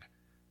spring.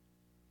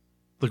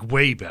 Like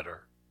way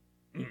better.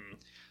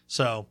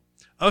 So,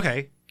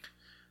 okay.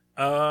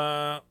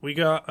 We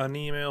got an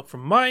email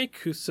from Mike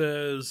who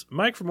says,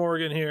 Mike from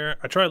Oregon here.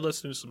 I tried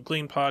listening to some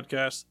clean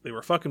podcasts. They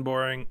were fucking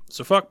boring.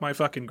 So fuck my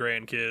fucking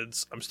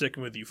grandkids. I'm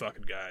sticking with you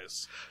fucking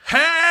guys.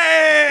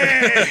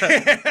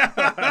 Hey!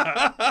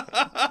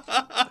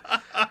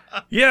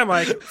 Yeah,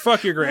 Mike.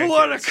 Fuck your grandkids.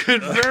 What a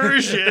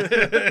conversion.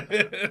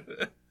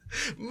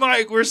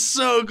 Mike, we're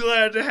so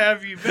glad to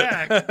have you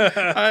back.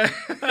 I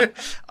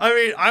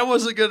mean, I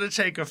wasn't going to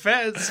take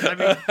offense. I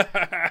mean,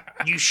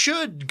 you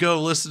should go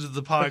listen to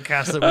the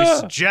podcast that we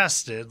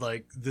suggested,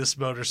 like This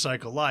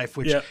Motorcycle Life,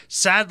 which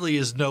sadly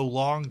is no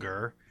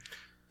longer.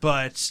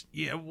 But,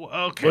 yeah,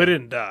 okay. Well, it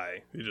didn't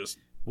die.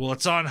 Well,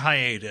 it's on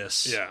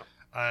hiatus. Yeah.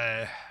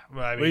 I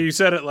mean, well, you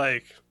said it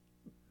like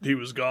he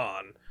was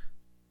gone.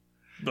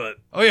 But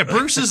oh yeah,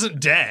 Bruce isn't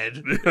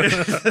dead.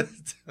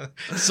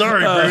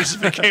 Sorry, Bruce,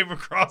 if it came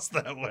across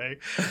that way.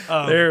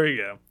 There we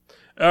go.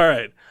 All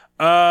right.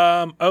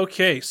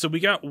 Okay, so we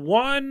got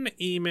one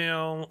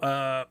email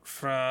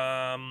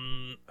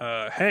from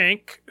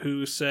Hank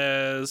who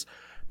says,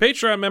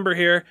 Patreon member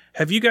here.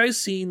 Have you guys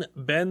seen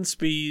Ben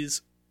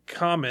Spee's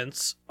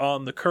comments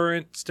on the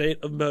current state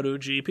of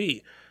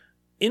MotoGP?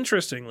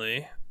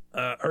 Interesting,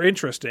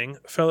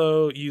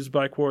 fellow used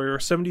bike warrior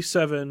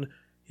 77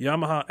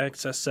 Yamaha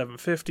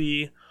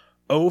XS750,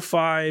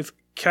 05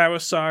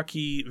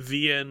 Kawasaki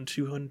VN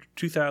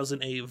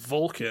 2000A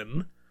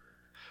Vulcan.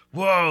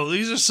 Whoa,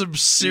 these are some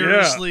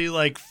seriously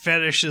like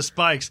fetishist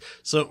bikes.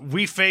 So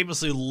we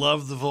famously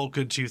love the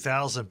Vulcan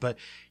 2000, but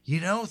the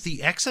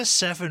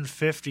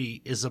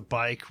XS750 is a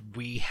bike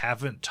we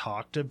haven't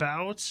talked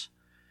about.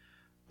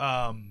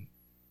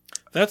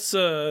 That's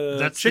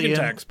Chicken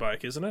Tack's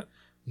bike, isn't it?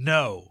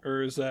 No.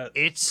 Or is that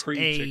It's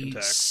pre-chicken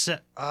tax?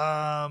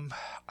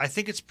 I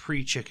think it's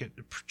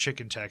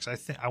pre-chicken tax.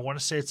 I want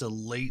to say it's a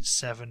late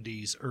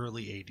 70s,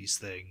 early 80s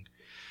thing,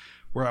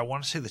 where I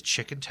want to say the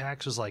chicken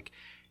tax was like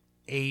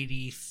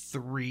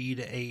 83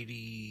 to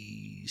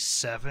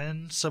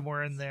 87,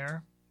 somewhere in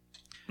there.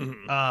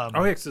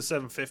 Mm-hmm. It's the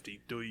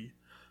 750. Do we?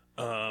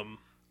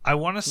 I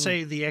want to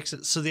say the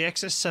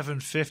XS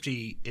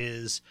 750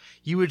 is,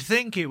 you would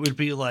think it would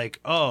be like,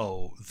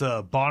 oh,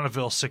 the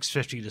Bonneville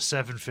 650 to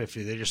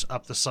 750, they just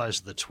up the size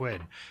of the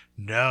twin.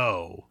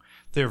 No,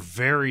 they're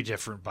very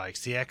different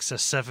bikes. The XS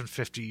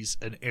 750 is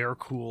an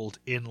air-cooled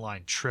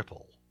inline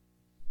triple.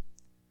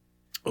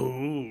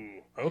 Oh,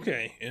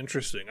 okay,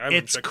 interesting.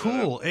 It's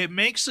cool. It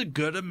makes a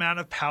good amount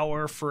of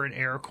power for an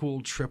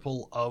air-cooled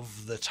triple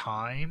of the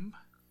time.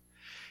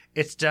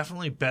 It's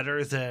definitely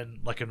better than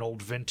like an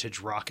old vintage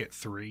Rocket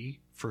 3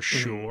 for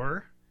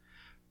sure.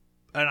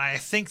 And I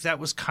think that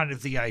was kind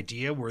of the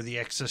idea, where the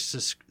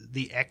XS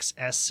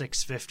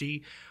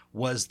 650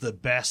 was the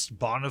best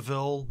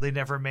Bonneville they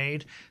never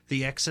made.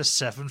 The XS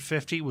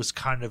 750 was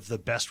kind of the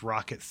best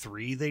Rocket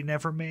 3 they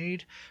never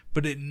made,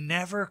 but it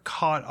never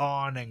caught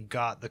on and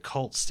got the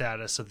cult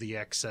status of the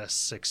XS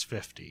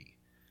 650.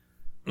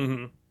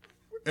 Mm-hmm.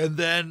 And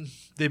then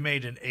they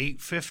made an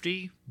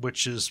 850,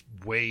 which is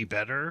way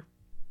better.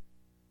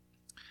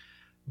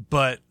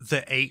 But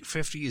the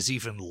 850 is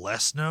even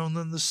less known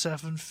than the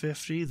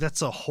 750.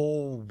 That's a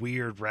whole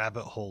weird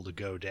rabbit hole to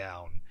go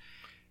down.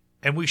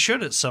 And we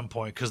should at some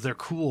point, because they're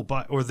cool,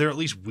 or they're at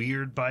least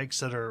weird bikes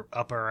that are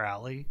up our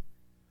alley.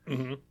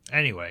 Mm-hmm.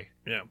 Anyway.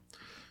 Yeah.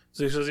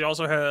 So he says he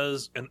also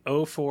has an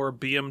 04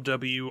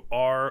 BMW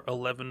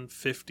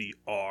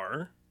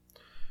R1150R.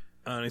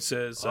 And he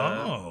says...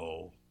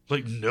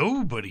 like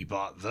nobody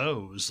bought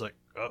those. Like,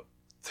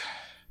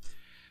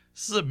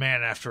 this is a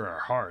man after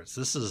our hearts.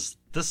 This is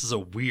a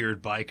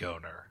weird bike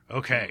owner.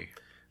 Okay.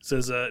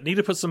 Says, need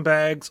to put some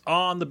bags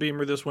on the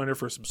Beamer this winter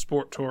for some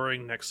sport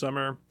touring next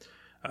summer.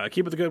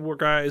 Keep it the good work,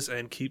 guys,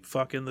 and keep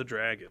fucking the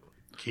dragon.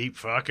 Keep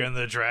fucking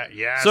the dragon.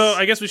 Yes. So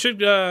I guess we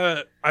should,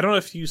 I don't know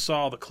if you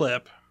saw the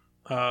clip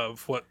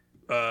of what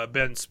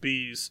Ben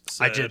Spies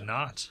said. I did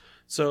not.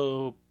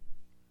 So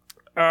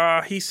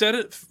he said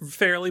it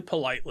fairly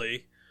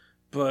politely.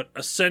 But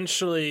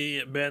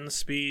essentially, Ben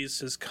Spies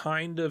has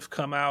kind of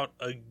come out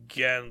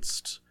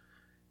against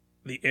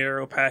the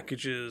aero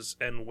packages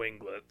and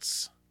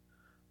winglets.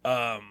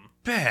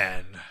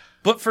 Ben.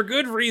 But for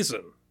good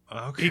reason.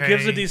 Okay. He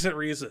gives a decent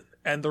reason.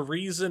 And the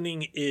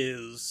reasoning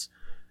is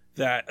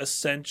that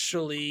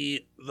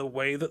essentially the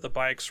way that the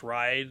bikes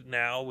ride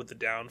now with the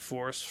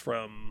downforce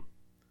from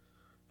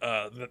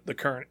the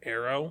current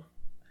aero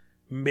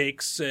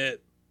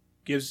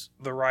gives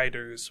the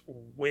riders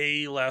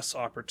way less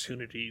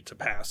opportunity to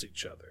pass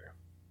each other.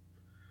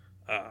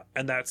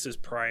 And that's his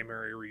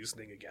primary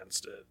reasoning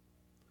against it.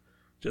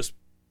 Just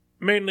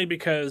mainly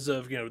because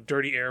of,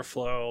 dirty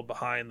airflow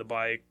behind the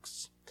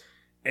bikes,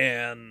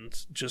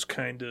 and just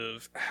kind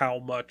of how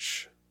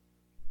much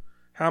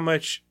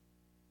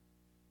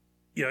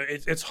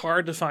it's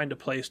hard to find a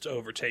place to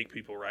overtake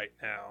people right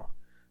now.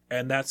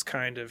 And that's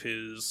kind of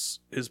his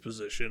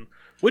position,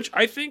 which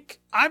I think...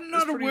 I'm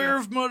not aware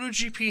of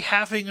MotoGP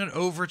having an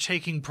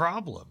overtaking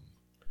problem.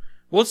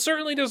 Well, it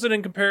certainly doesn't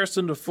in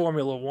comparison to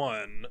Formula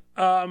 1.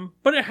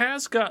 But it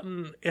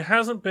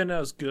hasn't been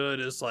as good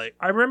as, I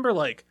remember,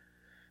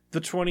 the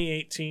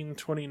 2018,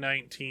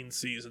 2019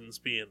 seasons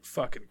being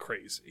fucking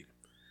crazy.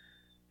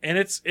 And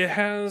it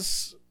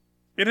has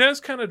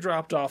kind of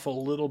dropped off a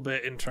little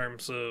bit in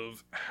terms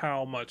of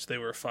how much they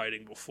were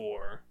fighting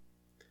before.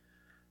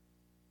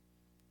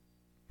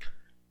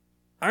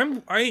 I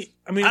mean, I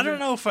don't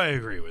know if I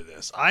agree with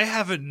this. I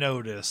haven't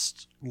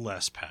noticed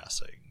less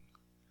passing,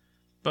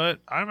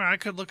 but I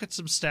could look at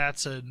some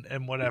stats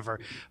and whatever.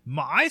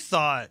 I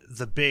thought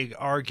the big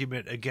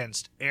argument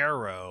against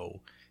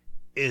aero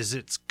is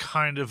it's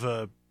kind of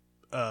a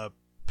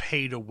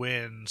pay to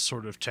win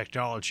sort of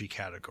technology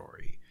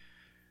category,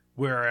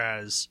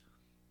 whereas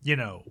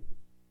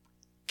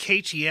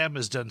KTM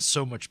has done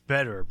so much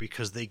better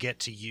because they get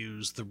to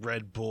use the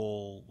Red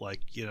Bull,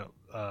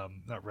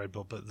 not Red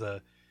Bull, but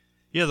the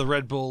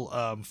Red Bull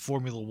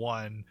Formula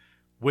 1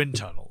 wind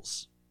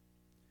tunnels.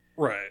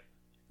 Right.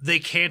 They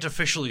can't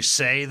officially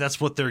say that's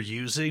what they're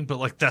using,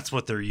 but that's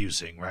what they're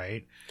using,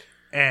 right?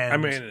 And I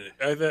mean,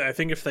 I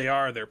think if they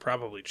are, they're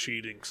probably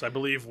cheating, because I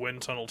believe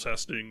wind tunnel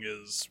testing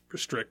is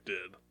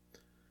restricted.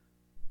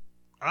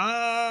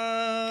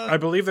 I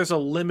believe there's a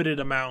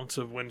limited amount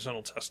of wind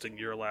tunnel testing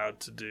you're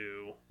allowed to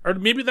do. Or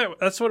maybe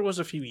that's what it was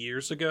a few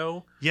years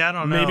ago. Yeah, I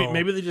don't know.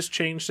 Maybe they just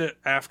changed it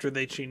after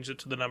they changed it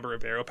to the number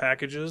of aero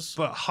packages.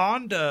 But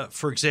Honda,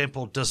 for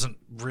example, doesn't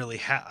really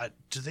have...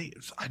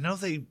 I know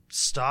they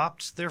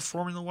stopped their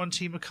Formula 1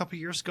 team a couple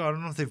years ago. I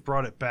don't know if they've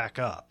brought it back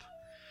up.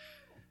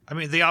 I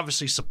mean, they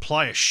obviously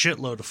supply a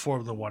shitload of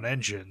Formula 1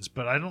 engines,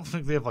 but I don't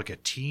think they have, a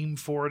team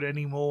for it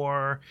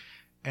anymore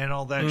and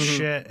all that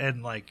shit.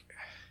 And,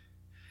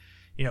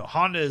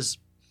 Honda's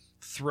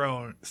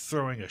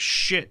throwing a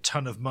shit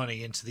ton of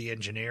money into the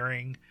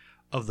engineering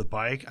of the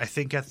bike. I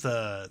think at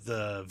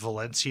the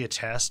Valencia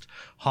test,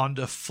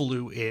 Honda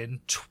flew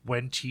in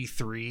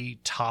 23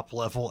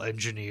 top-level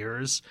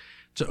engineers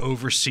to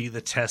oversee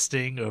the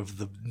testing of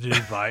the new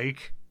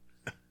bike.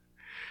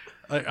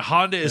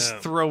 Honda is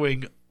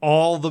throwing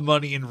all the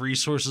money and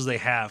resources they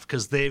have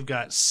because they've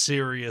got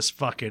serious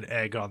fucking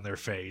egg on their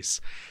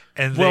face.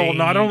 And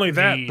not only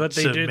that, but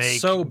they did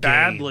so gains.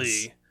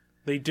 badly.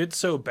 They did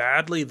so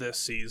badly this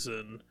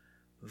season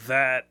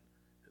that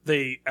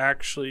they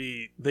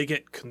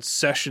get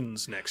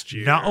concessions next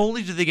year. Not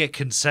only do they get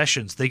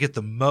concessions, they get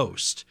the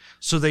most.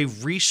 So they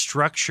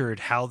restructured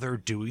how they're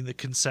doing the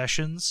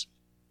concessions.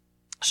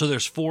 So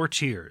there's 4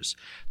 tiers.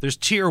 There's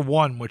tier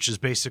 1, which is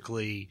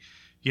basically,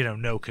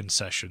 no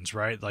concessions,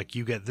 right? Like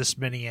you get this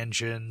many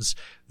engines,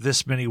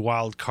 this many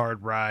wild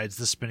card rides,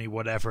 this many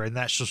whatever, and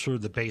that's just sort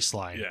of the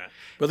baseline. Yeah.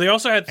 But they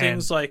also had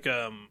things like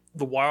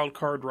the wild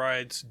card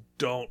rides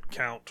don't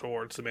count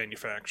towards the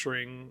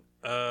manufacturing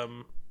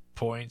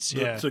points,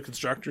 the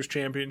constructors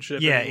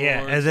championship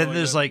anymore, and then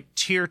there's like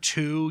tier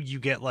 2, you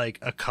get like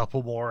a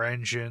couple more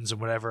engines and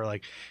whatever.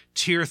 Like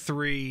tier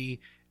 3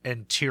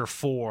 and tier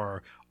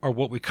 4 are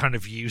what we kind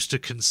of used to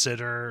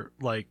consider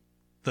like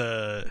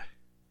the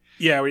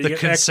where you get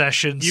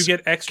concessions. You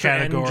get extra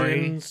category.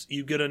 Engines.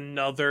 You get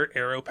another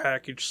aero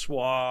package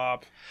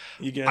swap.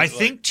 You get. I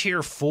think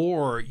tier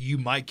 4 you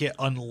might get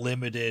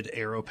unlimited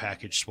aero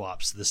package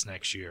swaps this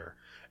next year.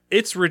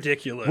 It's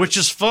ridiculous, which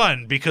is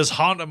fun because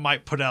Honda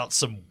might put out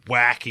some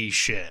wacky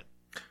shit.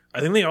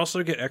 I think they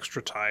also get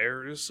extra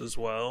tires as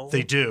well.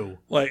 They do.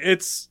 Like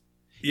it's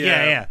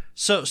yeah.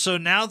 So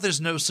now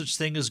there's no such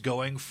thing as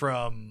going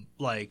from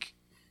like.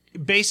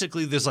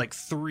 Basically, there's like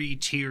 3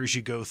 tiers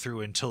you go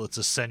through until it's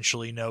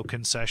essentially no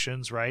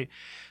concessions, right?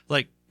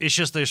 Like, it's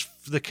just there's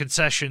the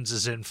concessions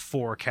is in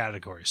 4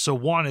 categories. So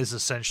 1 is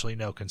essentially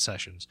no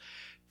concessions.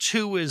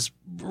 2 is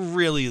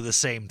really the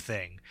same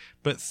thing,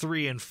 but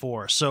 3 and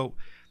 4. So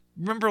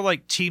remember,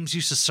 like, teams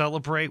used to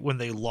celebrate when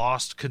they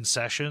lost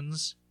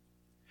concessions?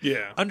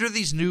 Yeah. Under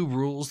these new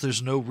rules,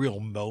 there's no real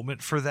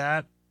moment for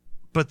that,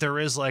 but there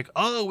is like,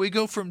 oh, we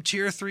go from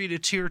tier 3 to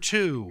tier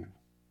 2.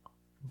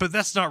 But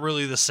that's not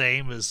really the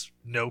same as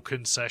no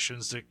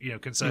concessions to,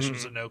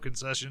 concessions and no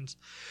concessions.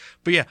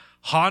 But yeah,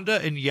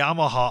 Honda and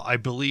Yamaha, I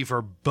believe,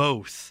 are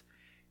both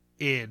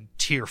in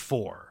tier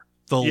 4,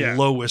 the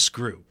lowest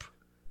group.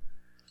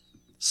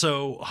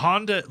 So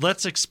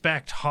let's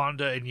expect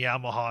Honda and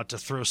Yamaha to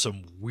throw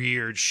some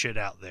weird shit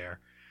out there.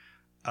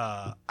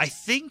 I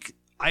think,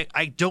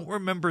 I don't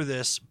remember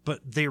this, but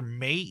there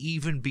may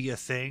even be a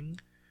thing.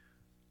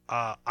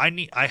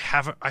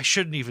 I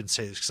shouldn't even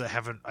say this because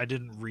I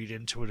didn't read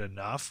into it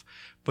enough,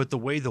 but the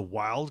way the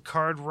wild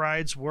card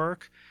rides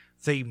work,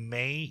 they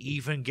may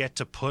even get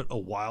to put a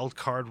wild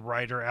card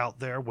rider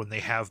out there when they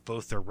have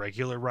both their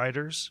regular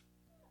riders.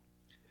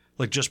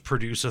 Like just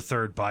produce a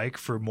third bike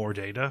for more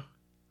data.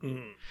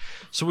 Mm.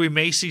 So we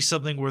may see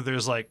something where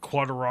there's like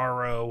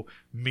Quartararo,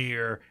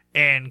 Mir,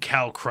 and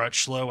Cal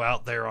Crutchlow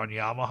out there on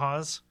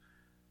Yamahas.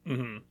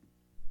 Mm-hmm.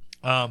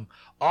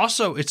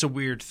 Also, it's a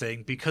weird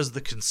thing because the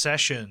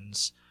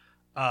concessions,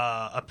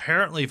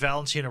 apparently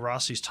Valentino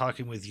Rossi's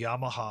talking with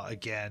Yamaha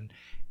again,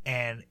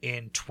 and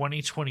in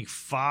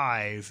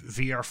 2025,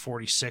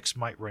 VR46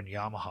 might run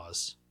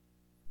Yamahas.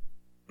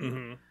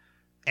 Mm-hmm.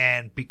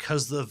 And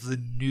because of the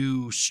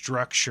new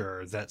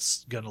structure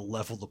that's going to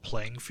level the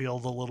playing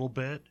field a little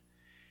bit,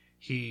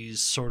 he's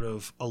sort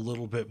of a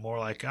little bit more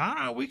like,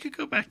 we could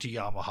go back to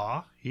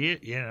Yamaha.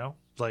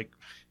 Like...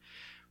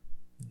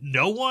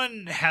 No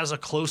one has a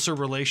closer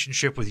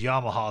relationship with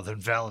Yamaha than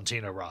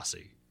Valentino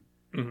Rossi.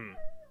 Mm-hmm.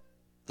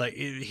 Like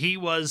he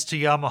was to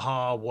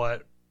Yamaha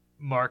what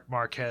Marc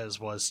Marquez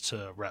was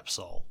to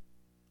Repsol.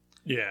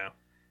 Yeah.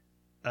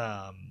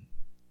 Honda.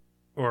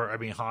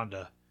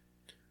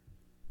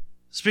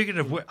 Speaking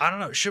of, I don't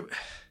know.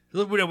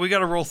 We got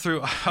to roll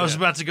through. I was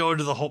about to go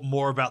into the whole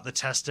more about the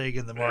testing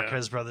and the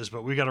Marquez brothers,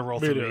 but we got to roll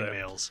through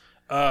emails.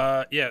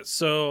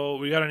 So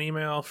we got an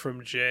email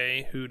from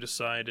Jay who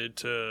decided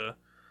to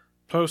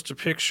post a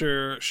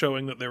picture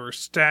showing that there were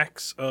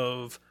stacks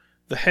of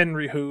the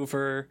Henry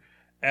Hoover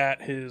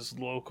at his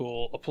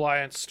local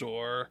appliance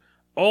store.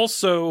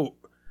 Also,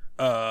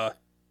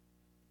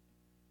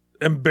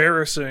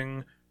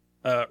 embarrassing,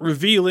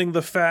 revealing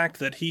the fact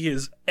that he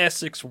is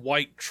Essex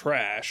white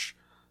trash.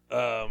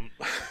 Should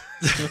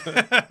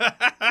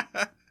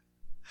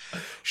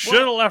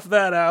have left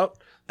that out.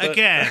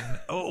 Again,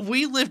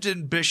 we lived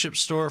in Bishop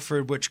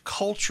Stortford, which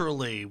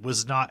culturally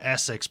was not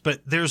Essex,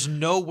 but there's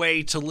no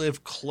way to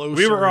live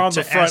closer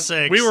to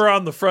Essex. We were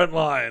on the front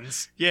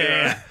lines.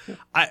 Yeah.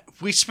 I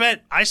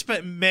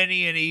spent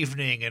many an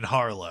evening in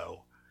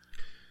Harlow.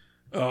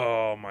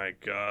 Oh my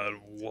god,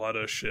 what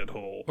a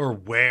shithole. Or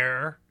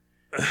Ware.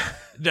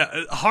 No,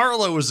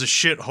 Harlow is a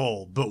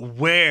shithole, but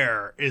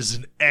Ware is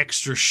an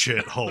extra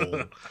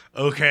shithole.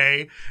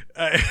 Okay?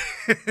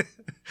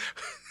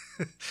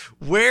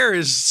 Where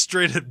is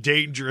straight up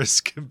dangerous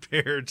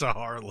compared to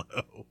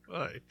Harlow?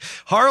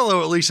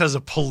 Harlow at least has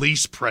a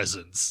police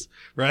presence,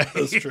 right?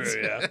 That's true,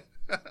 yeah.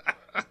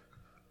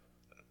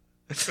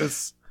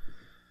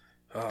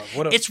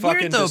 What a It's fucking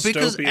weird though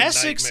because dystopian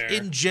Essex nightmare.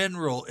 in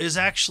general is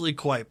actually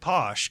quite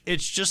posh.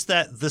 It's just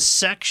that the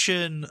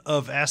section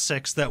of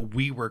Essex that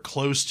we were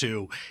close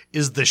to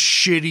is the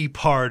shitty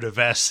part of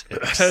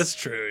Essex. That's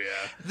true,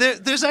 yeah.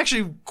 There's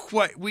actually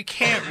we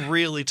can't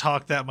really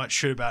talk that much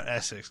shit about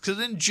Essex because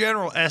in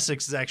general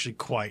Essex is actually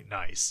quite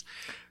nice,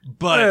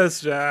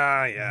 but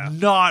yeah.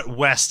 not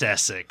West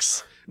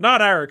Essex.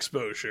 Not our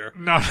exposure.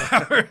 Not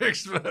our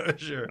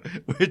exposure,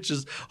 which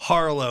is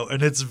Harlow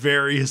and its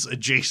various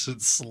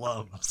adjacent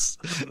slums.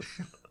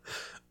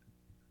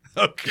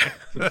 Okay.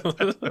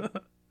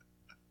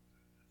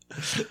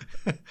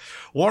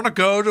 Want to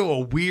go to a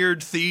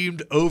weird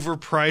themed,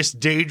 overpriced,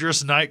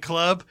 dangerous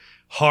nightclub?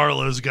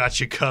 Harlow's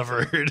got you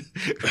covered.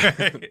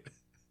 Right?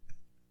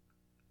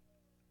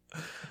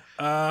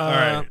 All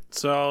right.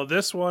 So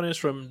this one is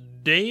from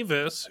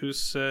Davis, who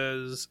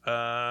says,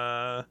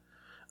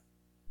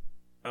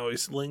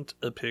 he's linked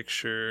a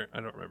picture. I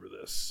don't remember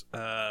this.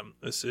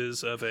 This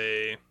is of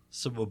a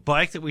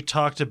bike that we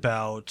talked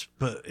about,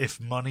 but if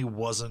money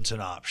wasn't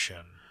an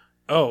option.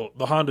 Oh,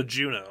 the Honda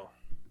Juno.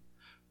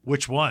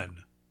 Which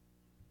one?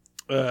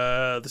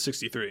 The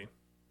 63.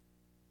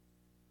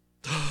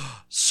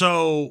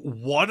 So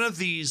one of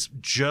these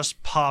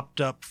just popped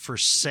up for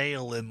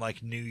sale in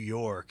like New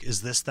York.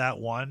 Is this that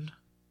one?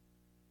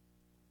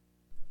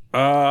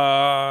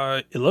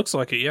 It looks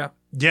like it, yeah.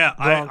 Yeah,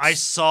 I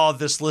saw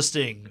this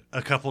listing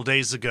a couple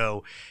days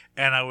ago,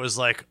 and I was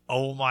like,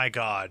 "Oh my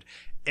god!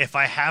 If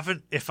I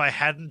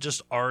hadn't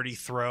just already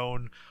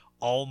thrown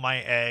all my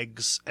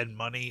eggs and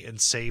money and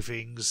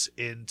savings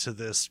into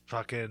this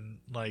fucking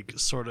like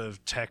sort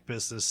of tech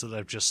business that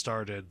I've just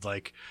started,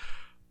 like,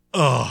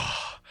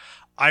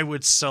 I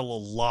would sell a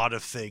lot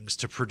of things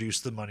to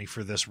produce the money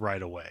for this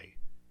right away,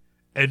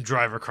 and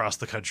drive across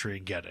the country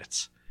and get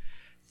it.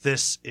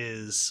 This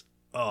is,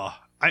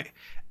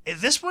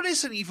 This one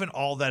isn't even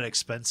all that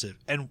expensive.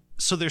 And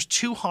so there's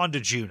two Honda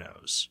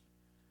Junos.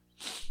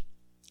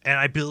 And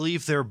I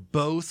believe they're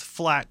both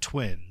flat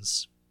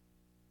twins.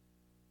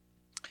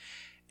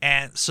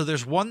 And so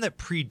there's one that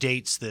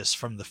predates this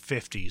from the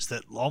 50s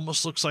that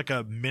almost looks like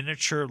a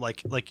miniature,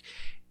 like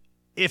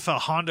if a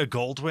Honda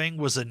Goldwing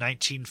was a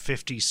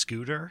 1950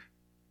 scooter.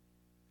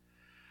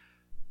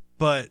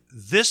 But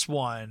this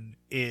one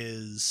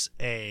is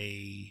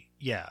a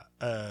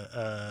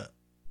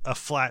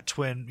flat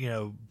twin,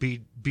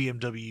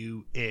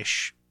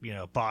 BMW-ish,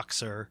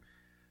 boxer.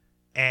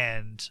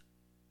 And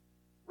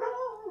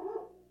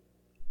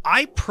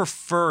I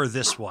prefer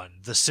this one,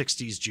 the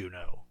 60s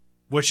Juno,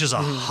 which is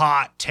a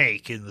hot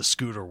take in the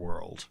scooter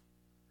world.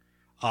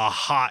 A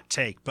hot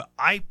take, but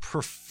I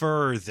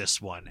prefer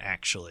this one,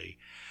 actually.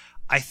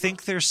 I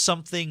think there's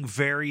something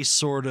very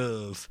sort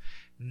of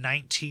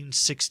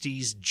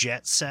 1960s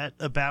jet set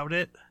about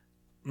it.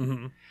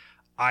 Mm-hmm.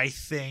 I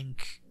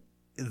think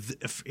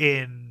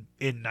in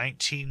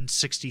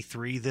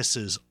 1963 this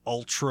is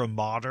ultra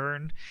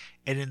modern,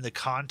 and in the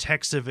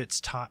context of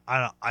its time,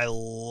 I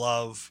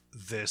love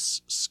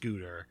this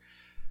scooter.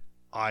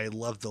 I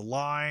love the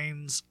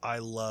lines, I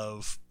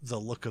love the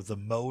look of the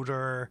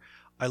motor,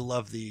 I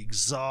love the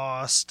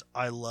exhaust,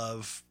 I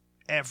love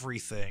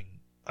everything.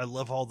 I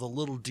love all the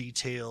little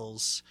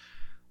details,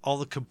 all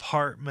the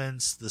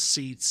compartments, the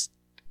seats,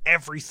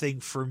 everything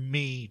for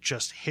me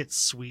just hits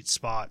sweet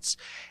spots.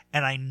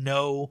 And I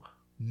know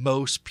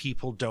most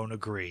people don't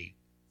agree.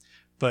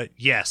 But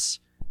yes,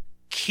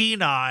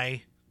 Kenai,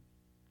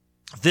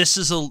 this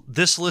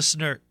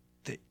listener,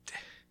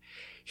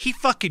 he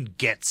fucking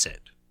gets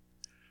it.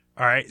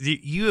 All right?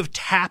 You have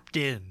tapped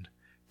in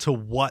to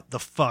what the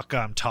fuck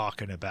I'm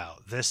talking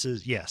about. This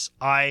is, yes,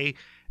 I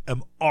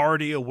am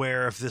already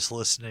aware of this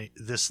listing.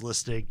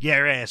 Yeah,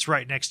 right, it's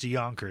right next to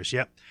Yonkers.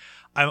 Yep.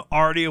 I'm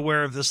already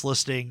aware of this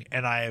listing,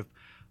 and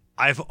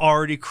I've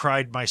already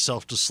cried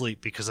myself to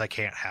sleep because I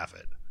can't have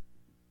it.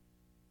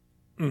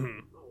 Mm-hmm.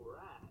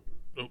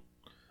 Oh.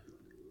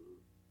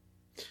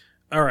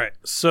 All right,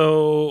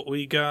 so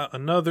we got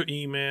another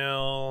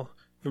email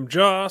from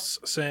Joss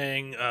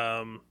saying,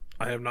 I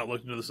have not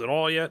looked into this at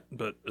all yet,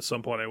 but at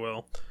some point I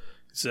will.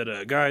 He said,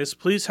 guys,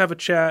 please have a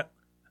chat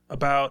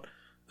about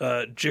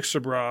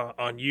Jigsaw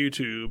on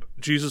YouTube.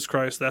 Jesus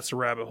Christ, that's a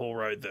rabbit hole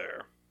right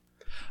there.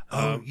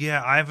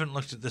 Yeah, I haven't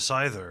looked at this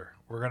either.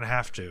 We're going to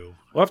have to.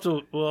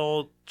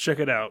 We'll check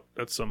it out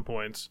at some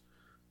points.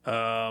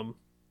 I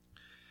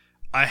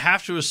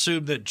have to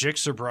assume that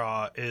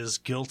Jigsaw is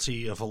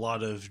guilty of a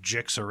lot of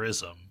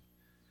Jigsawism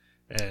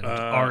and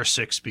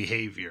R6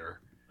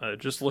 behavior.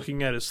 Just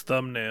looking at his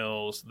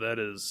thumbnails, that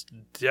is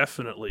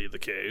definitely the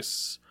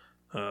case.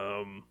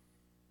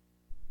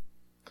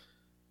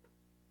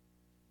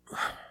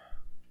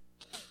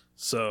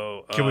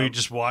 So can we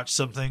just watch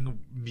something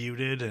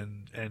muted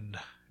and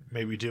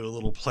maybe do a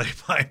little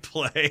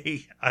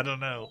play-by-play? I don't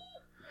know.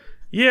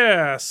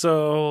 Yeah,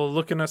 so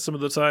looking at some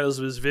of the titles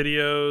of his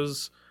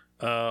videos,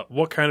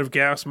 what kind of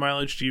gas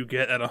mileage do you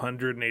get at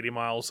 180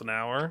 miles an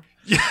hour?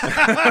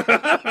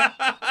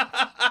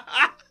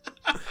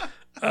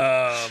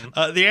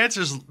 The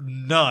answer is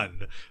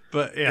none.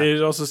 But yeah.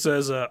 It also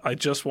says, I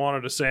just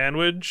wanted a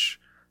sandwich.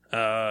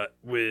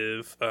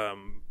 with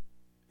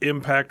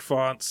impact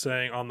font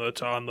saying on the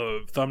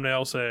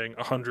thumbnail saying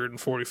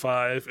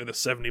 145 in a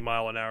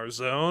 70-mile-an-hour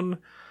zone.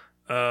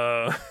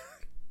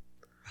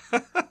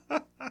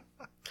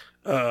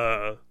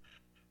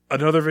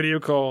 Another video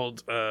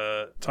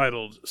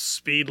titled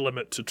 "Speed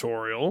Limit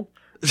Tutorial."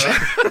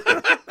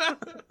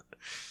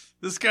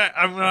 This guy,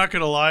 I'm not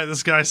gonna lie,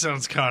 this guy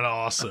sounds kind of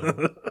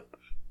awesome.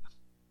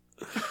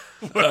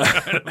 What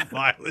kind of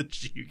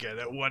mileage do you get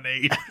at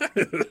 180?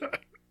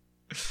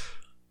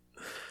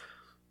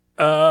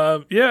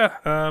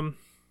 Yeah.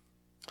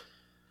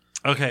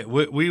 Okay,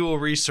 we will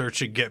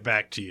research and get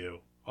back to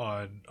you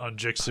on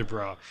Jixi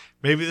Bra.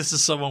 Maybe this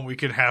is someone we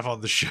can have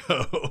on the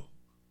show.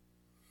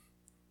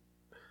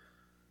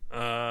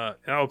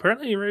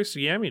 Apparently he raced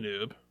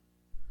Yami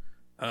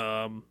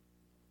Noob.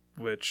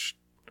 Which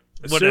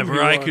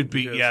whatever, I could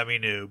beat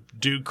Yami Noob.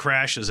 Dude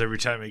crashes every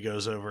time he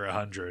goes over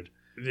 100.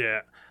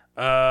 Yeah.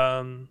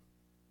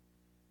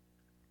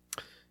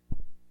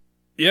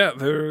 Yeah,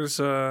 there's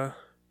yeah,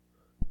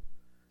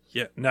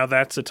 now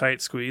that's a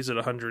tight squeeze at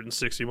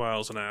 160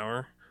 miles an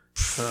hour.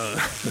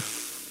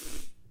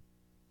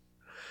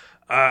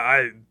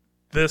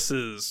 This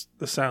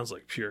sounds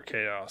like pure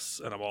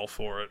chaos, and I'm all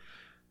for it.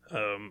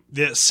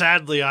 Yeah,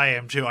 sadly I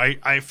am too.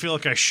 I feel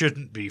like I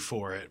shouldn't be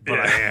for it, but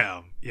yeah. I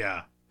am.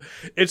 Yeah.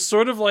 It's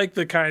sort of like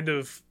the kind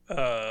of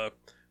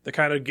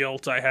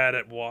guilt I had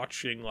at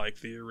watching like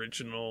the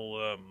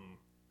original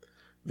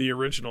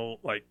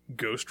like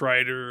Ghost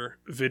Rider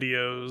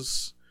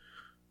videos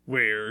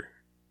where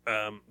do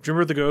you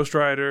remember the Ghost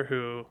Rider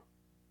who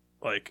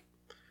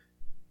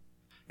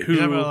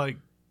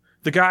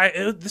the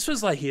guy, this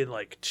was like in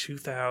like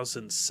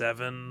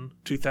 2007,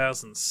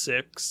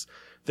 2006.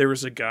 There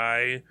was a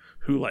guy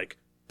who like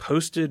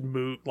posted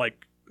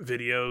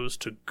videos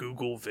to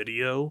Google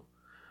Video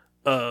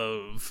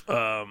of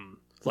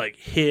like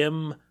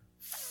him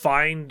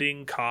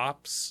finding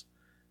cops,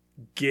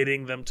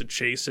 getting them to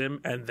chase him,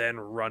 and then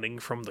running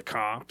from the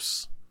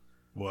cops.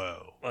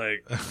 Whoa.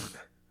 Like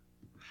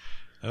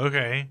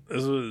okay.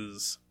 This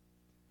was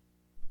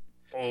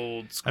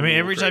old school. I mean,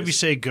 every time you crazy.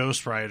 say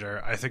Ghost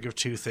Rider, I think of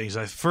two things.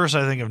 First,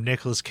 I think of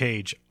Nicolas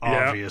Cage,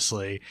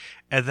 obviously. Yeah.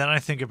 And then I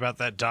think about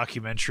that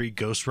documentary,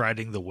 Ghost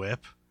Riding the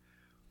Whip,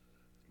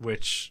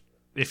 which,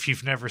 if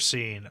you've never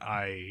seen,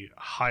 I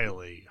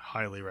highly,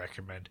 highly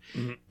recommend.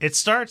 Mm-hmm. It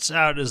starts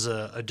out as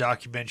a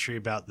documentary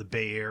about the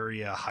Bay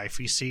Area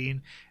hyphy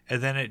scene,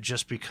 and then it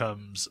just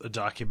becomes a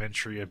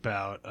documentary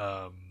about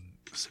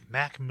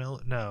Mac,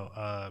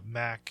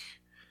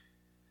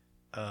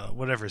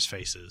 whatever his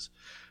face is.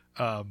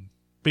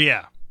 But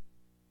yeah,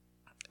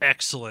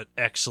 excellent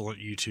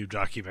YouTube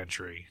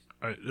documentary.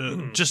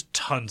 Just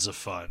tons of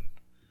fun.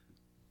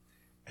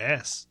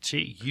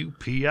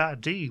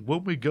 STUPID.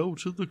 When we go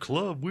to the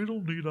club, we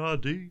don't need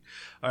ID.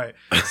 All right.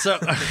 So,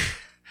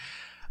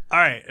 all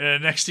right.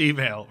 Next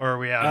email. Or are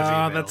we out of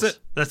emails? That's it.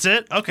 That's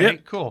it? Okay,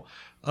 yep. Cool.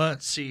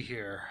 Let's see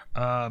here.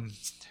 We're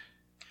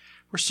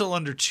still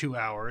under 2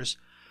 hours.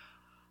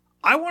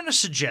 I want to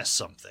suggest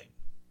something,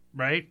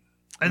 right?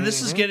 And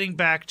this is getting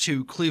back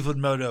to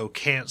Cleveland Moto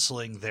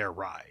canceling their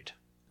ride,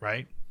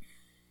 right?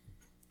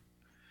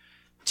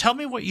 Tell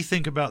me what you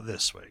think about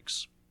this,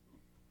 Wigs.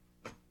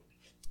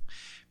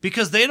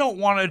 Because they don't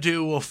want to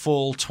do a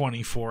full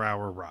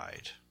 24-hour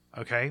ride,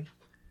 okay?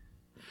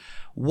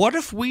 What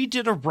if we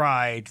did a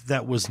ride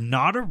that was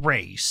not a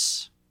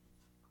race?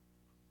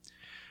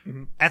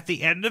 Mm-hmm. At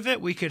the end of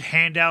it, we could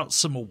hand out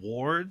some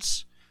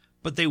awards,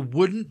 but they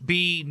wouldn't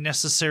be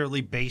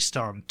necessarily based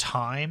on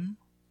time.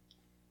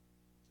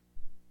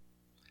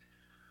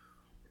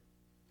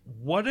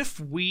 What if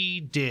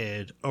we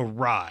did a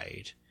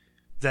ride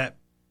that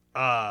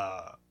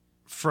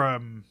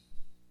from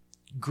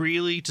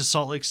Greeley to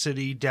Salt Lake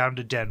City down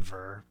to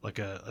Denver, like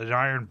an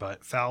iron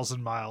butt,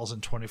 1,000 miles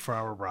and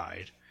 24-hour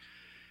ride,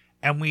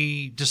 and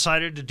we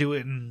decided to do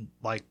it in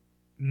like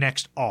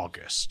next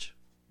August,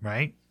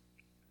 right?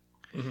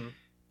 Mm-hmm.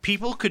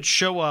 People could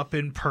show up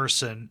in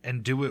person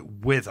and do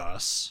it with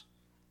us,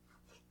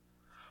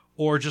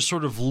 or just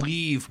sort of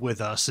leave with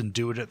us and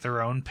do it at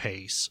their own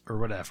pace or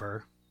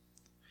whatever.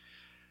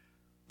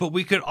 But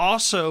we could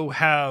also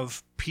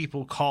have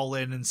people call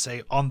in and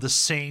say on the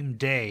same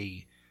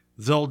day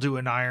they'll do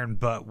an iron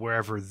butt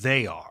wherever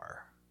they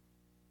are.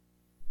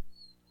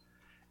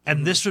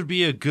 And this would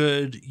be a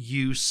good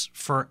use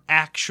for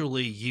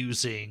actually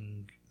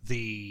using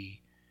the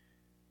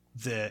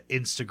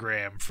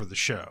Instagram for the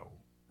show,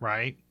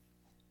 right?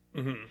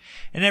 Mm-hmm.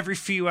 And every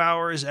few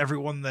hours,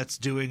 everyone that's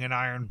doing an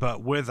iron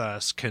butt with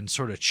us can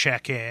sort of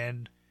check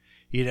in,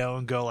 you know,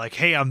 and go like,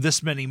 hey, I'm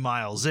this many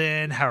miles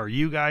in. How are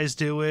you guys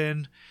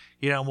doing?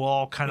 You know, we'll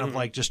all kind of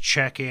like just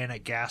check in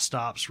at gas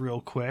stops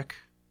real quick,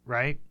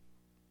 right?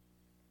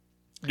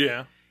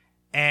 Yeah.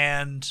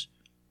 And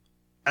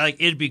like,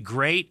 it'd be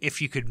great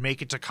if you could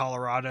make it to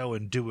Colorado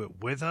and do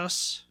it with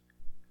us.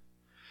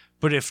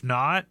 But if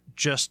not,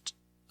 just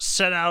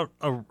set out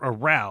a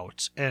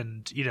route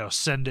and, you know,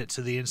 send it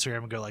to the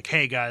Instagram and go like,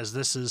 hey guys,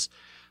 this is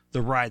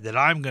the ride that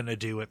I'm going to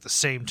do at the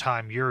same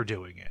time you're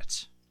doing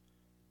it.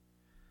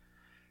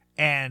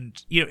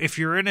 And, you know, if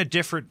you're in a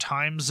different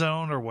time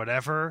zone or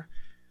whatever,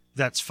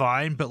 that's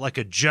fine, but like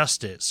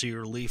adjust it so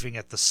you're leaving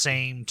at the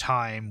same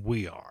time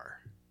we are.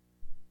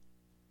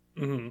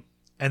 Mm-hmm.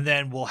 And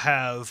then we'll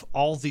have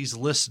all these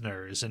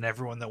listeners and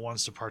everyone that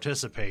wants to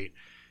participate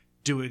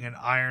doing an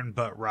Iron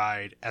Butt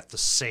ride at the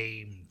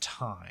same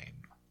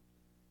time.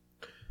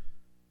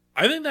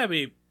 I think that'd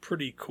be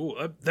pretty cool.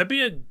 That'd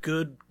be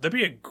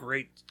a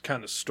great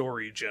kind of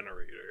story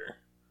generator.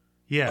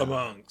 Yeah.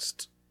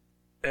 Amongst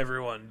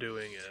everyone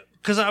doing it.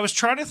 Because I was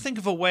trying to think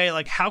of a way,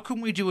 like, how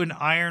can we do an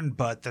Iron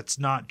Butt that's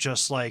not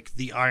just like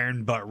the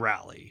Iron Butt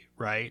Rally,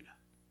 right?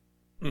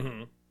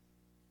 Mm-hmm.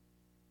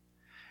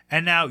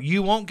 And now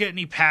you won't get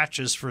any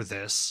patches for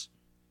this.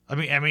 I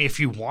mean, if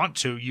you want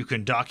to, you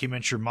can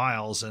document your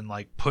miles and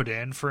like put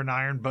in for an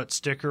Iron Butt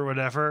sticker or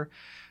whatever.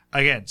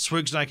 Again,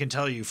 Swigs and I can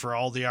tell you, for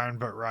all the Iron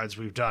Butt rides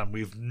we've done,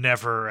 we've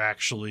never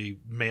actually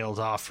mailed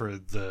off for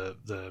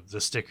the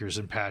stickers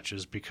and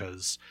patches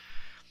because,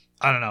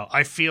 I don't know,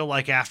 I feel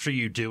like after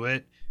you do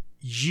it,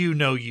 you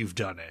know you've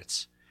done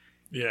it.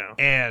 Yeah.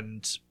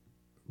 And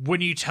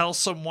when you tell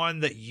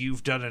someone that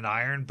you've done an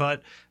Iron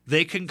Butt,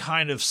 they can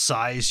kind of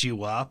size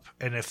you up,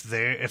 and if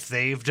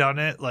they've done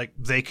it, like,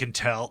 they can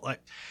tell.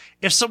 Like,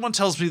 if someone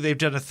tells me they've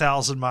done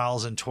 1,000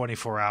 miles in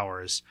 24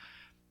 hours,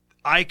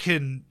 I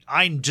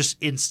just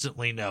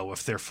instantly know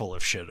if they're full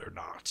of shit or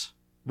not,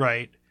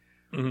 right?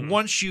 Mm-hmm.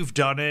 Once you've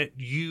done it,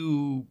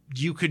 you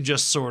can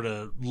just sort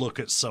of look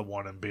at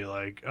someone and be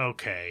like,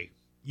 okay,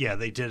 yeah,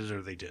 they did it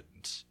or they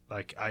didn't.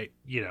 Like,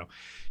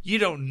 you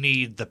don't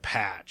need the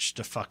patch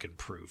to fucking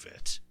prove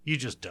it. You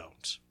just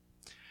don't.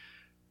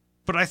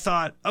 But I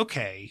thought,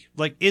 okay,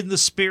 like, in the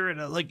spirit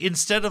of, like,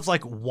 instead of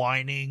like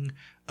whining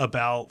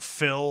about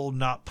Phil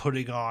not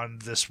putting on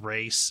this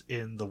race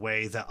in the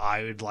way that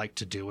I would like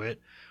to do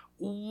it,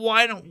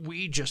 why don't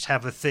we just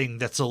have a thing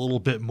that's a little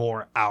bit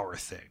more our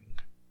thing?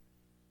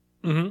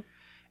 Mm-hmm.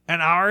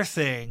 And our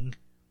thing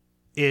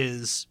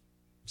is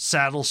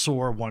Saddle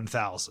Sore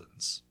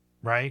 1000s,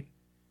 right?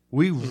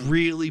 We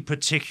really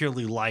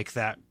particularly like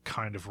that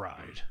kind of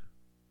ride.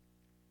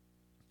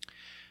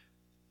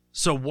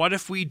 So what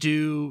if we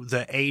do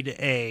the A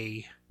to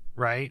A,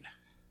 right?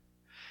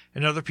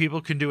 And other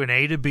people can do an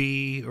A to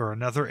B or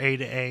another A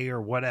to A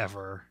or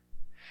whatever.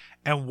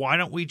 And why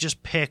don't we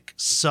just pick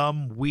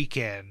some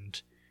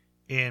weekend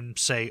in,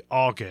 say,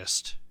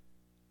 August,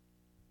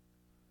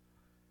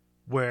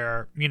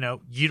 where, you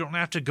know, you don't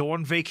have to go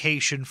on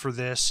vacation for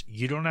this.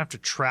 You don't have to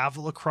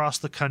travel across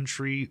the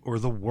country or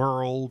the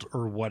world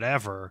or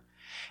whatever.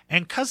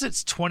 And because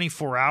it's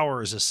 24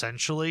 hours,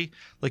 essentially,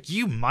 like,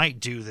 you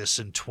might do this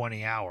in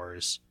 20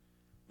 hours,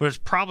 but it's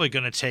probably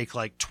going to take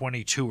like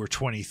 22 or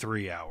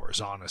 23 hours,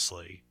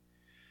 honestly.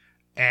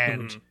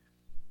 And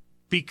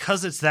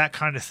because it's that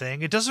kind of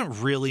thing, it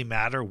doesn't really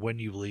matter when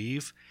you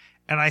leave.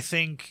 And I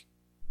think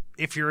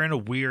if you're in a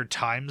weird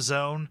time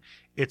zone,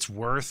 it's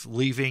worth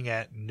leaving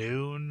at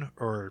noon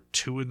or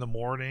 2 in the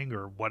morning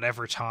or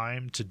whatever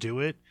time to do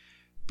it,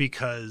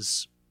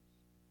 because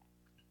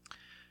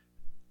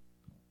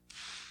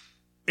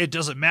it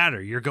doesn't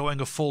matter. You're going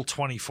a full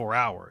 24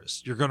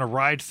 hours. You're going to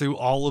ride through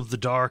all of the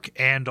dark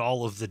and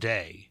all of the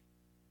day,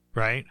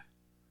 right?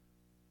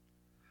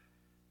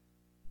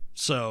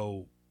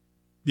 So,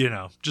 you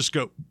know, just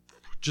go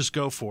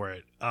for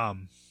it.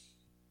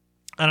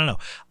 I don't know.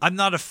 I'm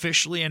not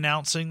officially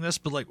announcing this,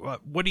 but like,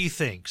 what do you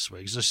think,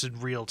 Swigs? Just in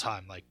real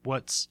time, like,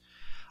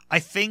 I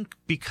think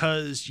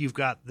because you've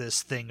got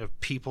this thing of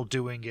people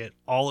doing it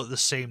all at the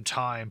same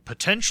time,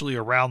 potentially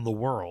around the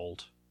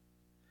world,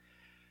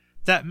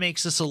 that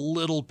makes this a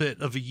little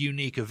bit of a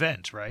unique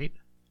event, right?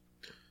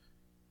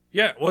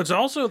 Yeah, well, it's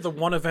also the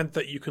one event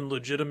that you can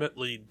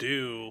legitimately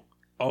do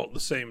all at the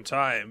same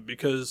time,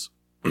 because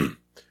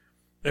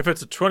if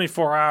it's a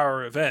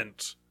 24-hour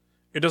event,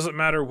 it doesn't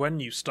matter when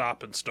you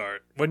start and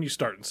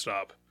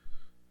stop.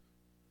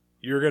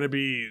 You're going to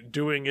be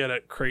doing it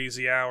at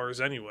crazy hours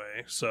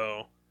anyway,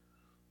 so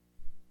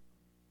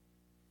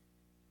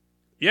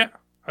yeah,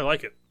 I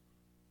like it.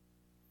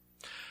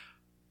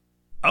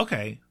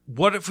 Okay,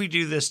 what if we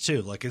do this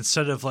too? Like,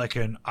 instead of like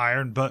an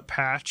Iron Butt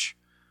patch,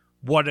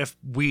 what if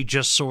we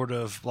just sort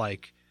of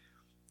like,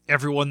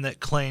 everyone that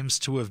claims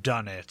to have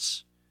done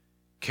it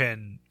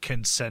can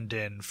send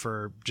in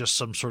for just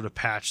some sort of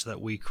patch that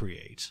we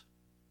create?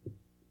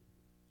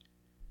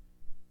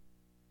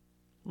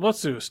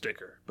 Let's do a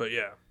sticker, but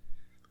yeah.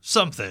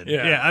 Something.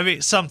 Yeah. Yeah, I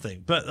mean,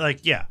 something. But,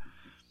 like, yeah.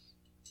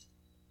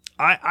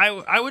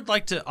 I would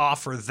like to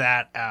offer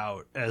that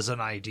out as an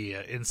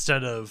idea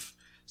instead of,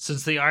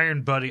 since the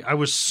Iron Buddy, I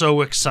was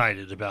so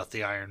excited about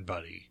the Iron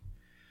Buddy.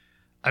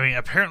 I mean,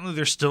 apparently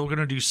they're still going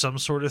to do some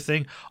sort of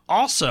thing.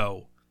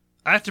 Also,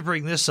 I have to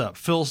bring this up.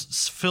 Phil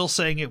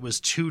saying it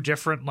was 2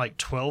 different, like,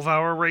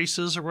 12-hour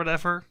races or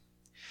whatever.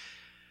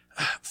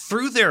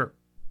 Through their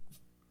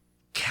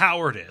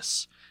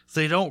cowardice,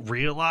 they don't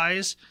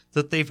realize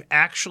that they've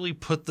actually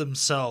put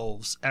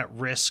themselves at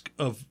risk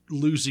of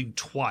losing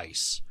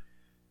twice.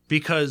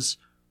 Because,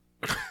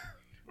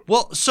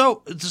 well,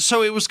 so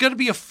it was going to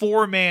be a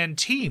 4-man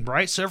team,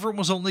 right? So everyone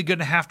was only going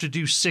to have to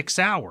do 6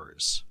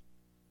 hours.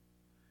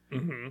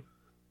 Mm-hmm.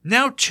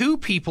 Now 2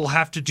 people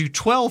have to do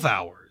 12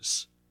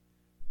 hours.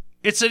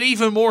 It's an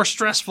even more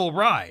stressful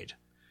ride.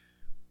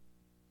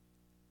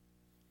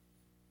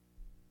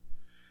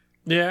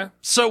 Yeah.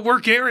 So we're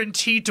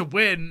guaranteed to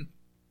win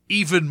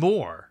even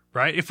more,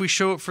 right? If we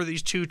show up for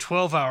these 2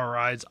 12-hour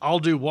rides, I'll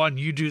do one,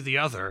 you do the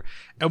other,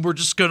 and we're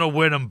just going to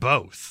win them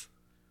both.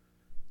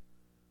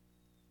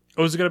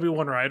 Oh, is it going to be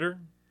one rider?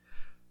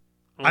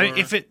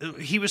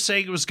 He was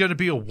saying it was going to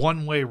be a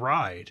one-way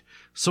ride.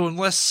 So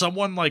unless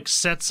someone like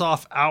sets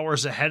off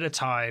hours ahead of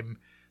time,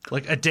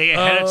 like a day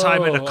ahead of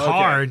time in a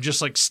car and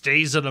just like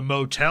stays at a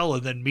motel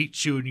and then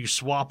meets you and you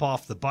swap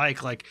off the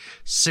bike like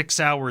 6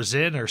 hours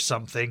in or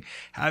something,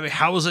 I mean,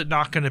 how is it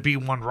not going to be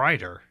one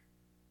rider?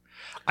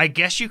 I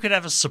guess you could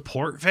have a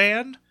support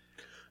van.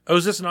 Oh,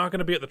 is this not going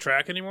to be at the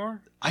track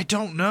anymore? I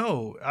don't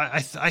know.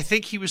 I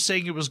think he was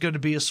saying it was going to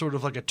be a sort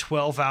of like a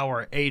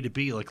 12-hour A to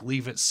B, like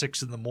leave at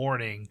 6 in the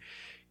morning,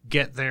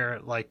 get there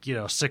at like,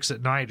 6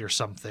 at night or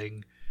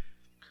something.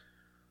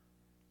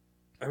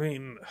 I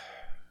mean,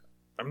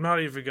 I'm not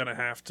even going to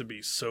have to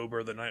be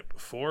sober the night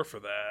before for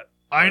that.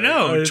 I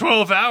know,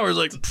 12 hours,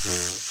 like,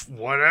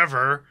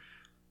 whatever.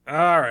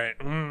 All right.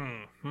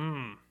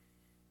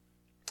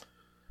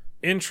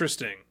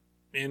 Interesting.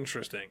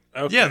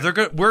 Okay.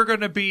 Yeah, we're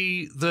going to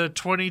be the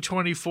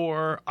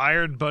 2024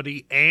 Iron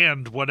Buddy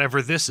and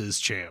whatever this is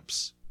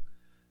champs.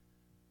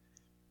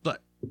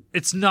 But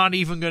it's not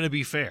even going to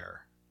be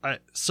fair.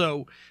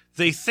 So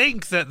they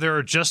think that they're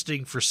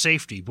adjusting for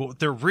safety, but what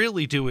they're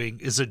really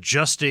doing is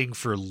adjusting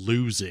for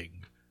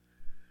losing.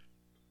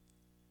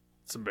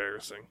 It's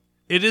embarrassing.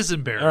 It is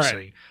embarrassing.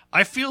 Right.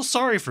 I feel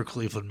sorry for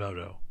Cleveland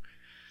Moto.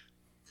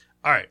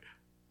 All right.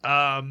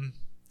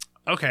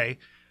 Okay.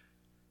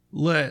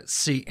 Let's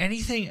see.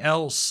 Anything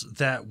else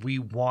that we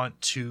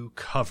want to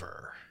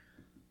cover?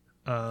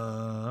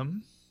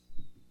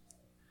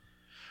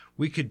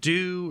 We could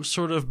do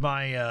sort of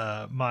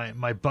my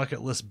my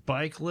bucket list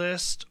bike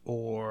list,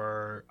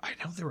 or I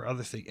know there were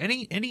other things.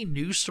 Any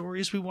news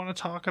stories we want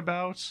to talk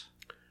about?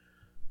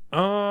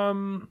 I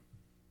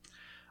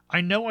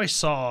know I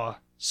saw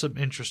some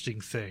interesting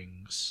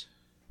things.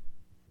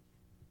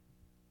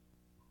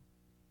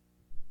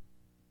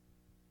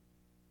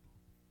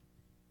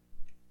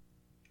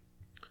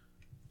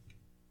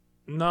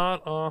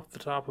 Not off the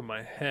top of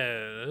my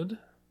head.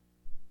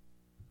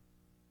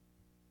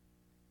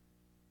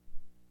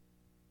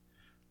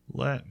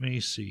 Let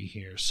me see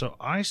here. So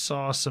I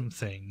saw some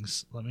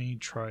things. Let me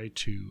try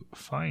to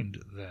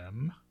find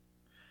them.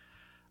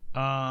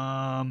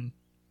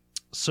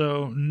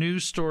 So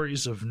news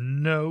stories of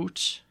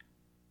note.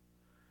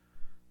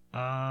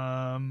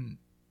 So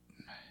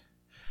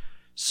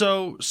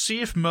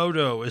CF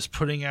Moto is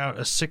putting out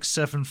a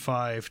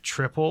 675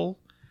 triple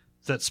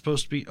that's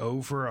supposed to be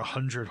over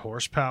 100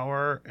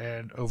 horsepower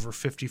and over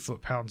 50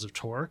 foot-pounds of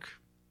torque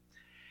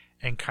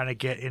and kind of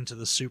get into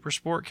the super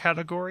sport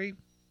category.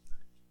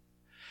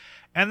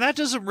 And that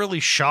doesn't really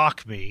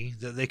shock me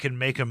that they can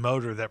make a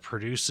motor that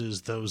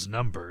produces those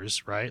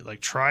numbers, right?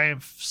 Like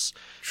Triumph's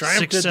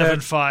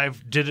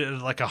 675 did it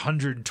at like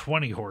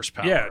 120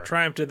 horsepower. Yeah,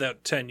 Triumph did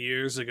that 10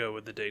 years ago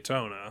with the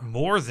Daytona.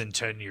 More than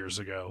 10 years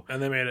ago.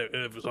 And they made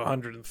it was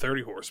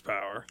 130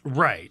 horsepower.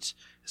 Right.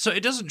 So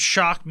it doesn't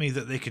shock me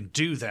that they can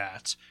do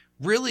that.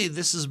 Really,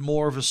 this is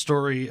more of a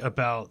story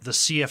about the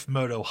CF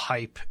Moto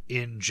hype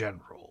in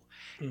general.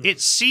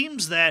 It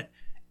seems that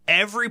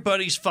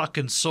everybody's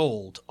fucking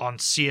sold on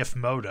CF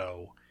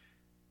Moto,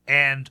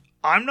 and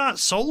I'm not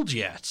sold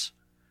yet.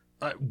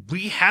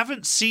 We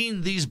haven't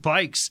seen these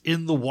bikes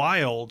in the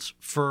wild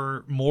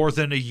for more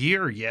than a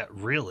year yet,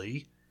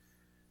 really.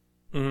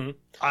 Mm-hmm.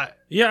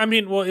 I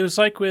mean, well, it was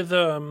like with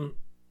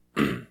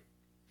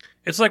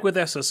it's like with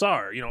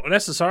SSR. When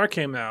SSR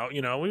came out,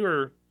 we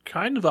were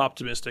kind of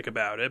optimistic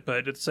about it,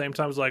 but at the same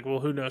time, it's like,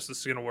 well, who knows if this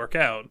is going to work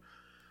out?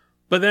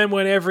 But then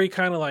when every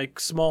kind of like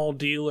small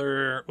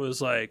dealer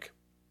was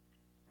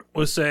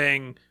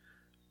saying,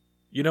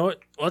 you know what,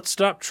 let's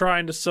stop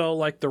trying to sell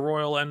like the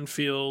Royal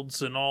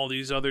Enfields and all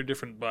these other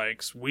different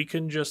bikes. We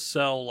can just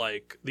sell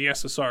like the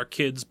SSR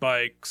kids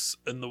bikes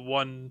and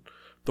the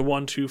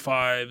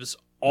 125s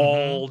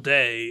all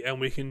day, and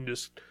we can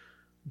just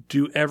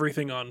do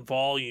everything on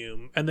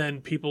volume. And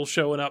then people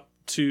showing up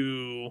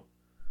to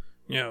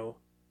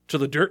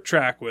the dirt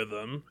track with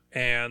them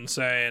and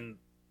saying,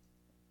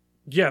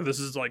 yeah, this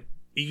is like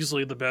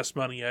easily the best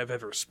money I've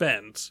ever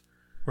spent.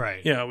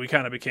 Right. We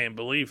kind of became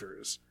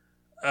believers.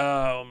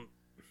 But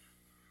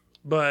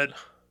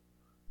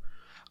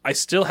I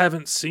still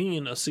haven't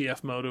seen a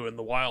CF Moto in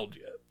the wild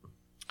yet.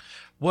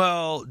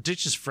 Well,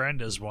 Ditch's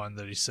friend is one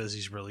that he says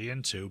he's really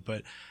into,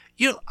 but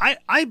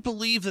I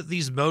believe that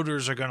these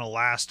motors are going to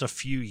last a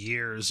few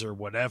years or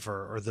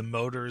whatever, or the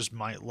motors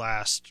might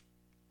last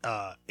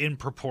in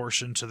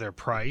proportion to their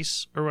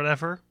price or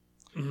whatever.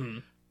 Mm-hmm.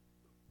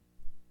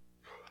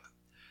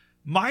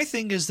 My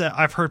thing is that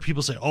I've heard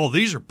people say, oh,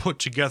 these are put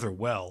together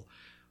well.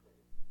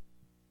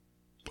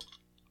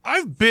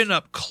 I've been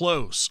up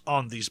close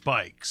on these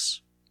bikes.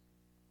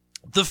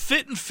 The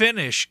fit and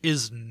finish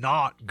is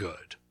not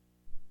good.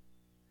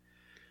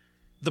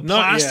 The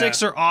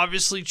plastics are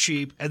obviously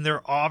cheap, and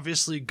they're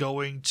obviously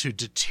going to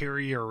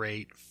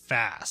deteriorate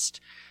fast.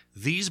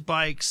 These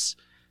bikes,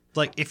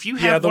 like, if you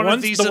have one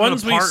of these in an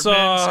apartment,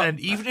 and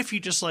even if you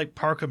just, like,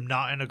 park them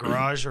not in a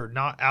garage or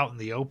not out in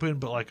the open,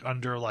 but, like,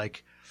 under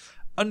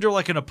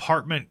an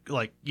apartment,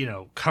 like, you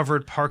know,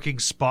 covered parking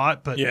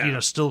spot, but, you know,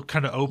 still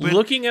kind of open.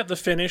 Looking at the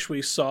finish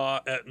we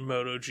saw at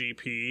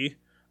MotoGP,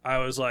 I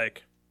was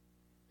like,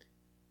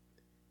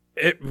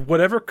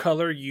 whatever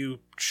color you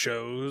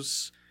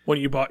chose when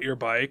you bought your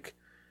bike,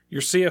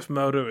 your CF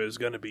Moto is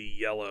going to be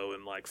yellow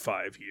in like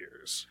 5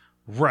 years.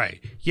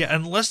 Right. Yeah,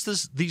 unless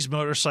these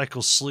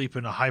motorcycles sleep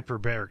in a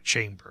hyperbaric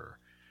chamber.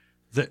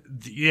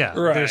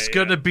 There's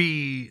going to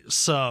be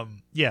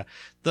some... Yeah.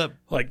 The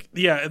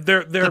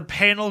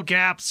panel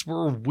gaps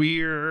were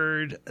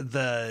weird.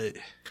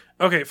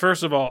 Okay,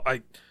 first of all,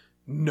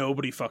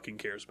 nobody fucking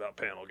cares about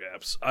panel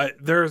gaps.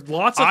 There's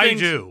lots of things...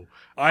 I do.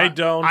 I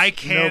don't. I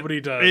can't. Nobody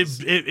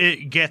does.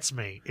 It gets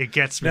me. It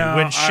gets me. No,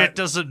 when shit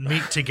doesn't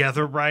meet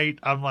together right,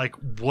 I'm like,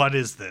 what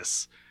is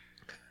this?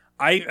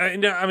 I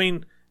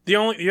mean,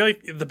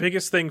 the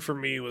biggest thing for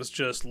me was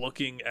just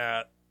looking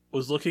at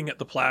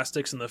the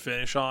plastics and the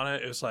finish on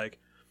it. It was like,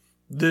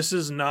 this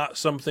is not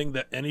something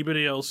that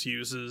anybody else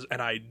uses,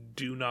 and I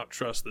do not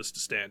trust this to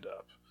stand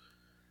up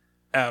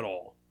at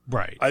all.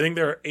 Right. I think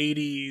there are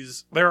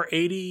 80s,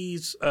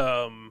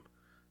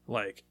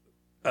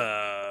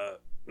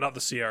 not the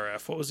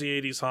CRF. What was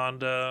the 80s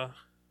Honda?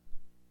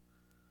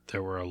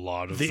 There were a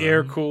lot of the them.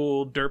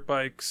 air-cooled dirt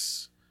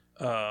bikes.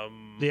 The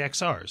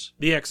XRs.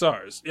 The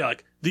XRs. Yeah,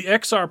 like, the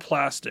XR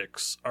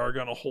plastics are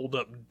going to hold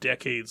up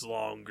decades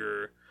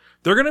longer.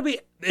 They're going to be,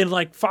 in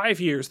like 5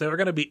 years, they're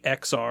going to be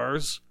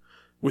XRs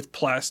with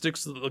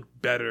plastics that look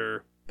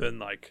better than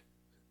like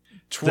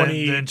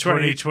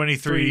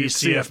 2023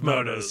 CF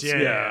Motos.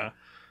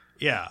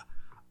 Yeah.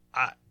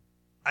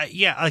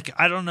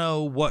 I don't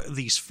know what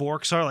these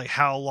forks are. Like,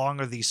 how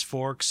long are these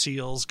fork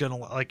seals gonna,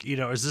 like, you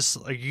know, is this,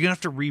 like, you're gonna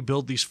have to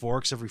rebuild these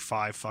forks every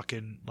 5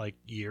 fucking, like,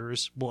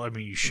 years? Well, I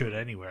mean, you should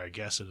anyway, I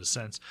guess, in a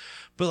sense.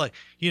 But, like,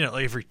 you know,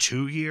 like, every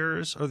 2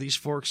 years are these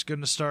forks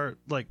gonna start,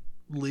 like,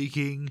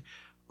 leaking?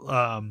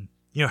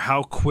 You know,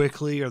 how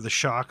quickly are the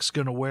shocks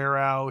gonna wear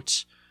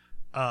out?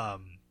 I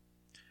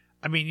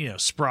mean, you know,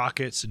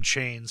 sprockets and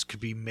chains could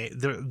be made,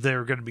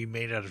 they're gonna be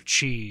made out of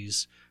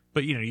cheese.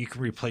 But, you know, you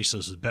can replace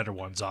those with better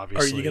ones,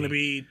 obviously. Are you going to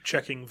be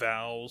checking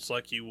valves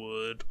like you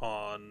would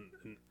on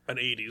an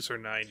 80s or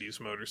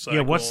 90s motorcycle?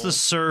 Yeah, what's the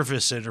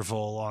service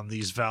interval on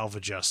these valve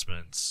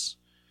adjustments?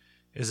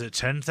 Is it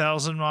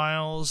 10,000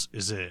 miles?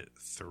 Is it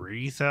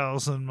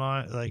 3,000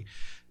 miles? Like,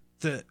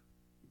 the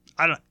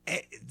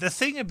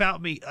thing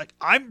about me, like,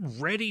 I'm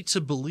ready to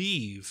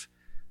believe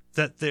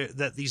that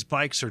these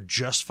bikes are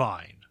just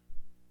fine.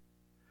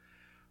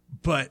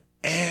 But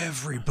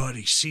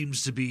everybody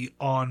seems to be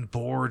on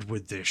board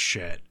with this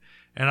shit.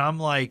 And I'm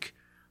like,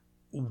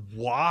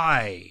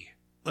 why?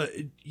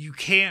 You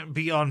can't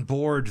be on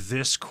board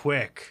this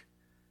quick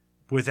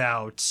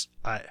without...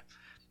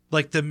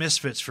 like the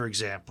Misfits, for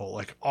example.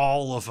 Like,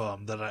 all of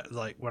them that I...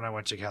 Like, when I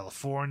went to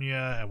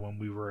California and when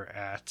we were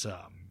at...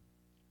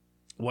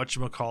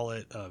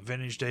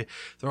 Vintage Day,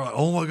 they're like,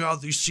 oh my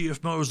god, these CF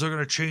Motos, they're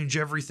gonna change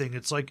everything.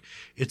 It's like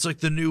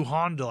the new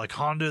Honda, like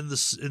Honda in the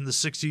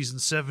 60s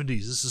and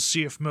 70s. This is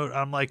CF Moto.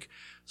 I'm like,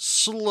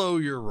 slow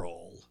your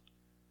roll.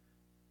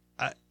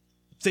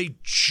 They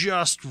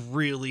just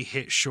really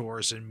hit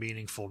shores in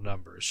meaningful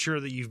numbers. Sure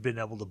that you've been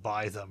able to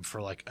buy them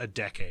for like a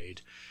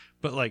decade,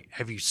 but like,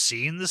 have you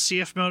seen the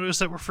CF Motos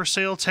that were for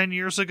sale 10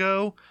 years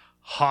ago?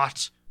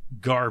 Hot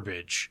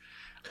garbage.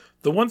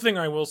 The one thing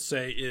I will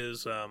say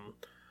is,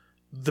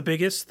 the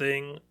biggest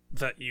thing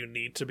that you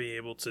need to be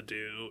able to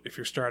do if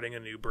you're starting a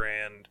new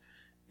brand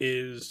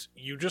is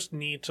you just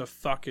need to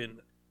fucking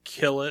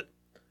kill it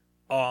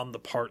on the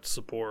part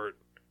support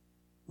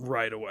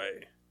right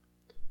away.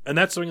 And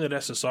that's something that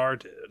SSR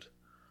did.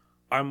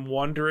 I'm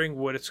wondering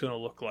what it's going to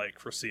look like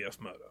for CF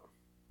Moto.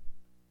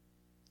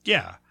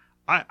 Yeah.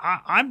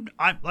 I'm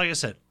like I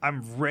said,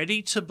 I'm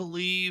ready to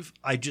believe.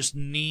 I just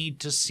need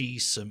to see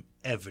some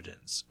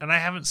evidence. And I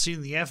haven't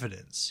seen the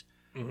evidence.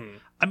 Mm-hmm.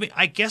 I mean,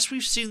 I guess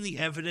we've seen the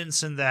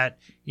evidence in that,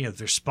 you know,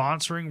 they're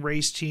sponsoring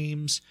race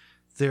teams,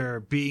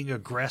 they're being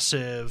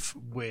aggressive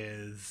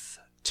with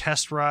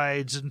test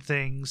rides and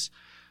things.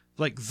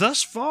 Like,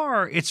 thus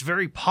far, it's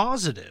very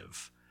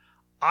positive.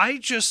 I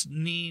just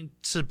need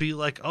to be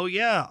like, oh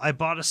yeah,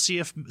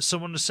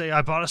 someone to say,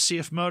 I bought a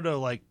CF Moto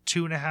like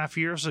 2.5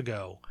 years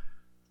ago.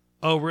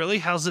 Oh really?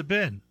 How's it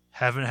been?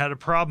 Haven't had a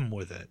problem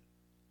with it.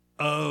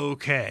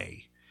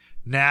 Okay.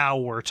 Now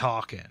we're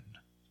talking,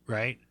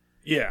 right?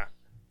 Yeah.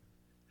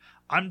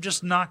 I'm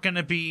just not going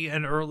to be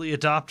an early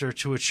adopter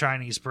to a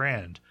Chinese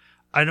brand.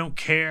 I don't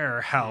care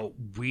how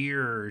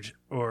weird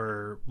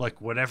or like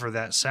whatever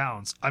that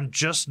sounds. I'm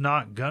just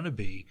not going to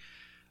be.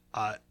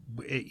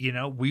 You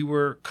know, we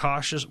were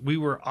cautious. We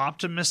were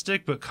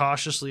optimistic, but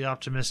cautiously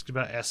optimistic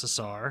about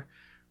SSR,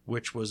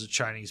 which was a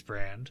Chinese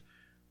brand.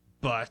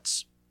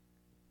 But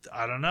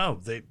I don't know.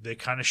 They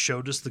kind of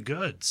showed us the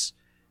goods.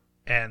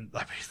 And I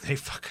mean, they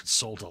fucking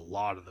sold a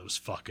lot of those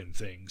fucking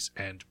things,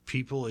 and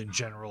people in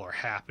general are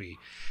happy.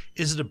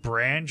 Is it a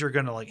brand you're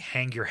gonna like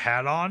hang your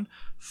hat on?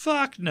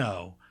 Fuck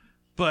no.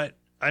 But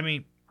I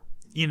mean,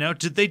 you know,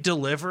 did they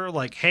deliver?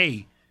 Like,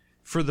 hey,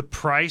 for the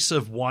price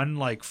of one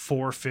like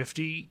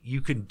 $450,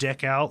 you can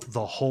deck out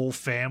the whole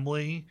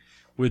family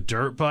with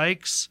dirt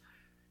bikes.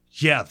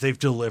 Yeah, they've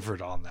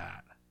delivered on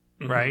that,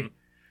 right?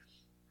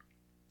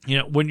 You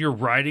know, when you're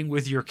riding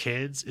with your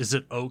kids, is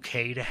it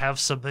okay to have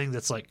something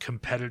that's like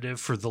competitive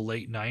for the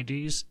late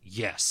 90s?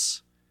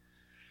 Yes.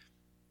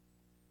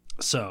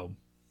 So,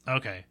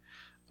 okay.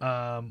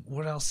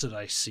 What else did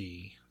I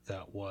see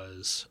that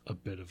was a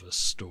bit of a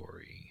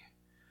story?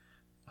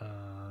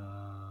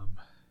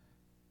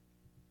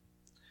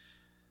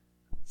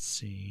 Let's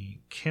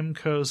see.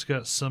 Kimco's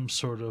got some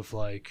sort of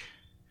like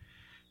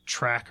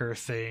tracker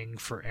thing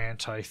for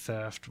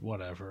anti-theft,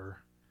 whatever.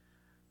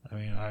 I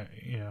mean,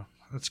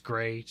 that's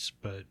great,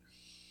 but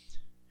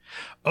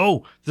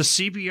oh, the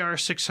CBR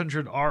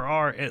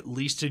 600RR, at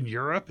least in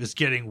Europe, is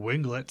getting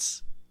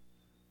winglets.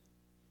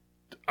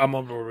 I'm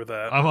on board with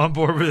that. I'm on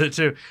board with it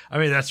too. I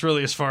mean, that's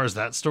really as far as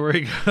that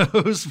story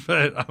goes,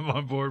 but I'm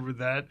on board with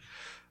that.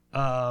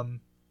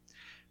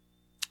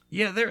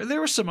 Yeah, there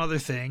were some other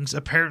things.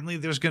 Apparently,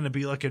 there's going to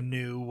be like a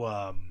new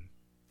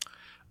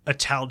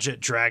Italjet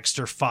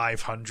Dragster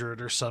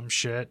 500 or some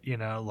shit. You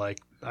know, like,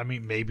 I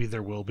mean, maybe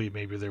there will be,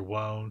 maybe there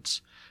won't.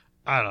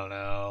 I don't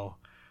know.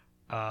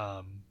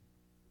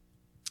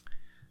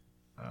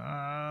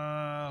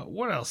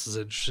 What else is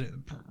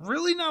interesting?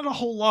 Really not a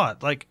whole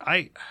lot. Like,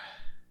 I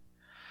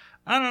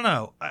don't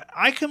know.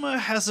 Ikema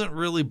hasn't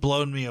really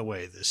blown me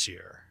away this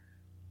year.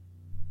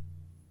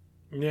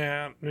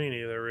 Yeah, me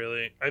neither,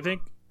 really. I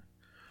think,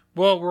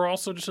 well, we're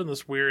also just in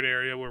this weird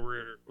area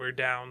where we're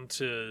down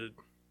to...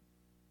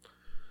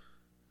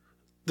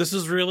 This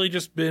has really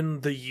just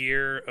been the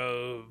year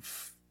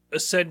of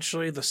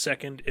essentially the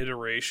second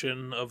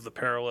iteration of the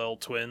parallel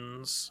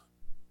twins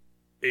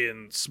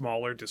in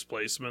smaller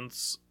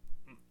displacements.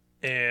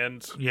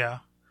 And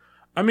yeah,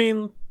 I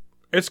mean,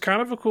 it's kind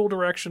of a cool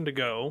direction to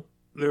go.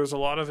 There's a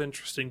lot of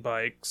interesting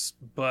bikes,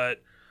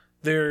 but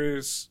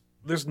there's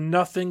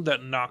nothing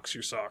that knocks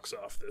your socks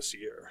off this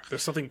year.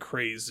 There's something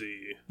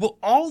crazy. Well,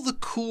 all the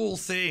cool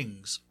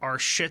things are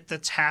shit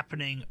that's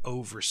happening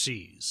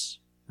overseas,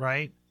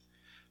 right?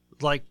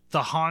 Like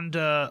the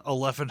Honda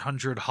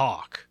 1100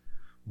 Hawk.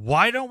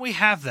 Why don't we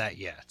have that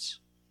yet?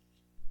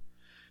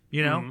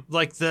 You know,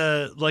 like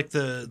the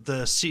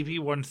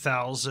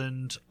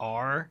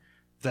CB1000R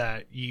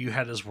that you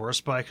had as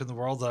worst bike in the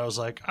world. That I was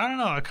like, I don't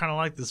know, I kind of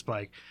like this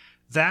bike.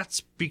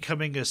 That's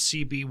becoming a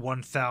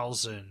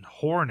CB1000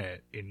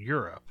 Hornet in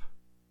Europe.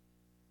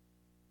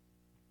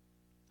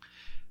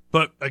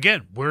 But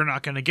again, we're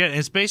not going to get it.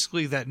 It's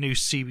basically that new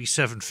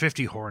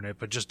CB750 Hornet,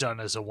 but just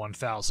done as a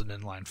 1000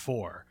 inline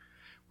 4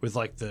 with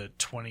like the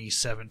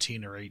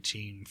 2017 or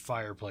 18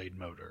 Fireblade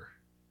motor.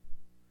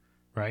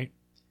 Right?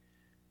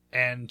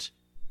 And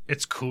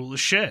it's cool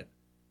as shit.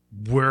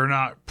 We're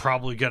not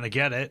probably going to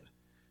get it,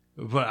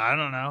 but I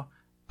don't know.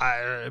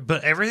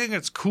 But everything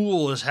that's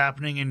cool is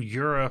happening in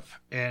Europe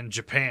and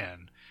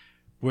Japan,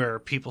 where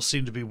people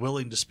seem to be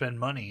willing to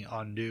spend money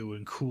on new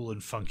and cool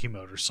and funky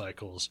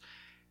motorcycles.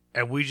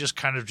 And we just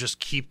kind of just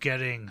keep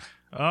getting,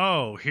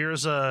 oh,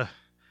 here's a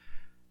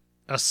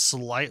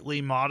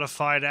slightly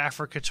modified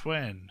Africa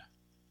Twin.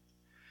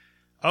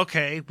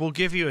 Okay, we'll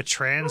give you a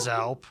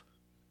Transalp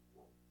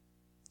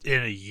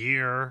in a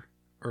year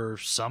or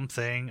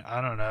something.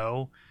 I don't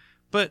know.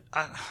 But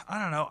I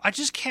don't know. I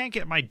just can't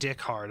get my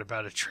dick hard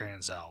about a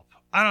Transalp.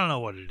 I don't know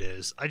what it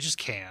is. I just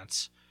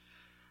can't.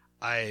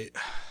 Again,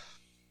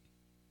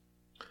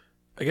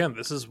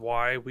 this is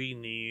why we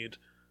need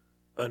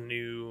a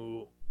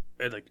new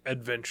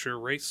adventure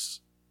race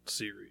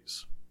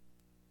series.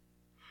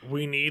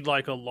 We need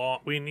like a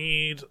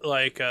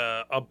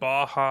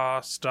Baja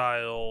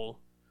style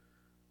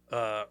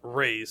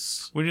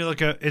race. We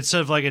need instead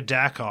of like a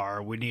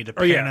Dakar, we need a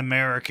Pan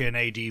American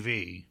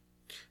ADV.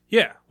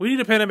 Yeah, we need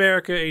a Pan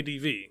America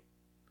ADV.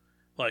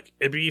 Like,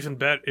 it'd be even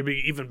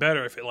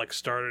better if it like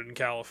started in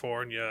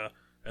California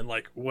and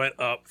like went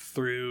up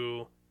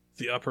through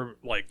the upper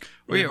like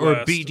or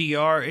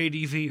BDR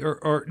ADV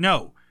or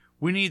no,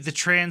 we need the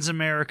Trans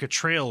America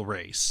Trail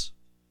Race.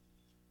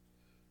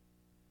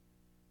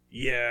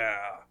 Yeah,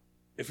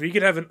 if we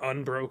could have an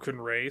unbroken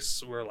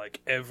race where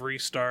like every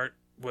start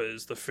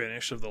was the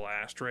finish of the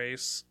last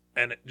race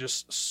and it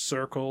just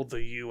circled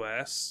the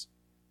U.S.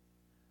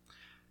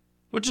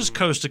 Which is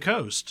coast to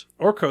coast.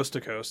 Or coast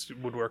to coast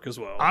would work as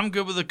well. I'm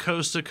good with the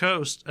coast to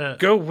coast.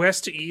 Go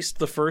west to east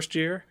the first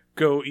year.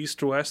 Go east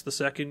to west the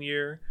second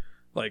year.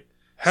 Like,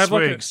 have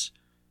Swigs,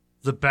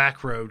 the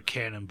back road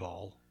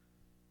Cannonball.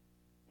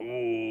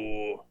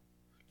 Ooh.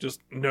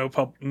 Just no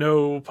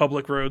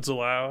public roads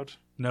allowed.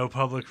 No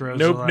public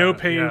roads allowed. No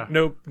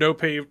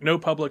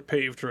public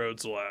paved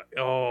roads allowed.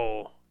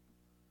 Oh.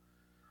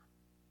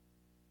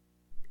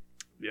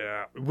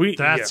 Yeah.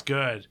 That's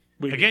good.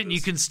 Again, you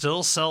can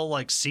still sell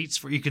like seats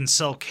for. You can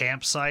sell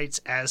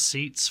campsites as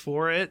seats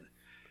for it,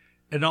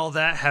 and all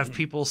that, have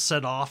people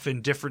set off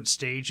in different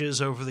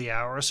stages over the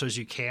hour, so as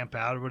you camp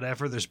out or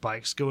whatever, there's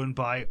bikes going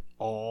by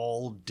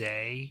all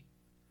day.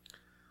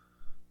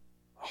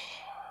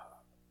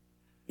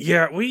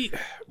 Yeah,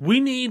 we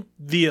need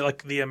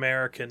the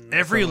American.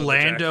 Every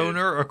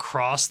landowner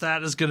across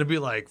that is going to be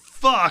like,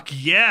 "Fuck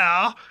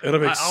yeah! It'll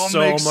make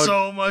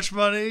so much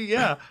money."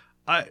 Yeah,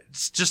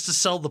 it's just to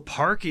sell the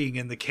parking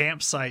and the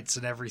campsites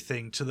and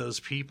everything to those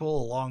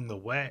people along the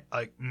way.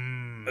 Like,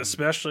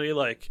 especially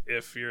like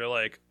if you're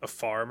like a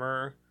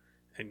farmer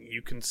and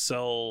you can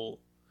sell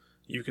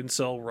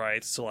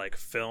rights to like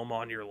film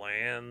on your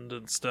land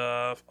and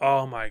stuff.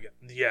 Oh my god,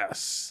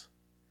 yes.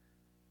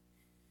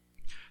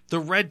 The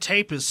red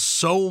tape is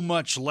so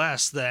much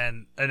less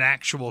than an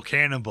actual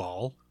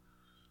Cannonball.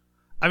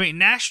 I mean,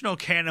 National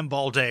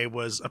Cannonball Day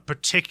was a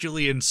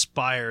particularly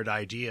inspired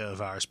idea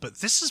of ours, but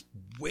this is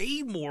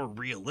way more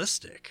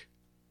realistic.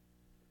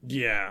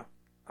 Yeah.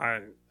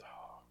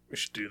 We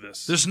should do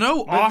this. There's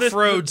no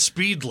off-road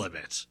speed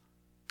limit.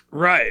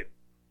 Right.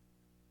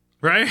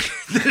 Right?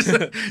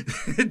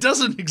 It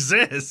doesn't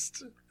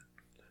exist.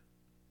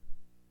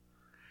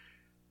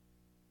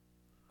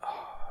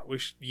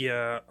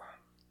 Yeah.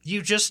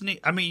 You just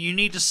need, you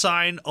need to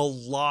sign a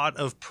lot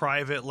of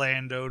private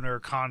landowner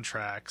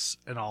contracts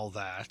and all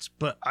that,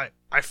 but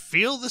I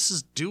feel this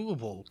is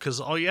doable,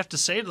 because all you have to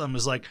say to them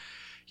is like,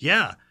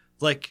 yeah,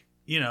 like,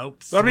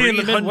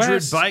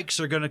 300 bikes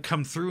are going to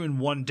come through in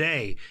one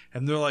day,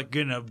 and they're like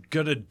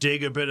gonna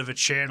dig a bit of a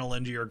channel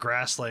into your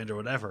grassland or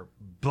whatever,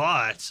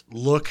 but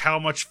look how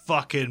much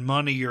fucking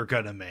money you're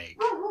going to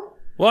make.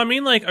 Well, I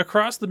mean, like,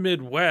 across the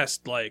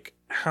Midwest, like,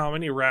 how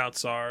many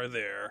routes are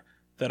there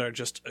that are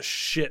just a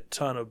shit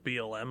ton of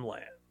BLM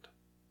land?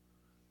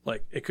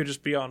 Like, it could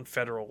just be on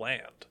federal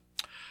land.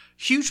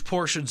 Huge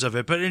portions of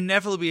it, but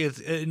inevitably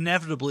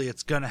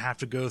it's going to have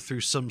to go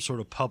through some sort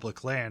of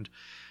public land.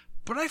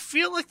 But I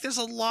feel like there's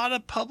a lot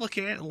of public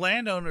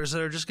landowners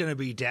that are just going to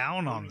be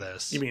down on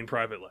this. You mean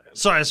private land?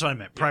 Sorry, that's what I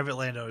meant. Private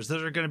landowners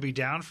that are going to be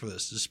down for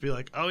this. Just be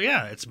like, oh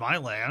yeah, it's my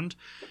land.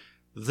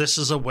 This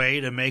is a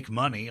way to make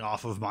money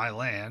off of my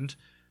land.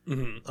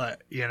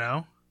 Mm-hmm.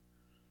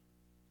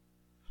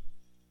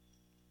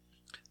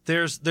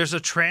 There's a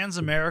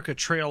Trans-America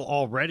Trail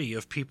already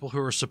of people who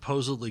are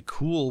supposedly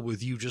cool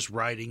with you just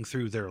riding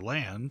through their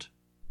land.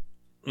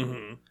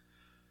 Mm-hmm.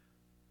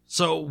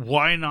 So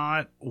why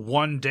not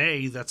one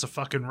day that's a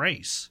fucking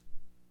race?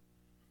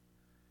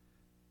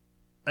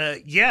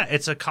 Yeah,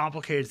 it's a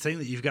complicated thing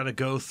that you've got to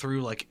go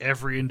through like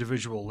every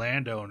individual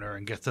landowner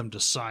and get them to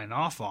sign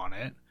off on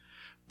it.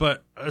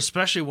 But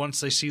especially once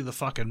they see the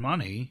fucking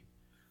money,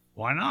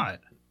 why not?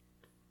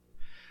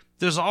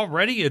 There's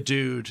already a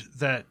dude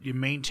that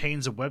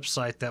maintains a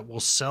website that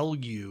will sell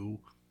you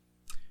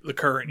the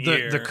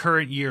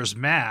current year's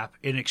map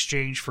in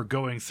exchange for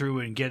going through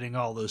and getting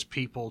all those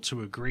people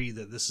to agree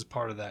that this is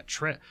part of that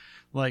trip.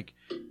 Like,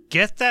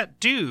 get that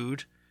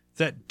dude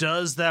that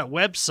does that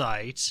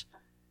website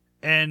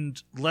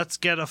and let's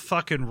get a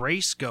fucking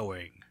race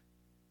going.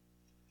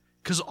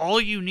 Because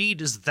all you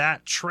need is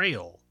that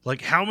trail.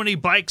 Like, how many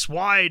bikes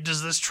wide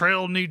does this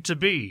trail need to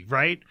be,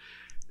 right?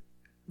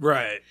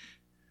 Right.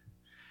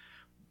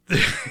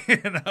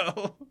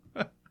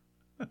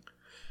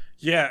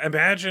 Yeah,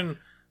 imagine...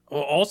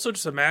 Well, also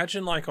just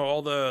imagine like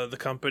all the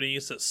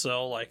companies that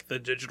sell like the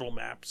digital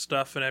map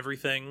stuff and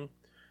everything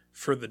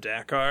for the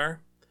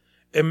Dakar.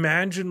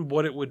 Imagine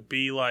what it would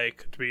be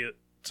like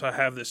to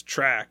have this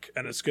track,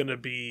 and it's going to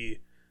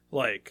be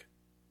like,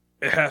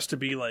 it has to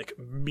be like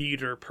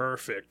meter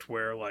perfect,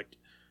 where like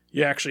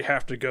you actually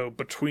have to go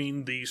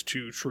between these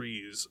two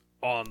trees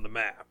on the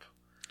map.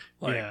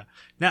 Like, yeah.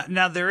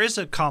 Now there is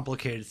a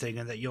complicated thing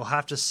in that you'll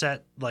have to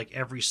set like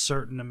every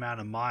certain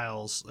amount of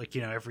miles, like,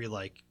 every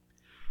like,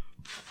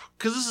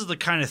 because this is the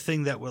kind of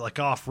thing that like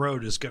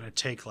off-road is going to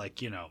take,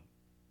 like, you're going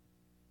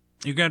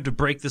to have to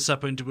break this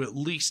up into at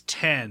least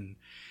 10,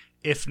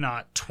 if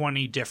not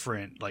 20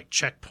 different like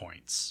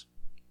checkpoints.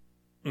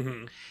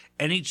 Mm-hmm.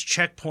 And each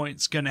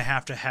checkpoint's going to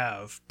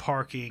have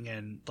parking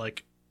and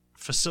like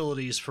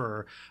facilities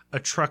for a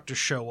truck to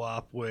show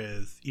up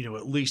with,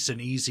 at least an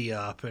easy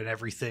up and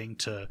everything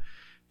to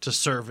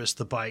service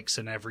the bikes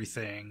and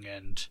everything,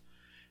 and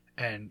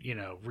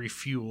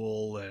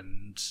refuel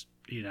and,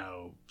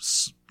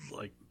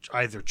 like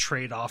either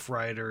trade off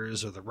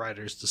riders or the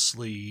riders to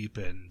sleep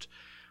and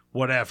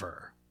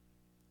whatever.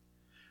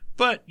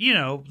 But,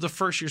 the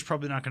first year's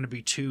probably not going to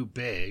be too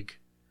big.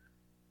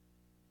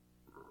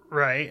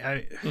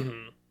 Right?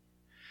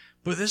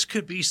 But this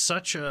could be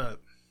such a...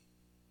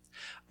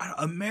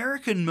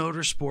 American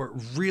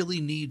motorsport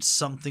really needs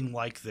something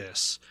like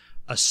this.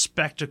 A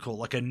spectacle,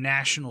 like a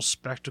national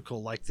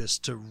spectacle like this,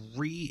 to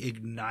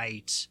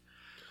reignite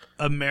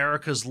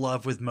America's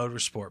love with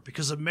motorsport.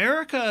 Because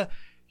America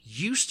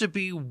used to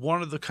be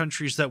one of the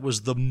countries that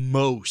was the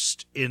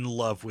most in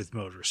love with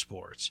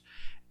motorsports.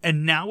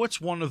 And now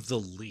it's one of the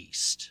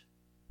least.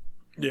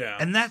 Yeah.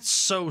 And that's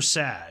so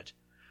sad.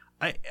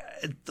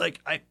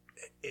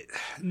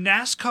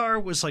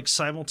 NASCAR was like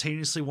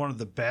simultaneously one of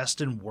the best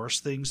and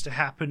worst things to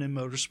happen in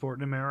motorsport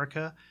in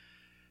America,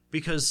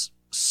 because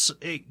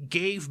it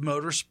gave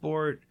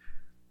motorsport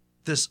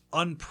this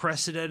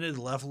unprecedented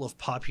level of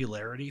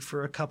popularity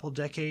for a couple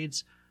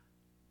decades,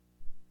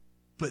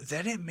 but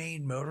then it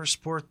made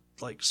motorsport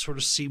like sort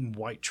of seem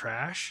white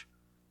trash.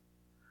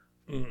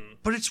 Mm.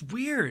 But it's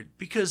weird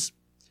because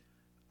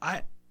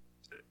I've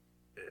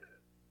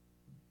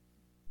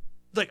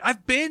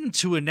been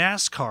to a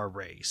NASCAR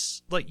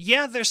race. Like,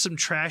 yeah, there's some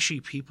trashy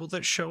people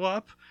that show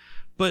up,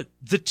 but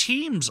the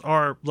teams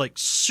are like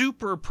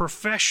super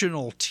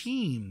professional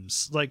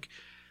teams. Like,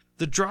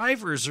 the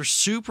drivers are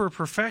super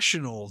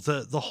professional.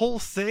 The whole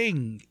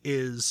thing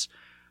is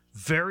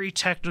very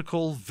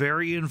technical,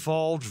 very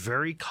involved,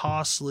 very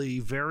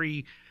costly,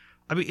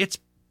 it's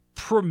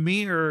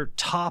premier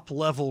top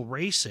level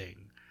racing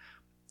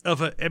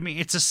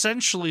it's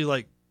essentially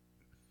like,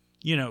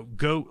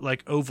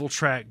 oval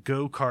track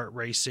go-kart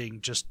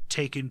racing just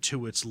taken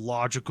to its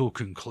logical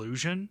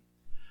conclusion.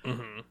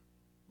 Mm-hmm.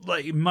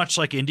 Like, much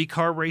like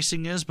IndyCar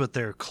racing is, but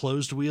they're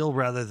closed wheel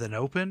rather than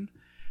open.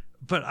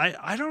 But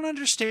I don't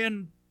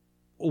understand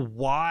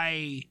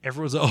why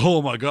everyone's like,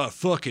 oh my god,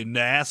 fucking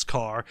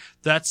NASCAR.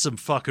 That's some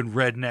fucking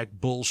redneck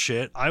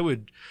bullshit. I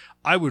would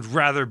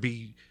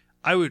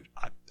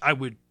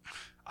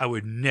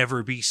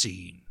never be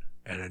seen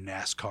at a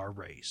NASCAR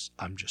race.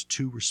 I'm just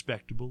too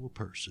respectable a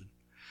person.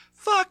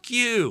 Fuck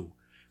you.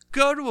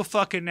 Go to a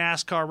fucking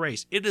NASCAR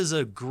race. It is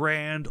a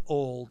grand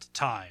old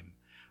time.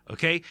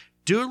 Okay?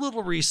 Do a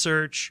little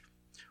research.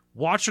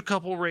 Watch a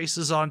couple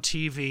races on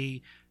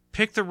TV.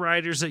 Pick the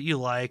riders that you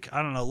like.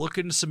 I don't know. Look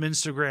into some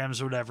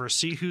Instagrams or whatever.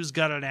 See who's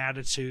got an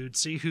attitude.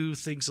 See who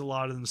thinks a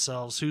lot of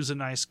themselves. Who's a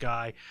nice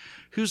guy.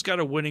 Who's got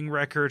a winning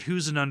record.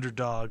 Who's an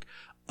underdog.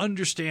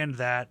 Understand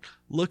that.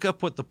 Look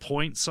up what the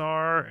points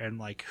are and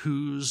like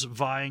who's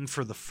vying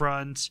for the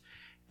front.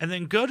 And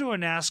then go to a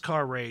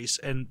NASCAR race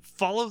and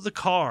follow the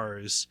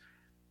cars.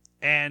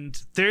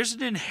 And there's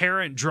an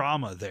inherent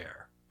drama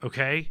there.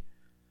 Okay?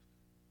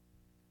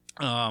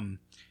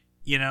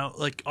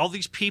 Like all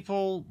these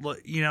people,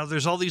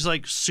 there's all these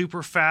like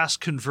super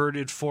fast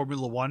converted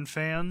Formula One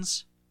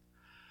fans.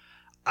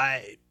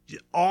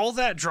 All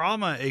that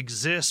drama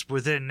exists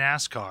within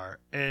NASCAR.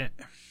 And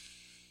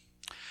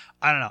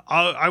I don't know.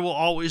 I will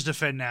always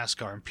defend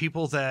NASCAR, and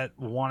people that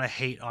want to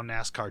hate on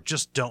NASCAR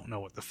just don't know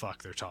what the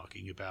fuck they're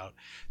talking about.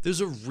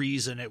 There's a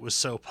reason it was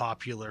so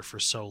popular for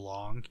so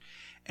long.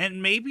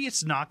 And maybe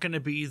it's not going to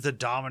be the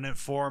dominant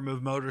form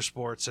of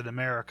motorsports in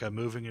America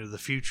moving into the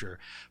future.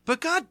 But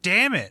god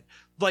damn it.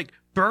 Like,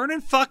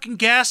 burning fucking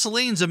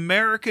gasoline's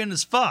American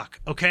as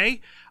fuck,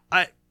 okay?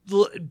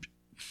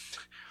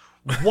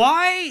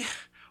 Why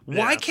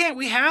can't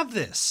we have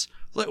this?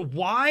 Like,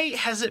 why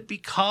has it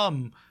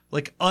become,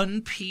 like,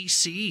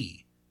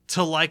 un-PC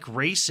to like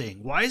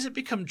racing? Why has it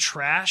become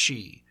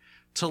trashy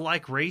to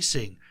like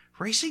racing?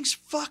 Racing's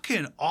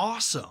fucking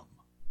awesome.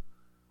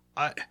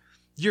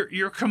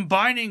 You're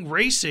combining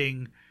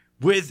racing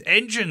with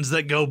engines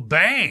that go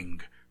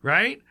bang,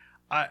 right?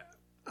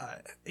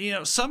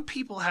 Some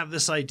people have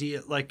this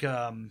idea, like,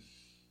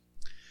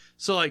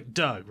 so like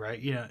Doug,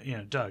 right?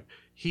 Doug.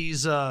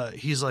 He's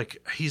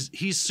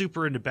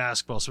super into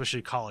basketball,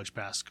 especially college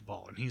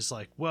basketball, and he's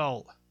like,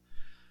 well,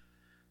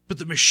 but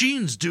the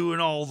machine's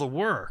doing all the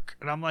work,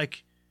 and I'm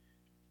like,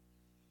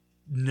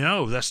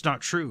 no, that's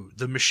not true.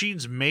 The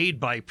machine's made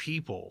by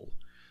people.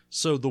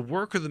 So the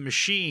work of the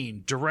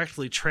machine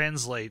directly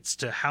translates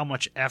to how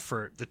much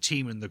effort the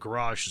team in the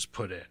garage has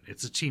put in.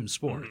 It's a team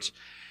sport. Mm-hmm.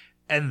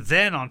 And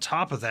then on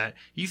top of that,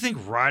 you think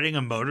riding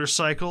a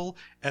motorcycle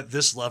at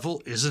this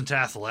level isn't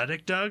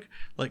athletic, Doug?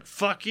 Like,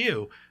 fuck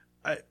you.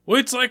 Well,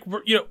 it's like,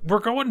 we're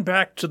going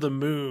back to the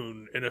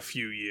moon in a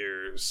few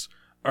years.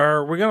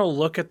 Are we going to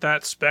look at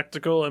that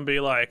spectacle and be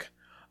like,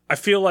 I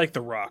feel like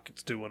the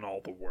rocket's doing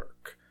all the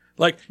work?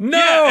 Like, no,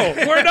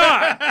 yeah. We're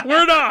not.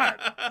 We're not.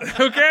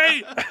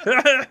 Okay?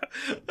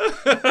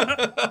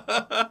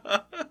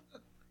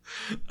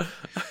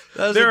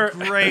 That's a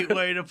great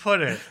way to put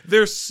it.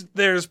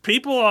 There's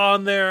people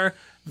on there.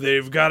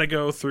 They've got to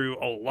go through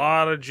a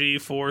lot of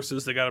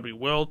G-forces. They got to be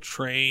well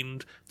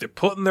trained. They're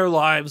putting their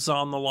lives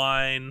on the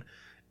line.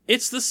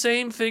 It's the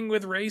same thing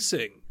with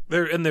racing.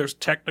 There's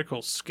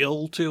technical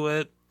skill to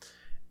it.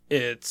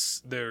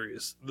 There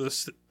is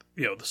this,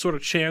 the sort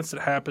of chance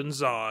that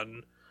happens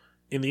in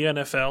the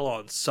NFL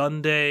on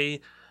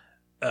Sunday.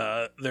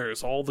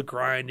 There's all the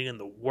grinding and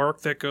the work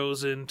that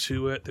goes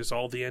into it. There's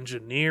all the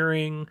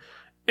engineering.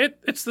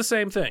 It's the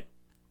same thing.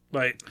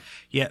 Like,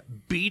 yeah,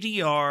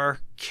 BDR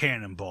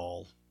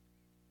Cannonball.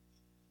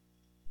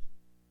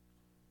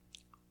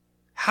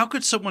 How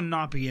could someone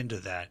not be into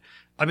that?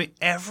 I mean,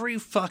 every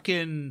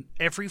fucking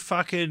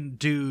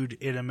dude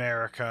in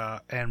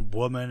America and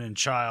woman and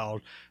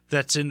child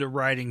that's into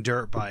riding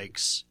dirt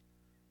bikes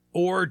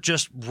or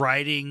just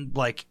riding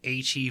like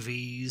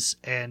ATVs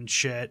and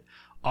shit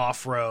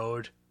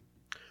off-road.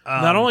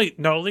 Not only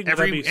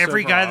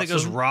every guy that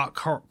goes rock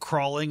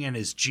crawling in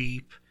his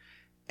Jeep,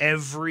 a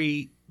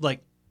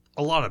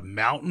lot of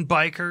mountain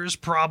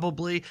bikers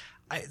probably.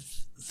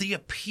 The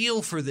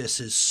appeal for this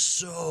is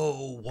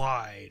so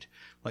wide.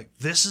 Like,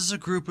 this is a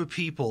group of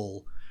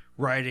people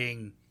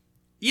riding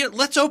Yeah,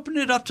 let's open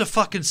it up to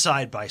fucking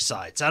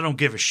side-by-sides. I don't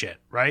give a shit,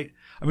 right?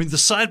 I mean, the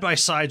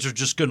side-by-sides are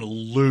just going to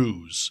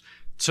lose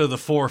to the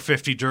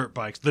 450 dirt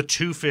bikes, the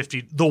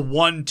 250, the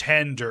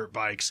 110 dirt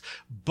bikes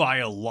by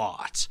a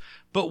lot.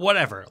 But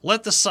whatever.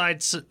 Let the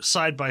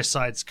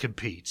side-by-sides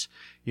compete,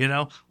 you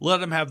know? Let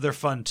them have their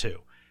fun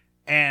too.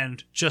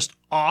 And just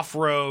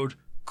off-road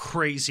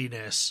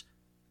craziness,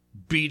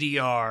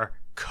 BDR,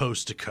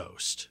 coast to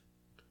coast.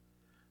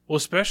 Well,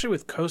 especially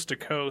with coast to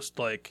coast,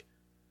 like,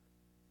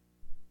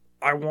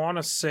 I want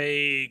to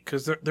say,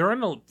 because there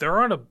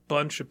aren't a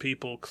bunch of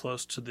people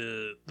close to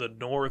the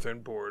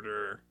northern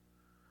border,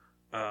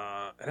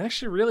 and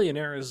actually really in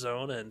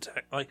Arizona and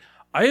like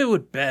I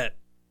would bet,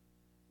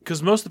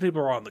 because most of the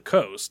people are on the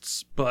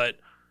coasts, but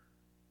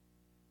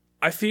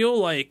I feel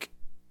like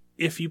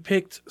if you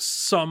picked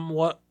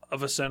somewhat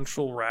of a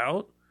central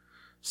route,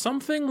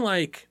 something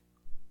like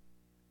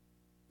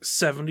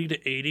 70 to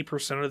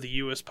 80% of the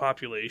U.S.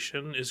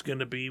 population is going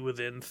to be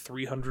within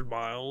 300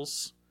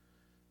 miles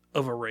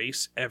of a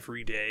race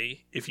every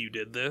day if you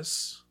did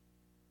this.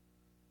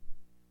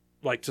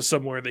 Like, to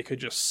somewhere they could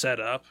just set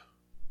up.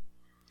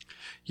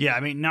 Yeah, I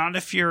mean, not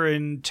if you're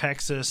in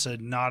Texas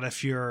and not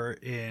if you're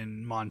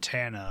in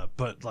Montana,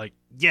 but, like,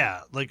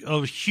 yeah, like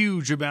a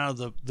huge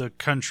amount of the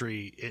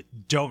country,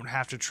 it don't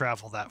have to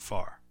travel that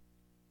far.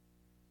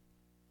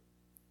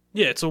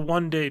 Yeah, it's a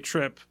one-day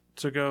trip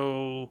to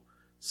go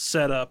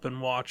set up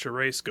and watch a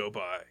race go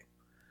by.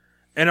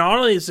 And not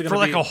only is it going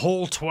to be... for like a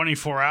whole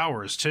 24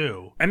 hours,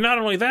 too. And not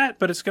only that,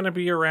 but it's going to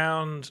be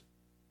around,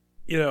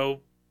 you know,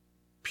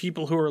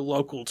 people who are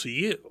local to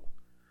you.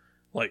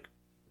 Like,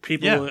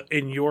 people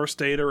in your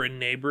state or in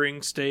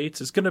neighboring states.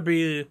 It's going to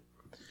be...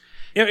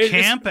 You know,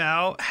 camp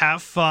out,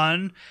 have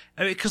fun.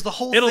 I mean, because the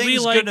whole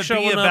thing's going to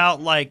be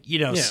about, like, you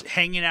know,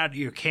 hanging out at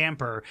your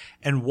camper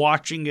and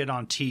watching it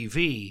on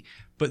TV.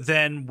 But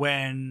then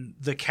when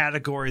the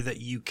category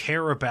that you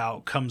care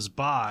about comes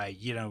by,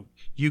 you know,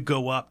 you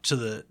go up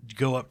to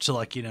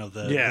like, you know,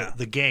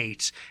 the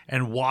gate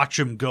and watch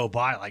them go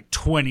by like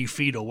 20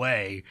 feet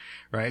away,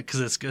 right?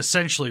 Because it's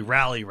essentially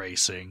rally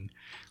racing,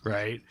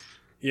 right?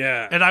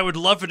 Yeah. And I would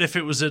love it if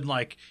it was in,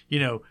 like, you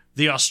know,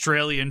 the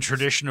Australian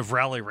tradition of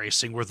rally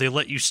racing where they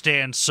let you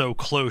stand so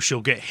close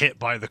you'll get hit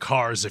by the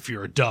cars if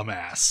you're a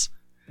dumbass.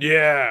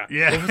 Yeah.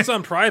 Yeah. Well, if it's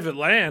on private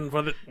land,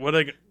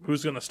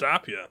 who's going to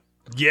stop you?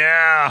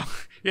 Yeah.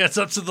 Yeah, it's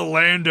up to the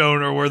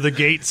landowner where the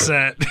gate's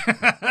set.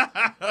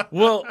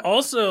 Well,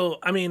 also,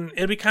 I mean,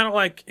 it'd be kind of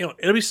like, you know,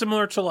 it'll be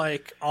similar to,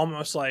 like,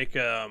 almost like,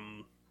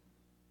 you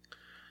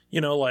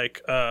know,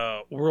 like,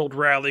 World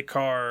Rally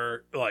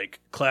Car, like,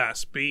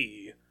 Class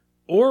B,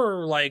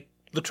 or like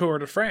the Tour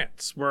de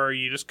France, where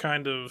you just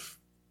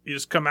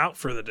come out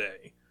for the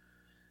day.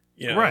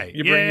 You know, right.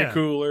 You bring your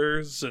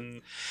coolers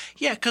and...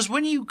 Yeah, because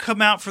when you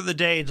come out for the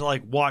day to,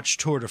 like, watch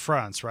Tour de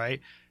France,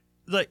 right?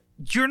 Like,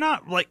 you're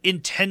not, like,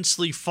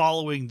 intensely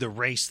following the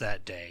race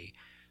that day.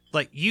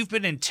 Like, you've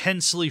been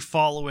intensely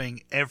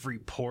following every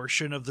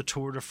portion of the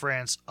Tour de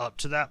France up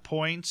to that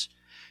point.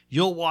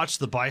 You'll watch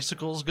the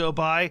bicycles go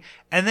by,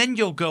 and then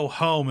you'll go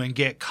home and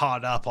get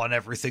caught up on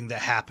everything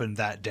that happened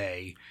that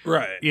day.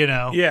 Right. You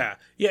know? Yeah.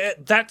 Yeah,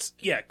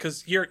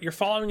 because you're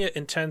following it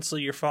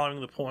intensely, you're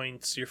following the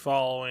points, you're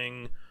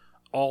following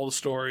all the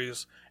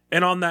stories,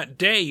 and on that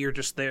day, you're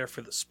just there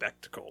for the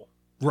spectacle.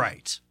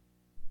 Right.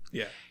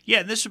 Yeah.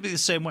 Yeah, this would be the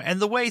same way. And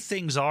the way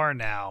things are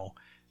now,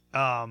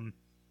 I'm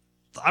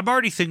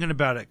already thinking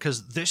about it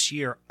because this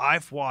year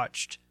I've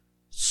watched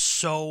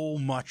so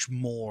much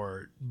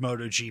more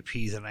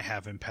MotoGP than I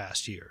have in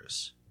past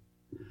years.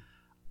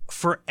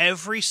 For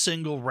every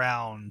single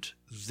round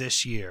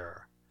this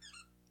year,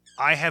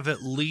 I have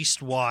at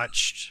least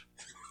watched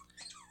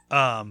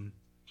the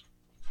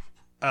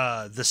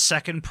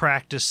second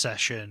practice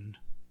session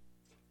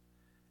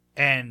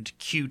and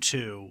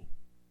Q2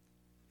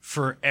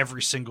 for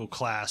every single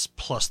class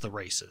plus the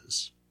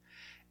races.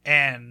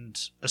 And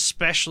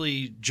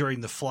especially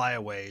during the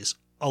flyaways,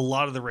 a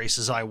lot of the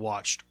races I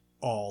watched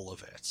all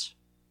of it.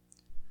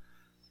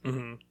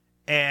 Mm-hmm.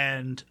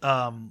 And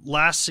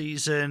last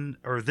season,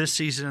 or this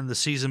season and the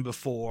season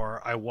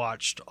before, I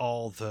watched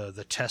all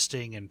the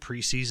testing and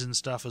preseason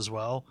stuff as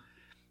well.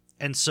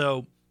 And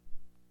so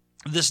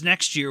this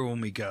next year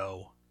when we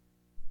go,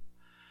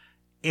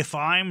 if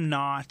I'm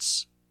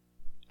not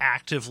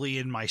actively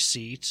in my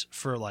seat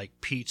for like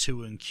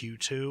P2 and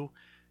Q2,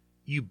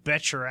 you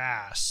bet your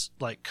ass,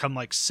 like come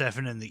like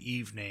 7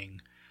 p.m,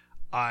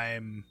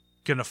 I'm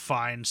gonna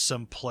find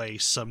some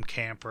place, some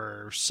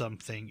camper or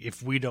something,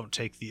 if we don't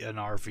take an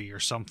RV or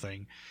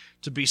something,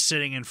 to be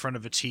sitting in front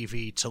of a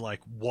TV to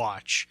like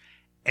watch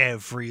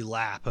every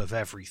lap of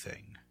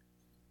everything.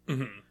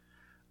 Mm-hmm.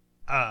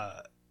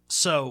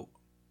 So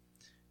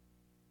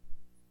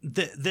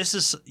this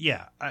is,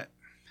 yeah,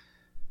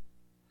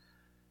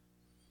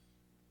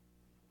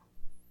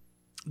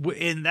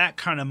 in that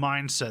kind of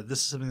mindset, this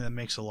is something that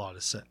makes a lot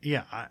of sense.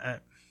 Yeah, I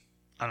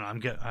don't know. I'm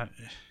getting.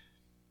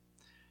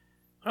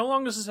 How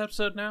long is this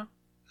episode now?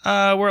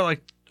 We're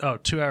like Oh,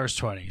 2 hours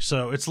 20.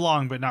 So it's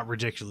long, but not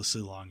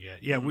ridiculously long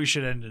yet. Yeah, we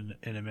should end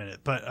in a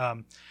minute. But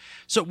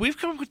so we've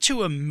come up with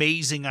two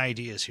amazing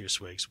ideas here,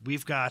 Swigs.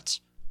 We've got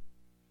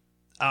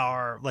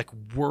our like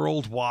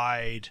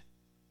worldwide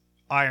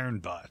iron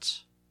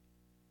butt,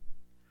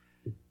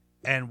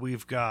 and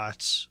we've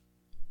got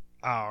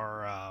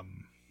our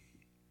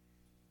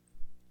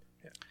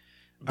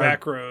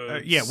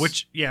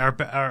Backroads.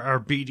 Our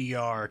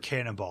BDR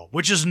Cannonball,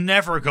 which is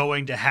never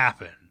going to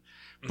happen.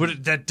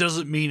 But that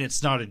doesn't mean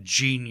it's not a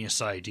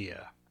genius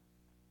idea.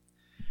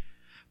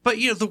 But,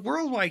 the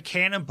worldwide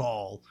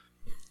Cannonball,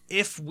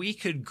 if we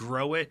could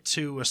grow it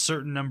to a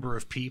certain number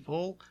of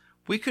people,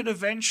 we could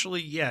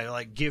eventually,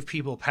 give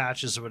people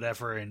patches or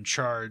whatever and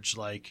charge,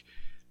 like,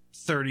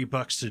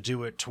 $30 to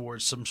do it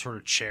towards some sort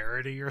of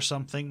charity or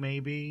something,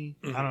 maybe.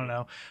 Mm-hmm. I don't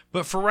know.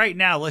 But for right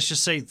now, let's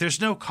just say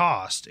there's no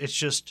cost. It's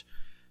just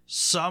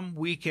some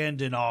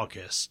weekend in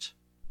August.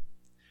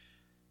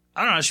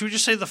 I don't know. Should we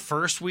just say the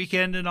first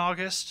weekend in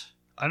August?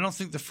 I don't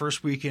think the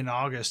first week in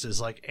August is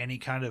like any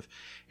kind of...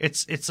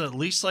 It's at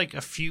least like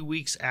a few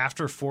weeks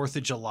after 4th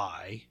of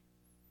July.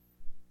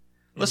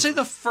 Let's say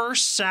the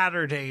first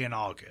Saturday in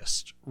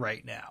August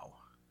right now.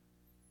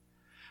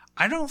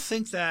 I don't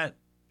think that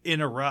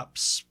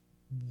interrupts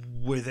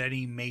with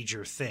any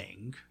major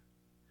thing.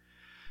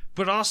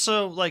 But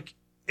also, like,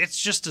 it's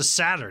just a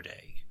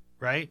Saturday,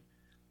 right?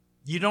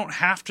 You don't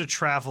have to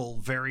travel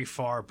very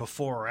far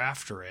before or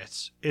after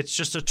it. It's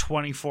just a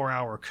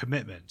 24-hour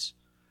commitment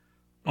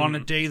on a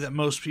day that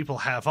most people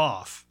have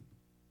off.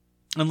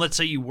 And let's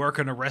say you work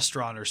in a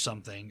restaurant or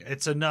something.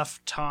 It's enough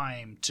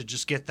time to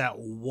just get that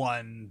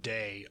one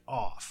day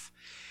off.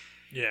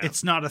 Yeah.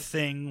 It's not a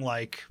thing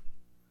like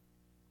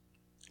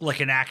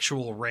an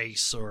actual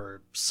race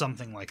or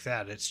something like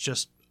that. It's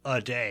just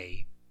a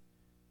day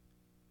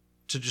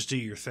to just do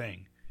your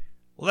thing.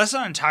 Well, that's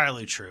not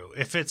entirely true.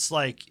 If it's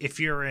like, if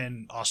you're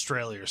in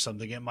Australia or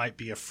something, it might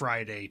be a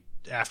Friday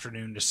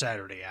afternoon to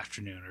Saturday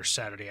afternoon or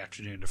Saturday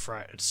afternoon to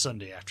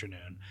Sunday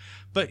afternoon.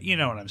 But you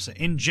know what I'm saying.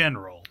 In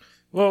general.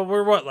 Well,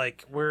 we're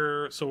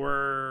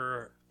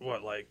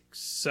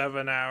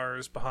 7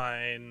 hours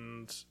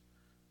behind,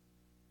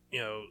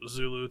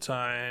 Zulu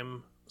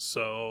time.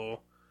 So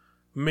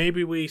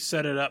maybe we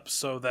set it up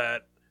so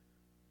that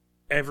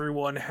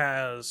everyone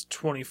has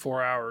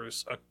 24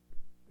 hours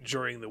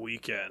during the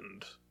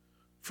weekend.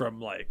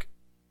 From like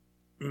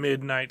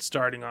midnight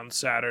starting on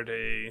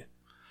Saturday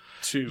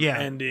to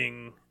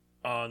ending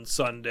on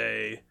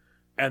Sunday,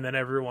 and then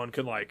everyone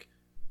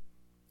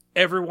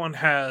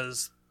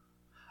has.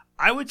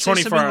 I would say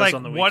something like,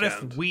 what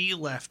if we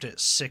left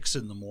at 6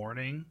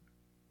 a.m?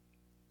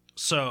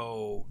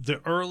 So the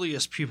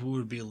earliest people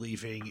would be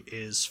leaving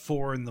is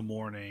 4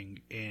 a.m.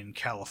 in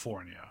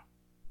California.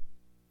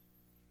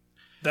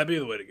 That'd be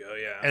the way to go,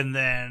 yeah. And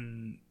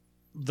then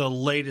the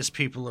latest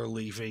people are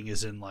leaving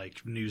is in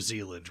like New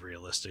Zealand,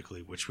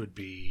 realistically, which would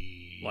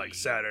be like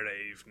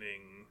Saturday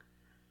evening.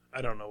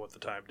 I don't know what the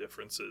time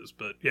difference is,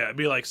 but yeah, it'd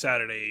be like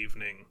Saturday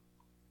evening.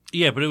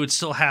 Yeah, but it would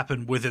still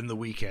happen within the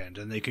weekend,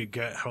 and they could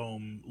get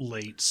home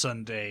late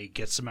Sunday,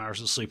 get some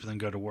hours of sleep, and then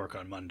go to work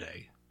on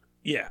Monday.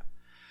 Yeah.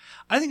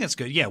 I think that's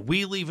good. Yeah,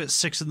 we leave at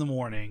 6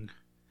 a.m.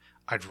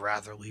 I'd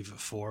rather leave at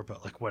 4,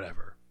 but like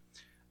whatever.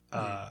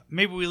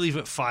 Maybe we leave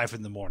at 5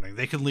 a.m.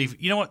 They can leave.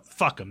 You know what?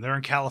 Fuck them. They're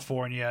in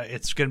California.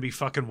 It's going to be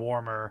fucking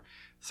warmer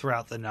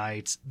throughout the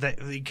night.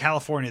 In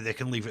California, they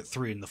can leave at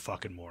 3 in the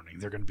fucking morning.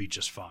 They're going to be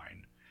just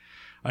fine.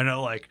 I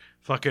know, like,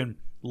 fucking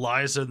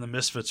Liza and the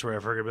Misfits or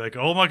whatever are going to be like,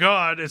 oh my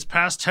God, it's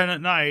past 10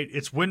 at night.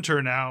 It's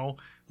winter now.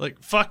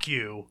 Like, fuck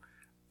you.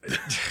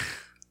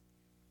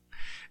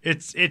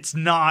 It's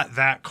not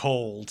that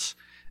cold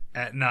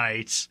at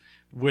night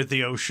with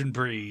the ocean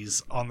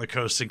breeze on the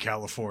coast in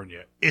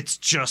California. It's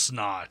just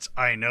not.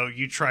 I know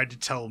you tried to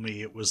tell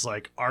me it was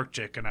like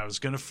Arctic and I was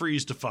going to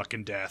freeze to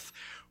fucking death.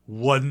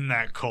 Wasn't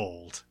that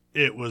cold.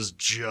 It was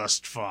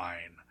just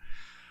fine.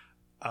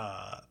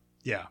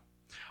 Yeah.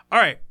 All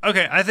right.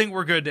 Okay. I think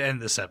we're good to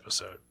end this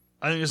episode.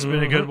 I think this has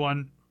been a good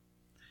one.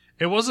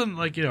 It wasn't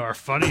like, our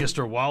funniest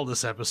or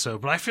wildest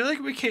episode, but I feel like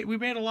we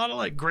made a lot of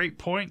like great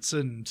points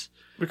and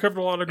we covered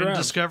a lot of ground.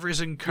 Discoveries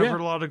and covered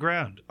a lot of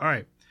ground. All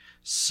right.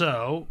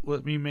 So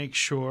let me make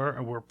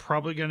sure. We're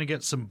probably going to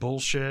get some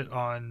bullshit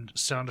on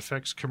sound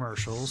effects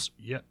commercials.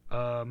 Yeah.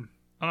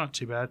 Not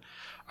too bad.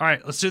 All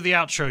right. Let's do the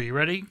outro. You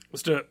ready?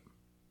 Let's do it.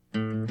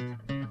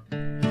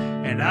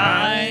 And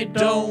I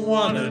don't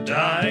want to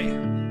die.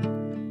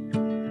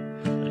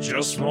 I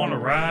just want to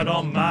ride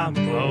on my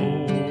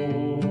motorcycle.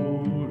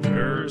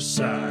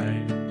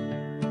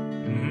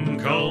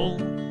 Cole.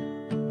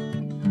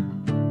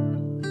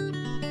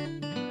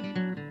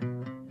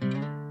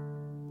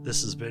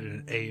 This has been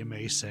an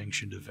AMA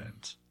sanctioned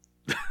event.